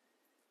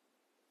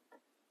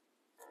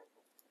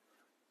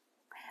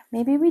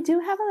 Maybe we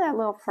do have that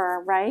little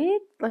fur, right?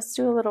 Let's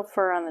do a little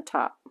fur on the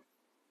top.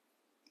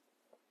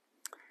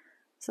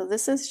 So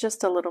this is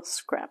just a little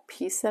scrap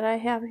piece that I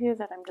have here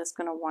that I'm just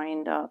going to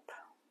wind up.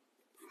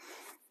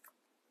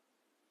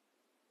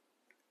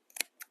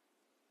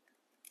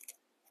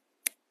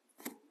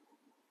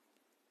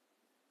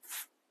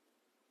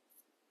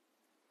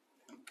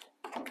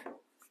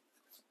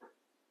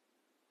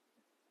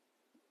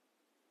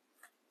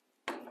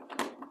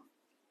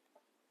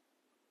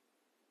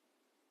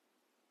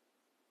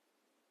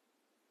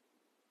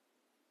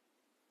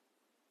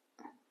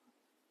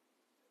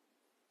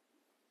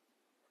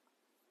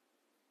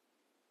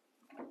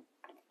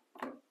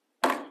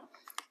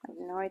 I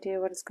have no idea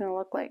what it's going to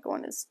look like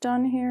when it's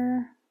done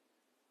here.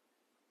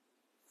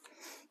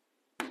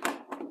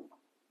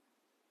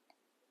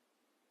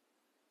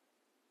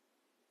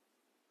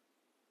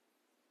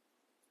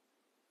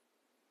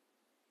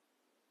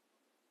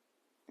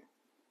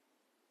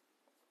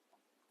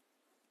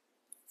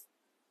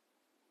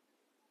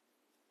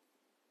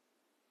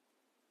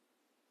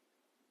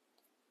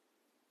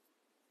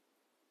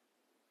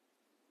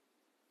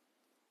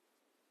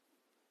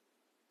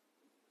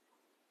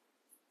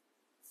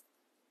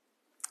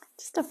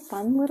 Just a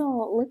fun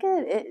little, look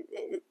at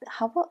it,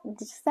 how about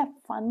just that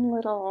fun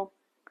little,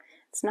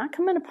 it's not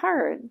coming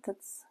apart.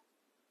 That's,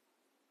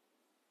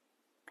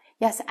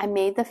 yes, I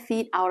made the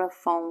feet out of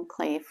foam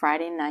clay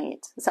Friday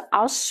night. So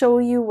I'll show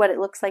you what it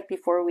looks like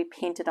before we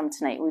painted them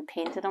tonight. We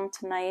painted them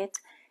tonight,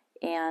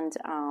 and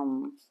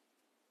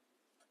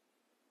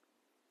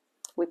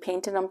we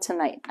painted them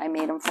tonight. I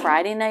made them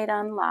Friday night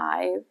on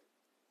live,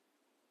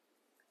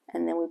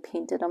 and then we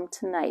painted them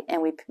tonight,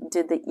 and we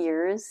did the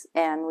ears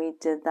and we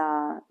did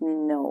the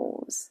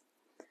nose.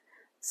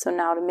 So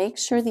now to make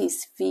sure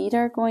these feet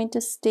are going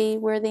to stay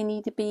where they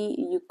need to be,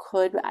 you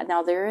could,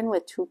 now they're in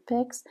with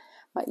toothpicks,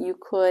 but you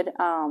could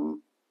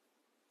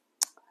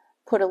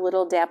put a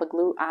little dab of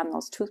glue on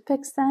those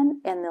toothpicks then,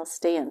 and they'll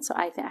stay in. So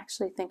I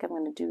actually think I'm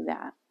going to do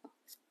that.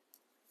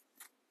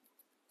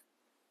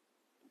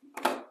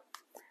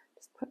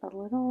 Just put a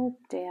little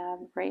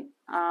dab right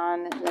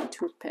on the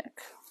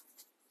toothpick.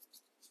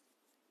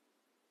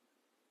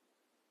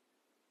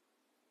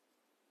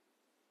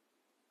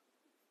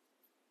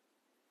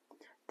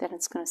 Then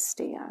it's going to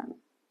stay on.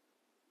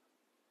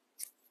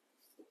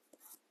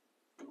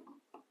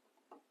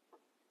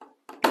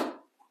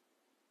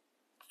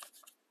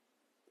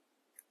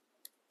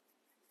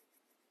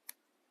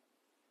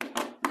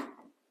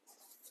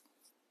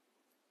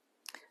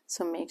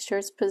 So make sure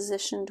it's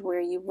positioned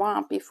where you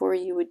want before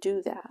you would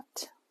do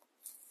that.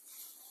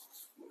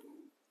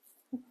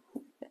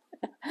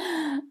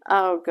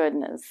 Oh,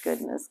 goodness,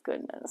 goodness,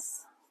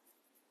 goodness.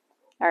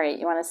 All right,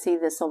 you want to see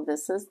this? So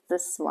this is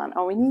this one.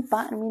 Oh, we need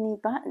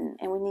button,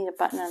 and we need a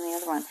button on the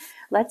other one.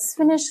 Let's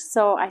finish.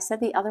 So I said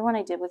the other one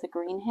I did with a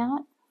green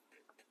hat.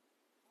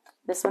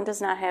 This one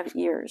does not have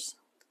ears.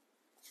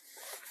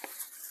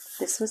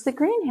 This was the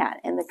green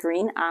hat, and the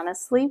green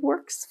honestly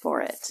works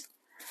for it.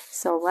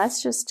 So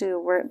let's just do,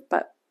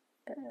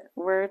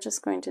 we're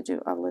just going to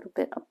do a little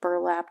bit of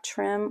burlap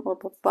trim, a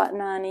little button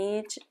on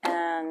each,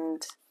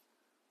 and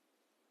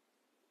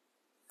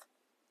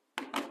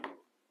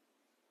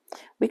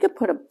we could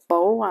put a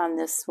bow on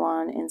this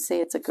one and say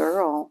it's a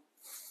girl.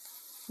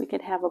 We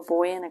could have a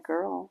boy and a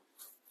girl.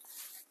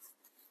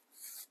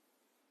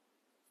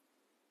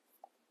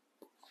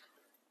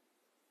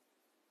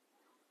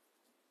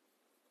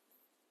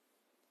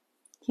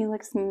 He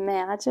looks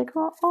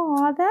magical.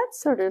 Oh,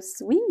 that's sort of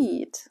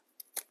sweet.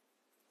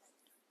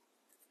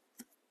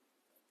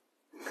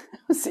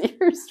 Those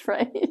ears,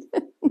 right?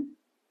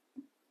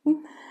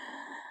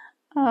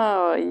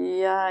 Oh,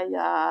 yeah,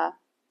 yeah.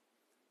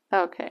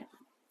 Okay.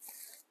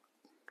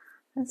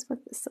 Let's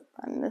put this up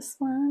on this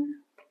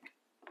one.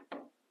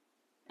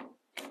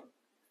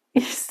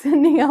 You're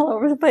sending all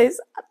over the place.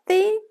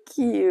 Thank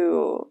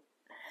you.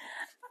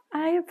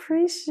 I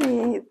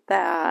appreciate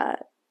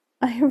that.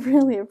 I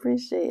really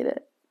appreciate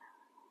it.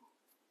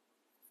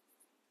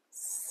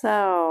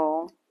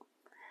 So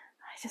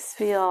I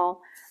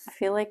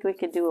feel like we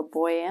could do a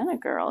boy and a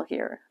girl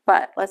here,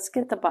 but let's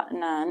get the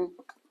button on.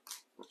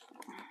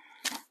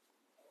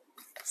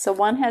 So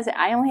one has,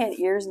 I only had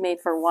ears made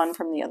for one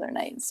from the other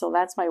night. So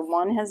that's why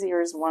one has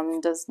ears,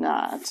 one does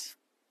not.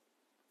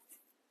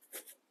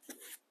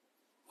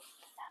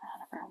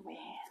 Out of our way.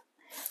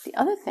 The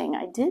other thing,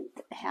 I did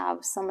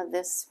have some of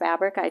this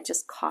fabric I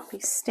just coffee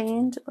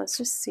stained. Let's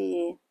just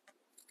see.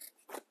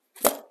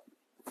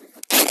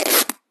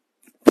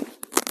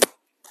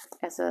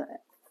 As a,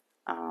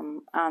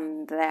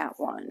 on that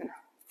one.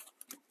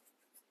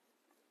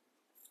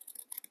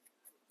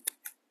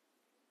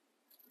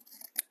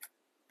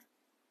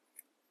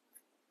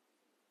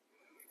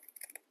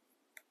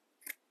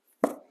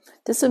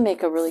 This would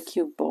make a really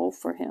cute bow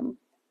for him.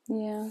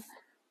 Yeah.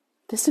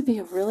 This would be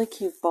a really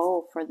cute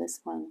bow for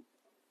this one.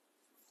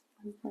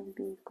 I'm going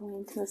to be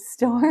going to the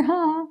store,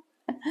 huh?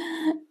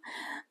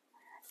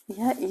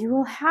 Yeah, you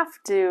will have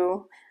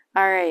to.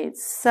 All right,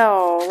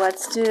 so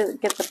let's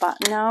get the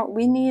button out.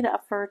 We need a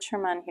fur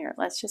trim on here.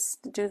 Let's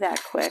just do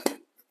that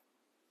quick.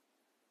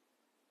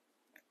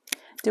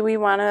 Do we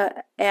want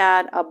to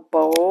add a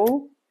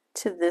bow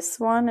to this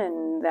one,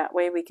 and that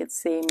way we could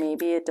say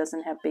maybe it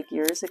doesn't have big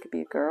ears, it could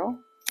be a girl?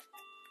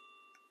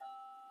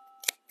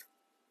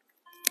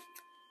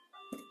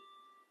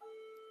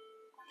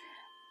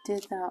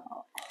 Did the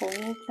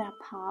hole that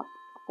pop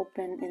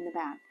open in the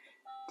back?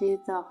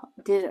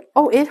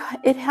 Oh,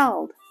 it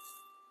held.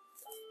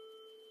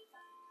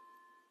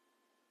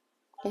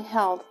 It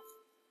held.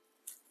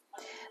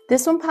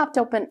 This one popped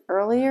open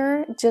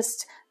earlier,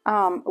 just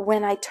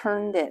when I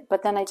turned it,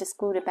 but then I just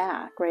glued it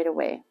back right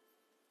away.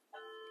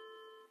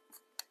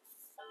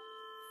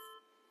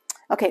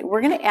 Okay,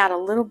 we're going to add a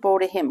little bow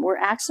to him. We're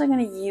actually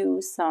going to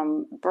use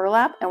some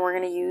burlap, and we're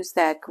going to use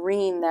that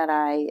green that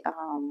I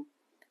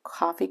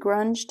coffee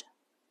grunged.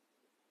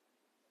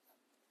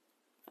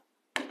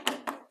 And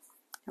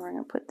we're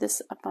going to put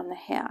this up on the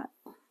hat.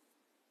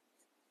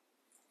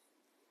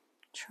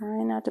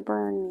 Try not to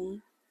burn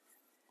me.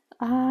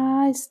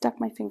 I stuck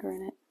my finger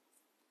in it.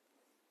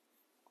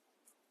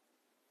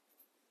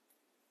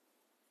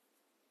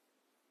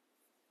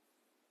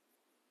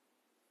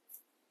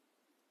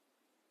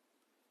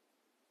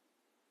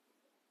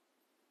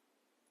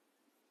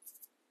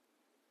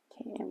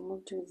 Okay, and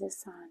we'll do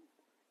this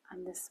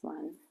on this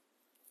one.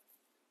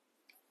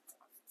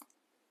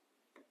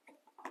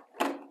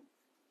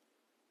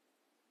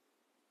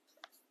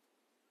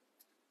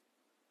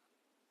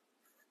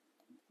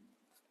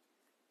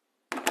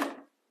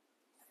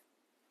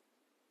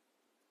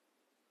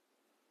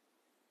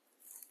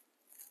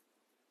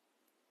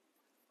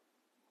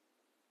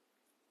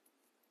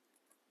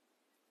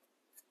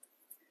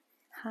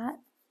 Hot.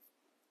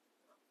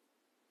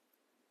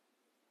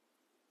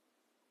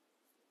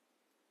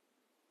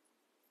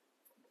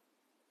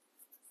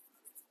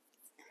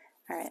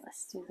 All right,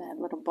 let's do that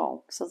little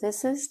bow. So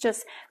this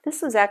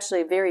was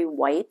actually very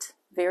white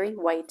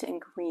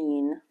and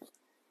green.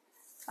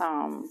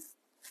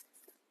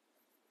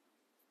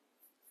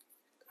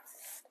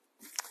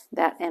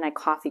 That, and I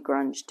coffee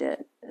grunged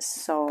it.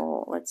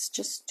 So let's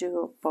just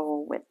do a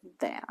bow with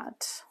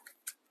that.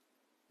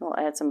 We'll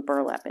add some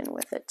burlap in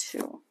with it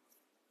too.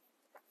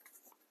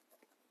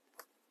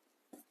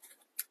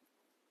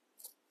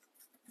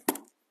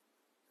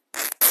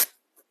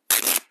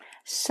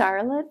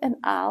 Charlotte and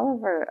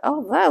Oliver.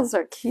 Oh, those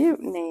are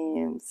cute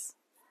names.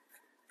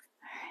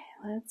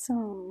 All right, let's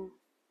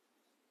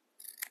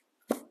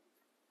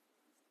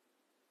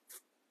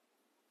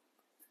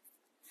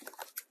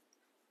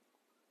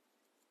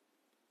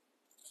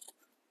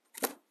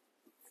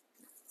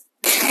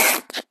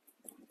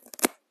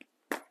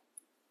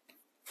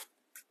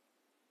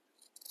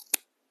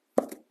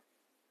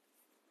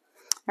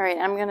All right,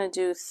 I'm going to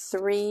do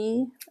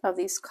 3 of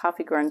these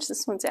coffee grunge.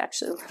 This one's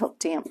actually a little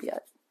damp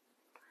yet.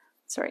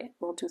 Sorry,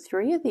 we'll do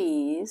 3 of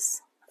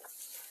these.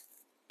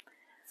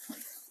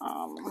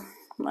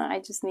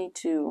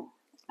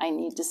 I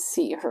need to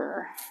see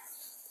her.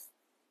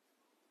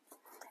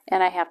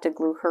 And I have to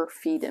glue her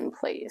feet in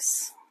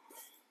place.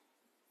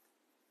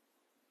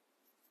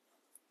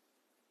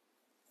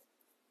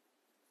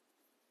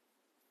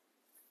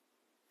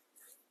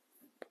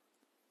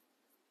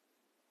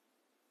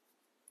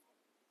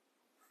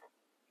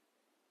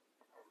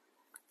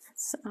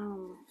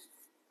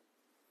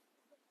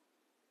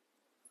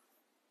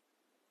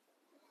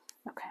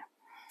 Okay.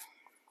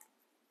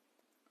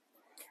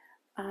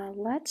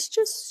 Let's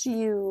just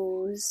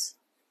use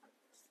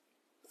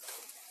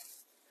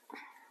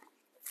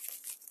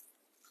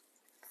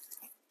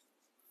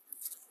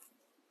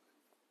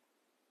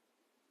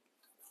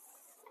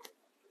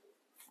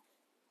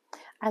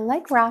I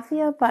like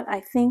raffia, but I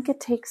think it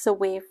takes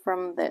away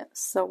from this.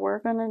 So we're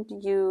going to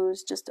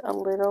use just a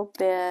little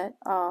bit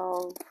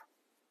of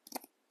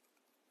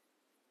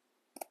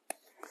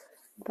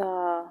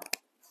the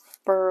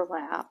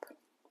burlap.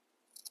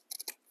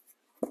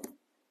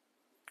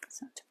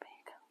 It's not too big.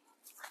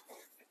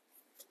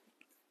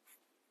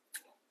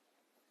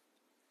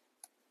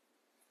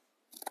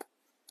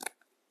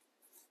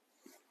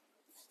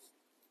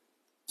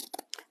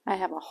 I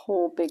have a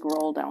whole big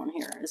roll down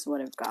here is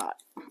what I've got.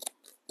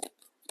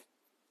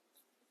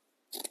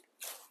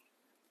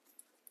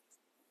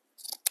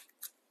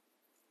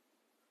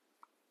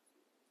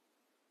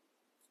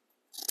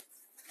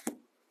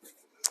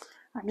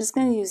 I'm just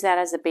going to use that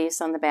as a base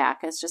on the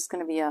back. It's just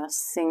going to be a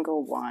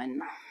single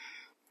one.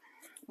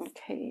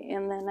 Okay,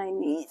 and then I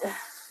need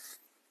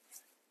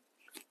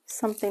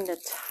something to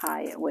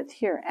tie it with.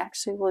 Here,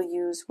 actually we'll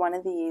use one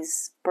of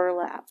these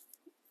burlap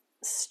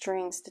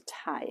strings to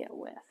tie it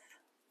with.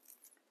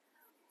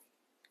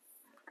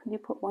 Can you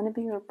put one of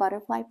your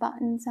butterfly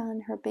buttons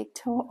on her big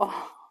toe?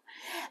 Oh,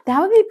 that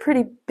would be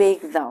pretty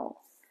big though.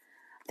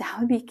 That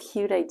would be a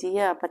cute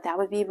idea, but that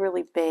would be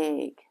really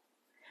big.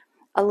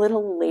 A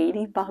little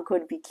ladybug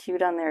would be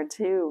cute on there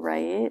too,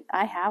 right?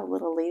 I have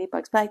little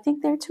ladybugs, but I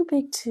think they're too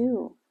big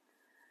too.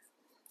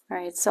 All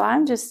right, so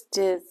I just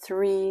did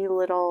 3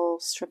 little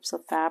strips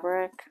of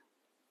fabric,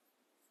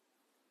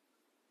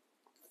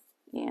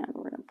 and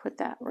we're going to put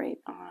that right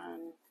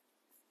on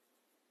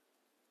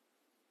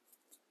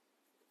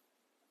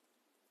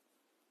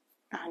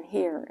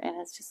here, and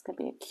it's just going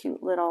to be a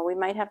cute little, we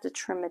might have to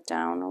trim it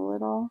down a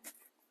little.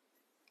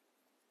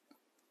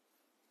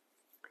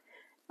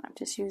 I'm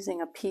just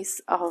using a piece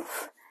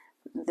of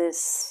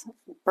this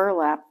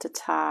burlap to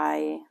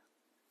tie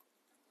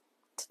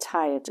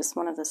it, just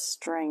one of the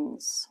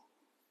strings.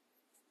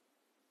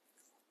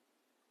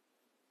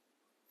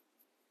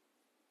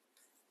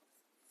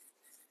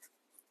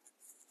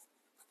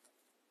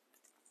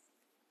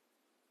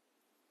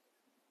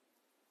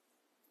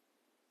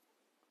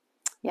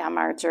 Yeah,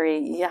 Marjorie,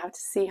 you have to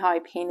see how I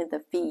painted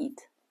the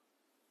feet.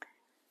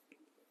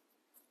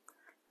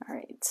 All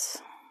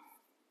right.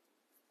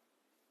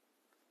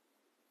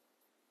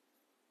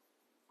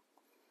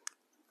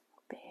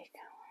 Big.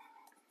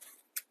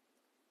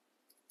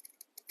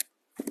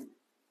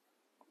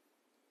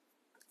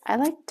 I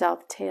like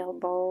dovetail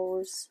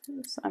bows,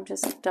 so I'm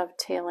just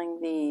dovetailing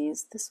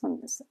these. This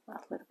one is a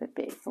little bit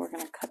big, so we're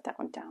going to cut that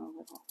one down a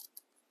little.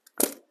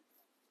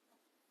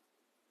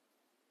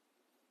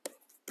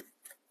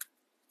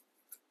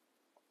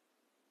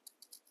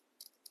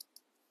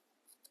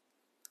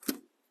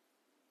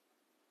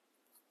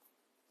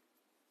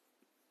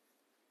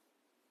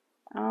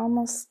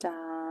 Almost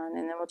done,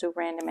 and then we'll do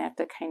random act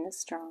of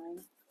kindness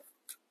drawing.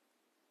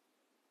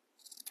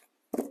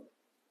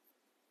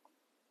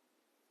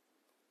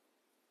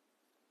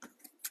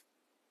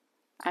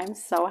 I'm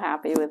so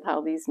happy with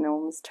how these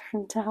gnomes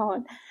turned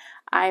out.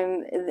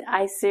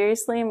 I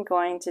seriously am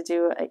going to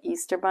do an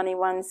Easter bunny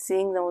one.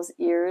 Seeing those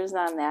ears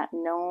on that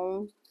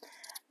gnome,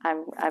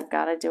 I've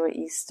got to do an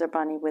Easter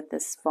bunny with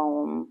this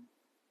foam.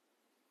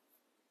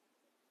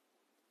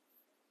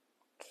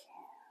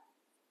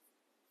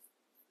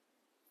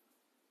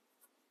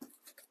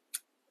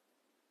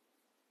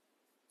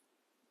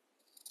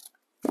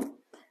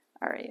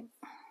 All right,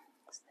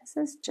 so this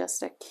is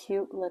just a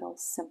cute little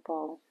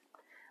simple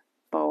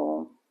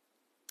bow.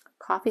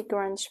 Coffee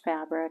grunge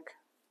fabric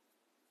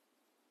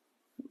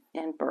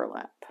and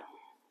burlap.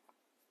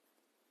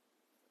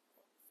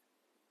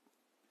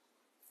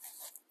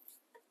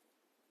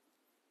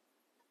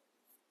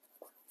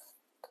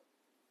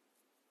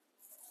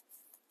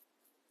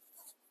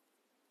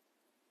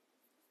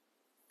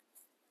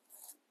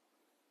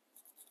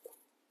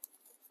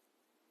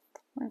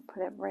 We're going to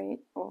put it right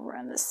over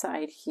on the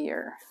side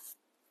here.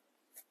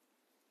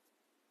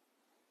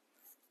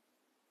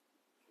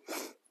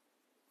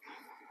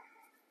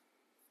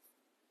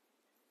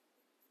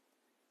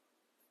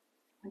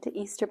 The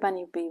Easter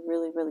bunny would be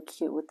really, really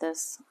cute with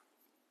this.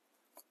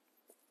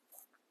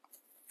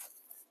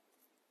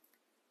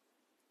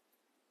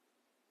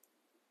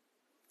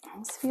 I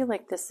almost feel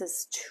like this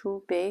is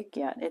too big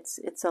yet.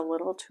 It's a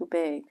little too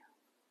big.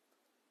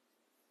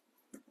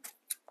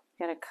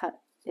 Gotta cut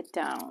it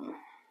down.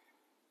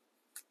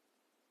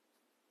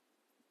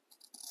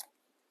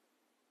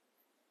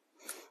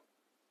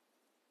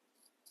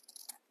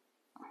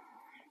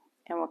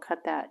 And we'll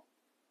cut that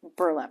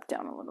burlap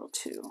down a little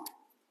too.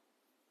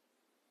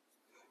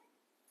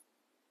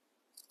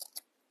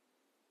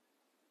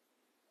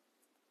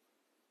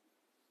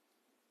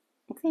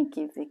 Thank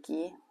you,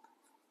 Vicki.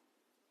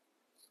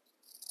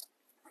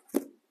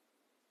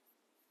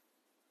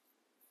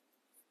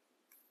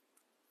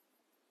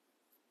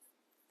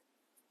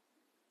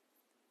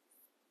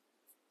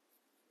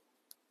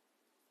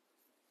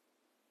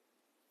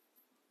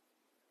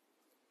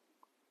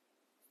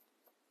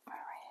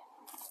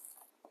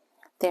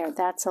 There,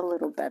 that's a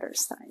little better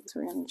size.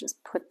 We're going to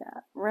just put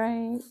that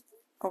right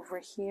over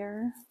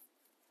here.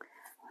 I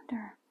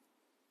wonder.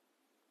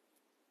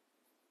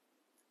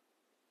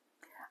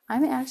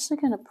 I'm actually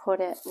going to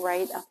put it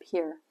right up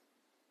here.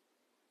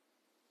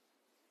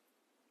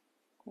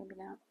 Maybe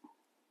not.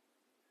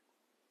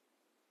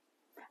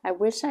 I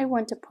wish I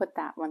wouldn't have put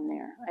that one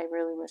there. I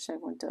really wish I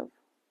wouldn't have.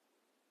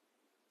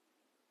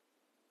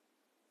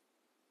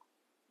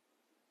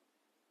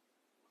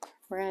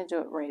 We're going to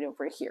do it right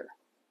over here.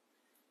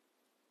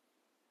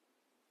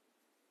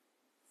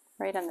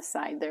 Right on the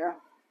side there.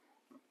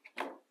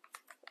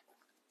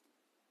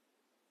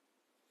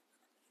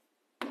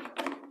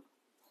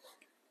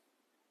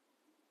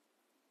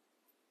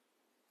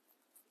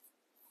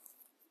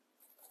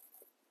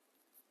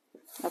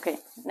 Okay,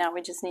 now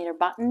we just need our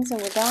buttons and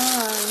we're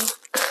done.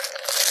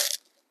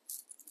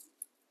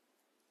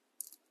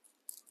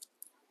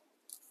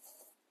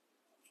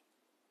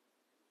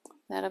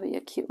 That'll be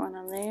a cute one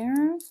on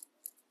there.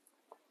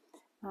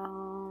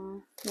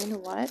 You know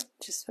what?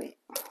 Just wait.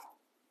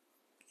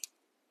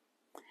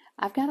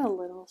 I've got a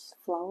little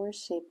flower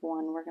shaped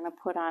one we're going to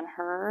put on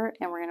her,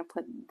 and we're going to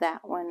put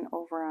that one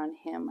over on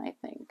him, I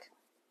think.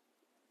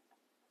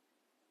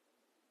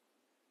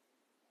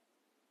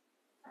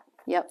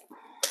 Yep.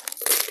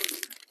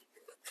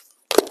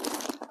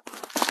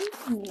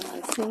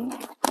 Let's see.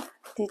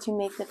 Did you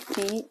make the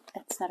feet,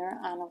 etc.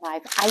 on a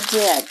live? I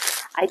did.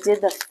 I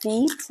did the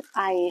feet.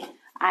 I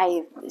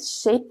I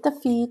shaped the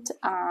feet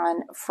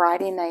on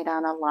Friday night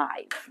on a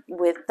live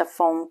with the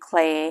foam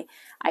clay.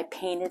 I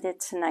painted it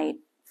tonight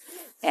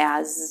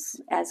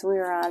as we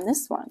were on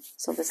this one.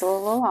 So this is a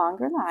little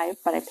longer live,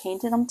 but I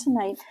painted them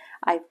tonight.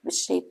 I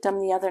shaped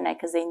them the other night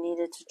because they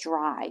needed to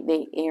dry.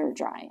 They air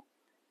dry.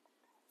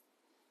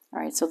 All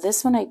right, so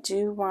this one I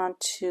do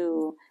want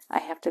to, I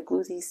have to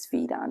glue these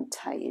feet on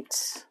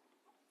tight.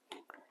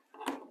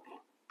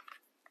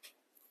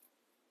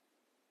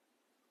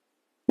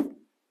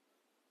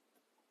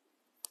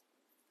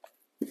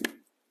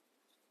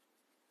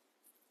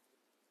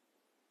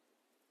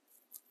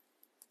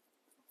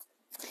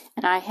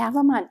 And I have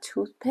them on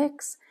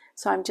toothpicks,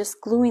 so I'm just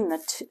gluing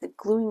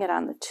it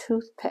on the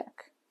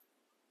toothpick.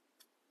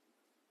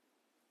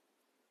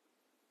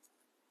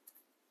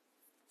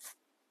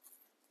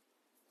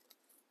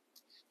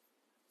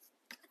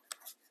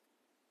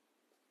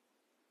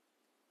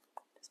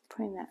 Just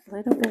putting that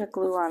little bit of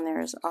glue on there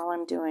is all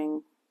I'm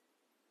doing.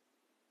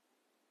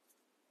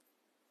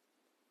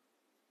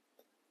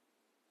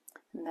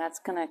 And that's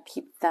going to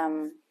keep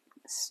them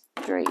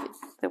straight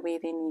the way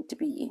they need to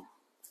be.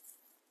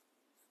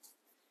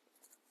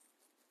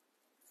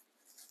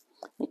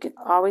 You can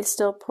always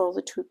still pull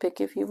the toothpick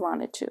if you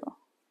wanted to. All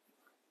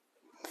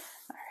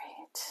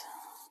right.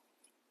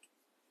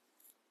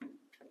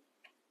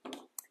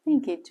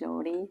 Thank you,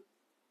 Jody.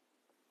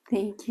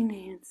 Thank you,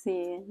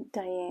 Nancy and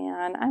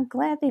Diane. I'm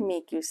glad they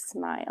make you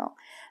smile.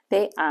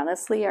 They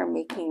honestly are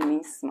making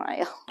me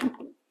smile.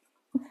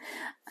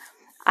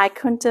 I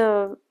couldn't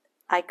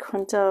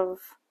have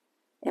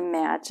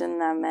imagined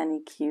them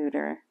any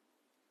cuter.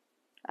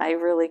 I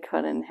really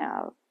couldn't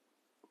have.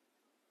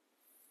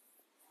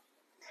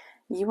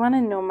 You want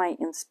to know my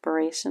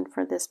inspiration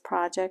for this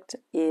project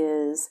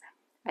is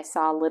I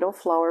saw a little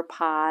flower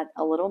pot,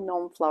 a little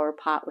gnome flower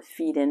pot with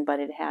feet in,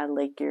 but it had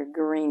like your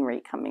greenery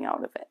coming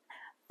out of it.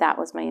 That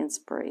was my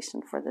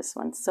inspiration for this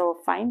one. So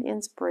find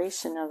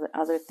inspiration of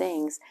other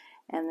things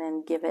and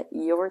then give it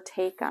your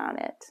take on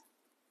it.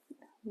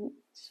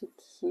 She's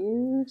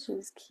cute.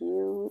 She's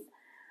cute.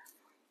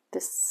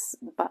 This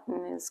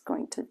button is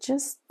going to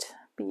just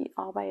be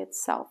all by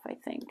itself, I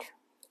think.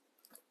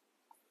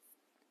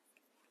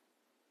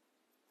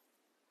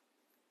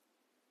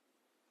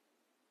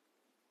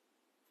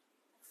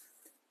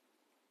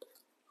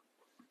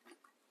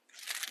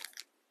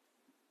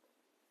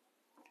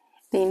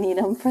 They need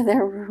them for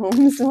their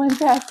rooms, one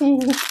Becky.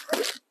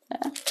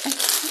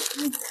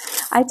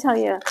 I tell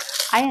you,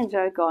 I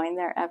enjoy going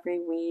there every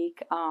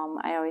week.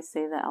 I always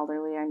say the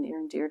elderly are near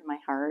and dear to my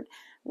heart.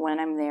 When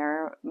I'm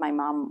there, my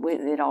mom,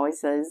 it always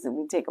says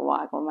we take a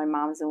walk. Well, my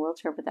mom's in a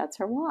wheelchair, but that's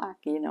her walk,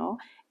 you know,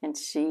 and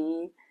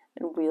she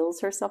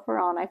wheels herself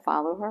around. I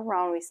follow her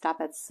around. We stop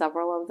at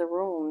several of the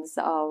rooms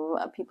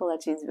of people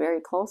that she's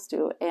very close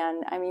to.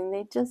 And I mean,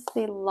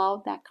 they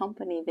love that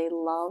company. They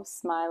love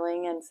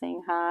smiling and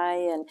saying hi.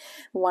 And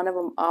one of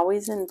them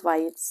always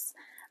invites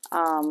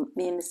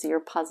me in to see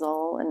her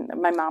puzzle.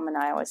 And my mom and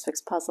I always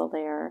fix puzzle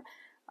there.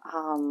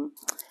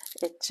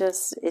 It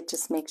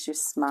just makes you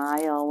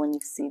smile when you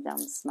see them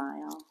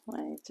smile.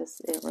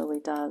 It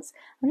really does.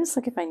 I'm just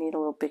looking if I need a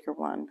little bigger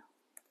one.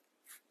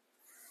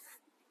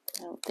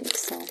 I don't think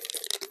so.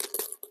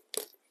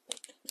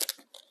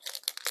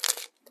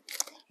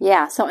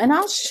 Yeah, so, and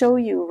I'll show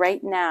you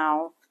right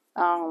now,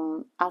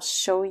 I'll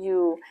show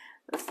you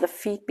the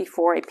feet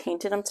before I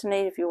painted them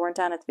tonight. If you weren't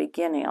on at the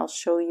beginning, I'll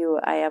show you,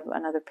 I have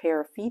another pair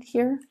of feet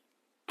here.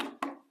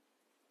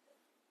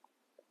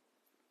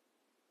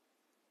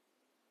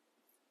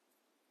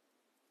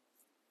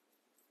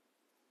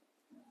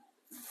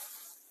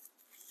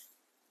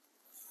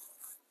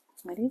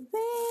 What do you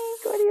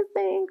think? What do you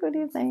think? What do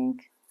you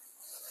think?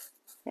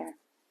 There.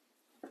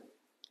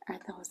 Are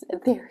those,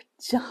 they're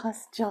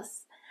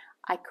just,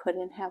 I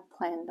couldn't have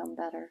planned them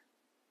better.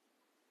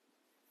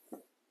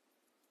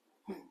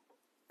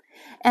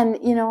 And,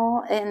 you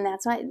know, and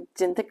that's why,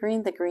 didn't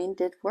the green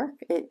did work.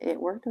 It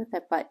worked with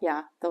it, but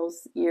yeah,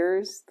 those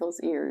ears.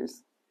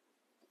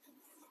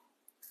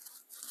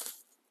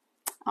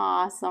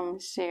 Awesome,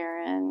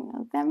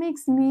 Sharon. That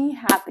makes me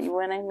happy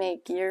when I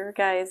make your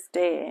guys'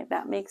 day.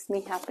 That makes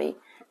me happy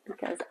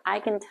because I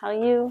can tell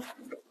you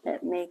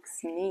it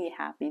makes me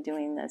happy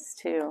doing this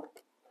too.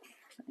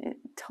 It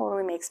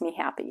totally makes me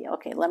happy.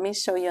 Okay, let me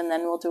show you and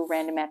then we'll do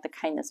random act of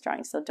kindness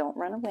drawing. So don't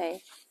run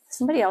away.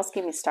 Somebody else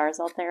gave me stars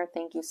out there.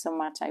 Thank you so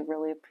much. I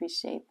really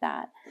appreciate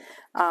that.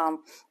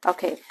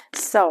 Okay,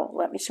 so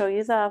let me show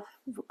you the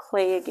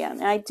clay again.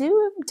 And I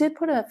did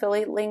put an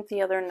affiliate link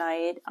the other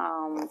night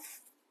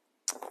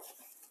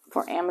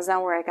for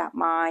Amazon where I got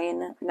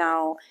mine.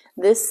 Now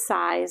this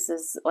size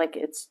is like,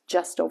 it's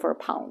just over a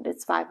pound.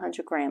 It's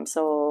 500 grams,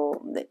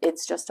 so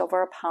it's just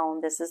over a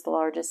pound. This is the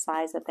largest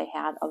size that they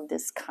had of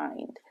this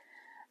kind.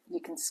 You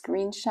can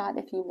screenshot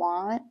if you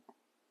want.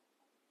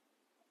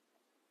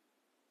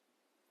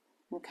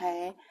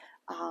 Okay,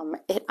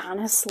 it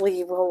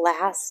honestly will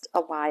last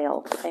a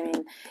while. I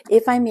mean,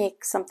 if I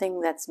make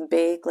something that's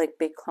big, like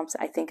big clumps,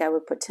 I think I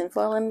would put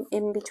tinfoil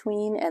in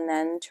between and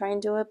then try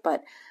and do it.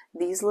 But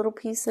these little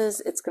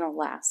pieces, it's going to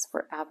last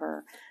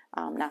forever.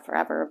 Not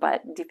forever,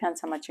 but it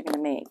depends how much you're going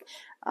to make.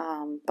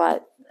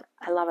 But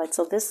I love it.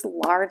 So this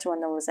large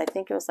one, was, I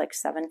think it was like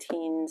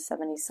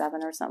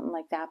 $17.77 or something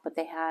like that, but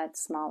they had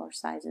smaller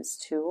sizes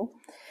too.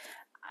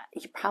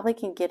 You probably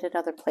can get it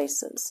other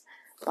places,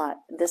 but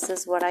this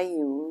is what I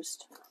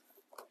used.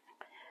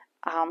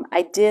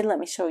 Let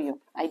me show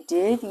you. I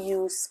did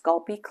use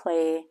Sculpey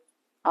clay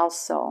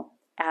also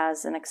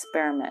as an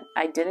experiment.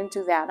 I didn't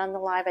do that on the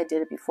live. I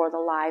did it before the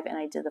live, and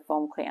I did the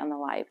foam clay on the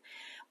live.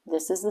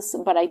 This is this,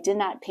 but I did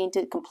not paint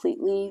it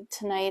completely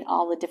tonight,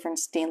 all the different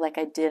stain like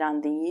I did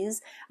on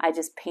these. I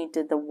just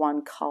painted the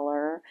one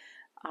color.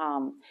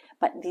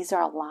 But these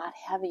are a lot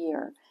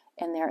heavier,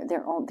 and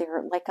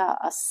they're like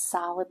a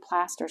solid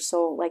plaster.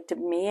 So like to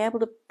be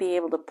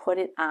able to put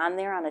it on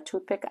there on a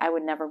toothpick, I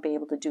would never be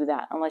able to do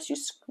that unless you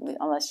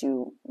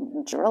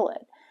drill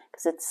it,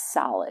 because it's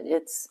solid.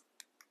 It's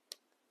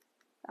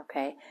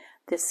okay.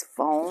 This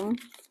foam,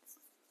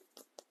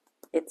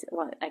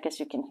 well, I guess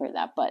you can hear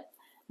that, but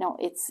no,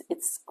 it's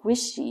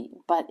squishy,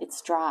 but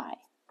it's dry.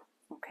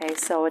 Okay,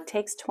 so it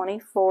takes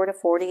 24 to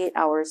 48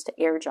 hours to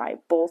air dry.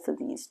 Both of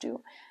these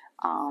do.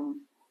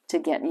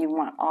 You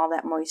want all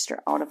that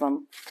moisture out of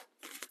them.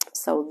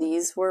 So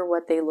these were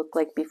what they looked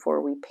like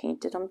before we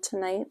painted them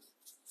tonight.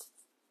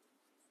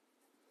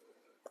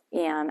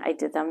 And I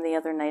did them the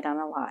other night on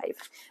a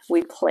live.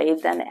 We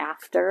played then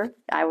after.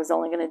 I was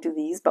only going to do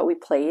these, but we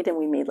played and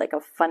we made like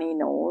a funny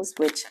nose,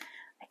 which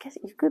I guess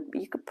you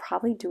could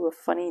probably do a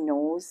funny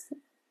nose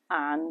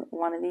on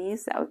one of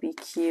these. That would be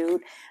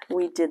cute.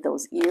 We did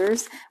those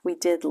ears. We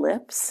did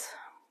lips.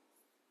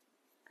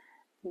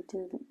 We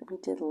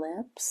did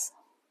lips.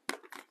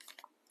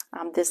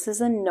 This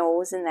is a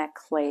nose in that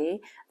clay.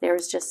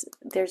 There's just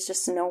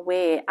no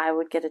way I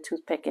would get a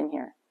toothpick in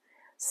here.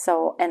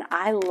 So, and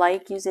I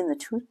like using the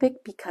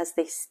toothpick because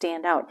they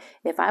stand out.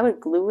 If I would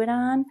glue it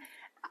on,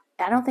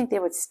 I don't think they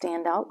would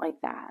stand out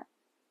like that.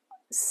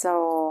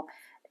 So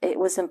it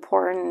was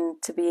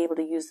important to be able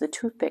to use the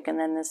toothpick. And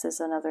then this is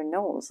another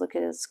nose. Look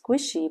at it, it's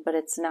squishy, but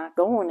it's not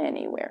going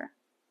anywhere.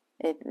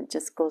 It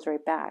just goes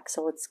right back.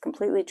 So it's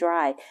completely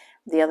dry.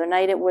 The other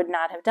night it would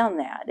not have done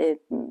that.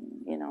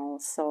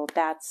 So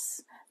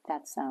that's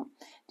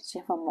did you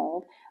have a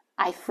mold?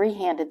 I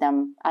freehanded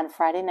them on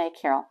Friday night,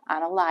 Carol,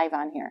 on a live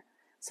on here.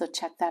 So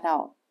check that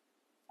out.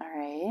 All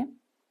right.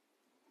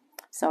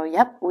 So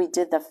yep, we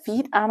did the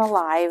feet on a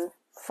live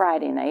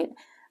Friday night.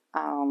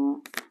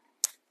 And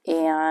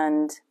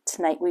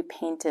tonight we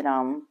painted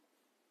them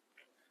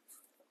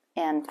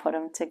and put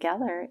them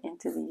together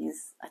into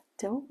these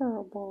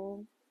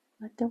adorable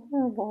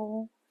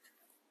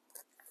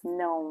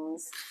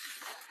gnomes.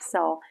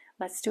 So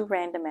let's do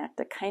random act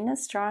of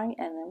kindness drawing,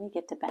 and then we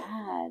get to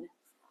bed.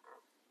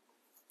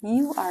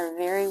 You are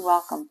very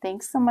welcome.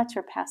 Thanks so much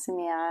for passing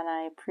me on.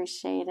 I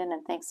appreciate it.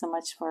 And thanks so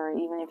much for,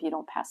 even if you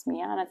don't pass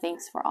me on, and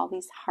thanks for all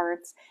these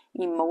hearts,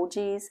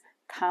 emojis,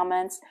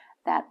 comments.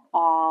 That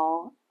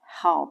all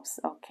helps.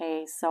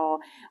 Okay, so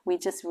we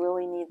just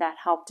really need that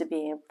help to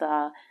be able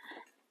to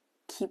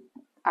keep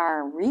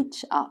our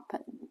reach up.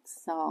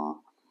 So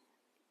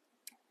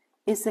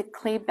is the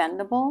clay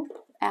bendable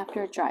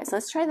after it dries?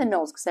 Let's try the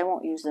nose, because I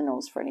won't use the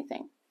nose for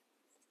anything.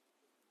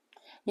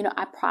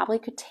 I probably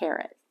could tear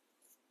it.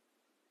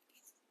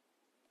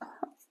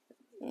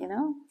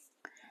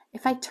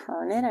 If I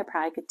turn it, I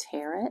probably could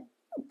tear it,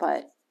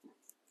 but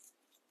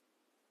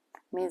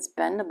it's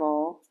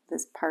bendable,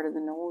 this part of the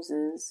nose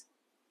is,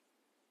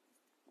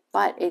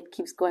 but it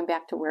keeps going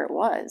back to where it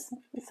was.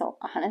 So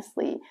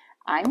honestly,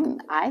 I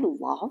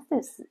love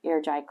this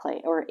air dry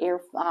clay, or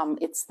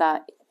it's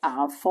the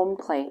foam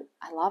clay.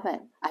 I love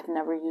it. I've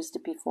never used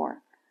it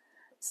before.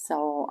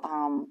 So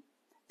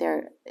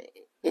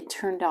it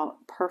turned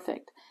out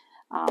perfect.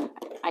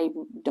 I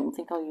don't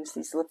think I'll use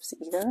these lips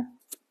either.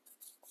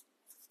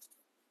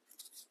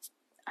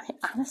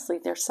 Honestly,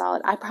 they're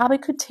solid. I probably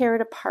could tear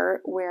it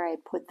apart where I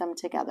put them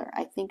together.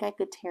 I think I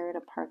could tear it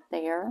apart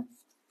there.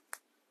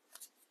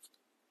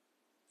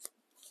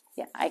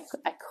 Yeah, I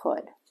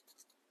could.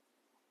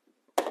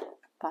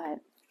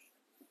 But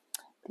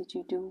did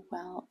you do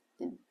well?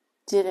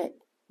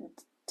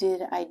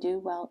 Did I do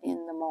well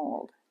in the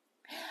mold?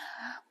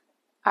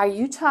 Are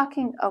you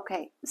talking,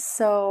 okay,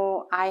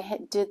 so I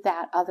did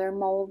that other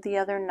mold the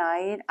other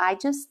night. I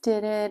just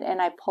did it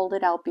and I pulled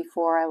it out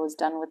before I was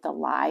done with the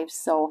live.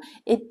 So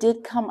it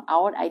did come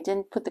out. I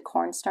didn't put the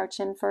cornstarch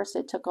in first.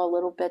 It took a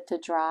little bit to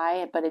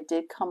dry, but it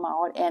did come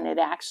out, and it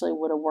actually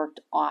would have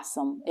worked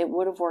awesome. It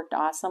would have worked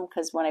awesome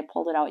because when I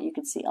pulled it out, you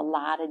could see a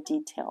lot of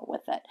detail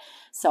with it.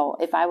 So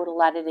if I would have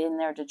let it in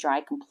there to dry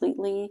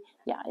completely,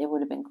 yeah, it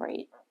would have been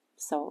great.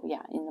 So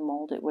yeah, in the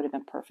mold, it would have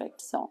been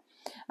perfect. So, all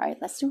right,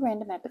 let's do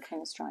random act of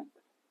kindness drawing.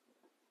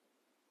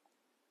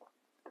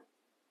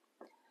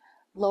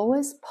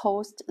 Lois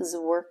Post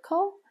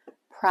Zwerko,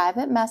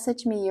 private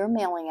message me your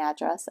mailing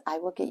address. I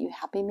will get you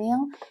happy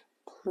mail.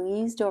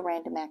 Please do a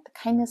random act of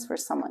kindness for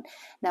someone.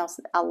 Now,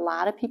 a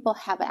lot of people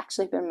have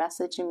actually been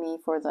messaging me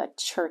for the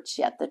church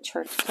yet, the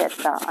church kit,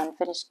 the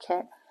unfinished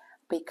kit.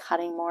 be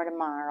cutting more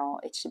tomorrow.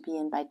 It should be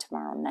in by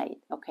tomorrow night,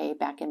 okay,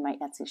 back in my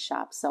Etsy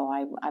shop. So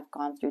I've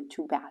gone through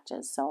 2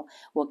 batches. So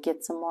we'll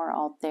get some more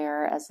out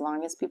there. As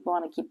long as people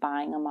want to keep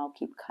buying them, I'll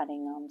keep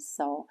cutting them.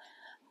 So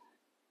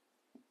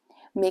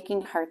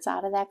making hearts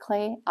out of that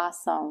clay,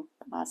 awesome,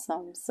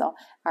 awesome. So,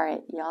 all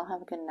right, y'all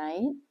have a good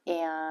night,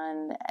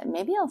 and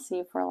maybe I'll see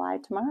you for a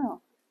live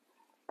tomorrow.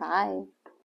 Bye.